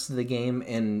the rest of the game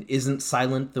and isn't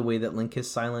silent the way that Link is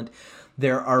silent.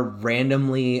 There are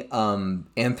randomly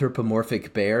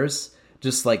anthropomorphic bears.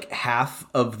 Just like half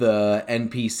of the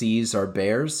NPCs are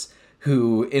bears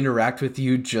who interact with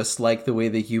you just like the way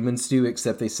the humans do,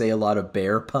 except they say a lot of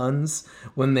bear puns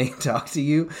when they talk to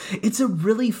you. It's a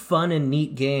really fun and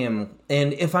neat game.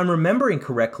 And if I'm remembering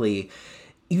correctly,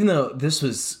 even though this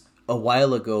was a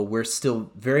while ago, we're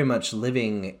still very much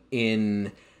living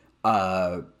in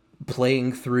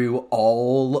playing through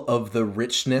all of the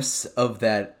richness of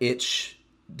that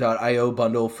itch.io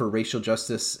bundle for racial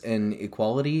justice and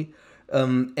equality.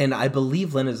 And I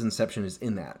believe Lena's Inception is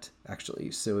in that,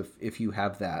 actually. So if you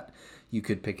have that, you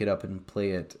could pick it up and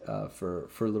play it for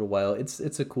a little while.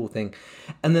 It's a cool thing.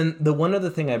 And then the one other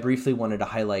thing I briefly wanted to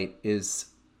highlight is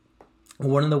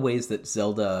one of the ways that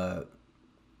Zelda,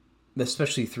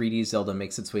 especially 3D Zelda,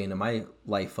 makes its way into my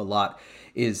life a lot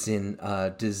is in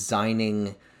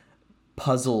designing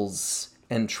puzzles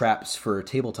and traps for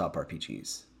tabletop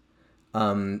RPGs.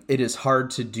 It is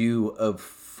hard to do a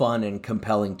fun and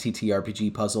compelling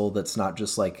TTRPG puzzle that's not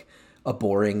just like a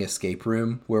boring escape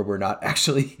room where we're not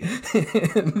actually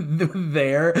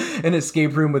there, an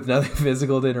escape room with nothing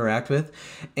physical to interact with.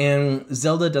 And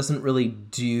Zelda doesn't really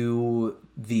do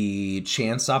the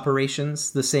chance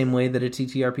operations the same way that a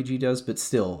TTRPG does, but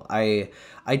still, I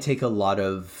take a lot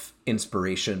of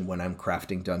inspiration when I'm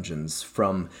crafting dungeons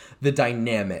from the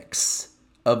dynamics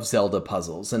of Zelda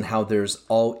puzzles and how there's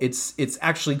it's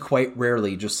actually quite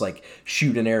rarely just like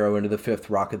shoot an arrow into the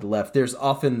fifth rock at the left. There's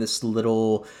often this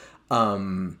little a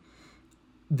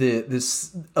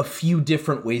few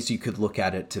different ways you could look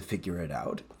at it to figure it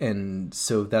out. And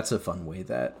so that's a fun way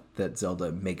that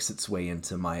Zelda makes its way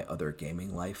into my other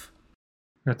gaming life.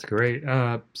 That's great.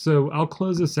 So I'll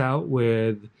close this out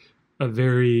with a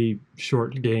very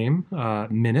short game,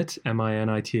 Minit,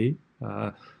 M-I-N-I-T,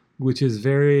 which is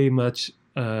very much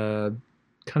kind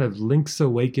of Link's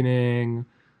Awakening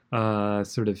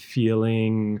sort of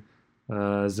feeling,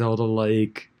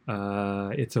 Zelda-like.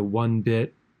 It's a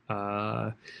 1-bit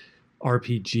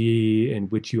RPG in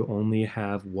which you only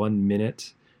have 1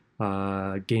 minute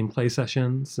gameplay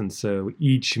sessions, and so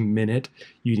each minute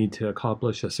you need to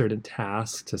accomplish a certain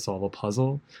task to solve a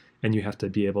puzzle, and you have to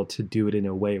be able to do it in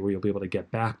a way where you'll be able to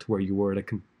get back to where you were to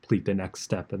complete the next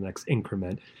step, the next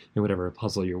increment in whatever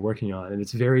puzzle you're working on. And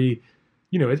it's very,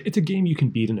 it's a game you can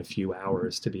beat in a few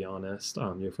hours, to be honest,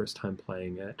 your first time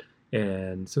playing it.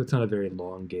 And so it's not a very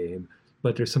long game.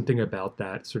 but there's something about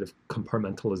that sort of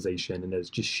compartmentalization and there's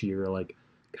just sheer like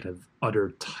kind of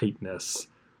utter tightness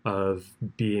of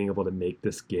being able to make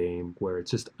this game where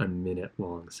it's just a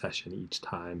minute-long session each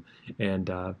time, and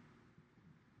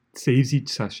saves each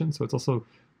session, so it's also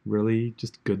really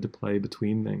just good to play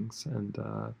between things.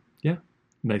 And yeah,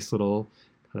 nice little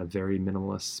kind of very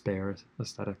minimalist spare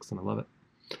aesthetics, and I love it.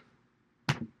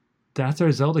 That's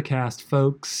our Zelda cast,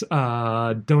 folks.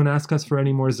 Don't ask us for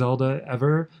any more Zelda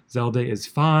ever. Zelda is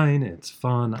fine. It's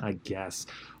fun, I guess.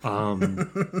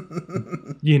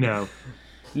 You know.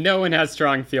 No one has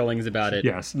strong feelings about it.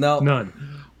 Yes. No. None.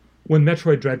 When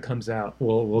Metroid Dread comes out,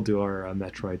 we'll do our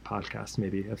Metroid podcast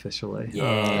maybe officially.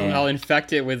 Yeah. I'll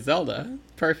infect it with Zelda.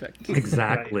 Perfect.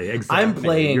 Exactly. Right.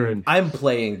 Exactly. I'm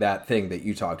playing that thing that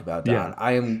you talked about, Don. Yeah.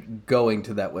 I am going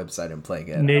to that website and playing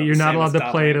it. Nate, you're not allowed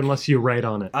to play it unless you write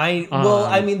on it.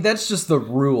 I mean, that's just the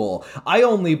rule. I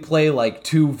only play like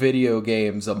 2 video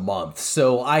games a month,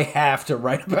 so I have to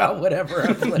write about whatever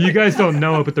I play. You guys don't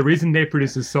know it, but the reason Nate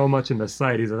produces so much in the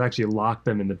site is I've actually locked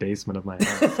them in the basement of my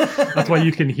house. That's why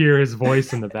you can hear his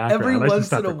voice in the background. Every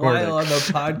once in a while on the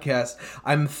podcast,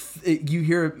 you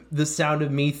hear the sound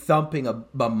of me thumping a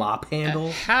mop handle.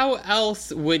 How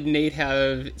else would Nate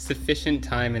have sufficient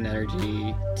time and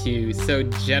energy to so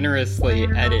generously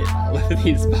edit all of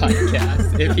these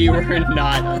podcasts if he were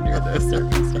not under those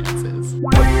circumstances?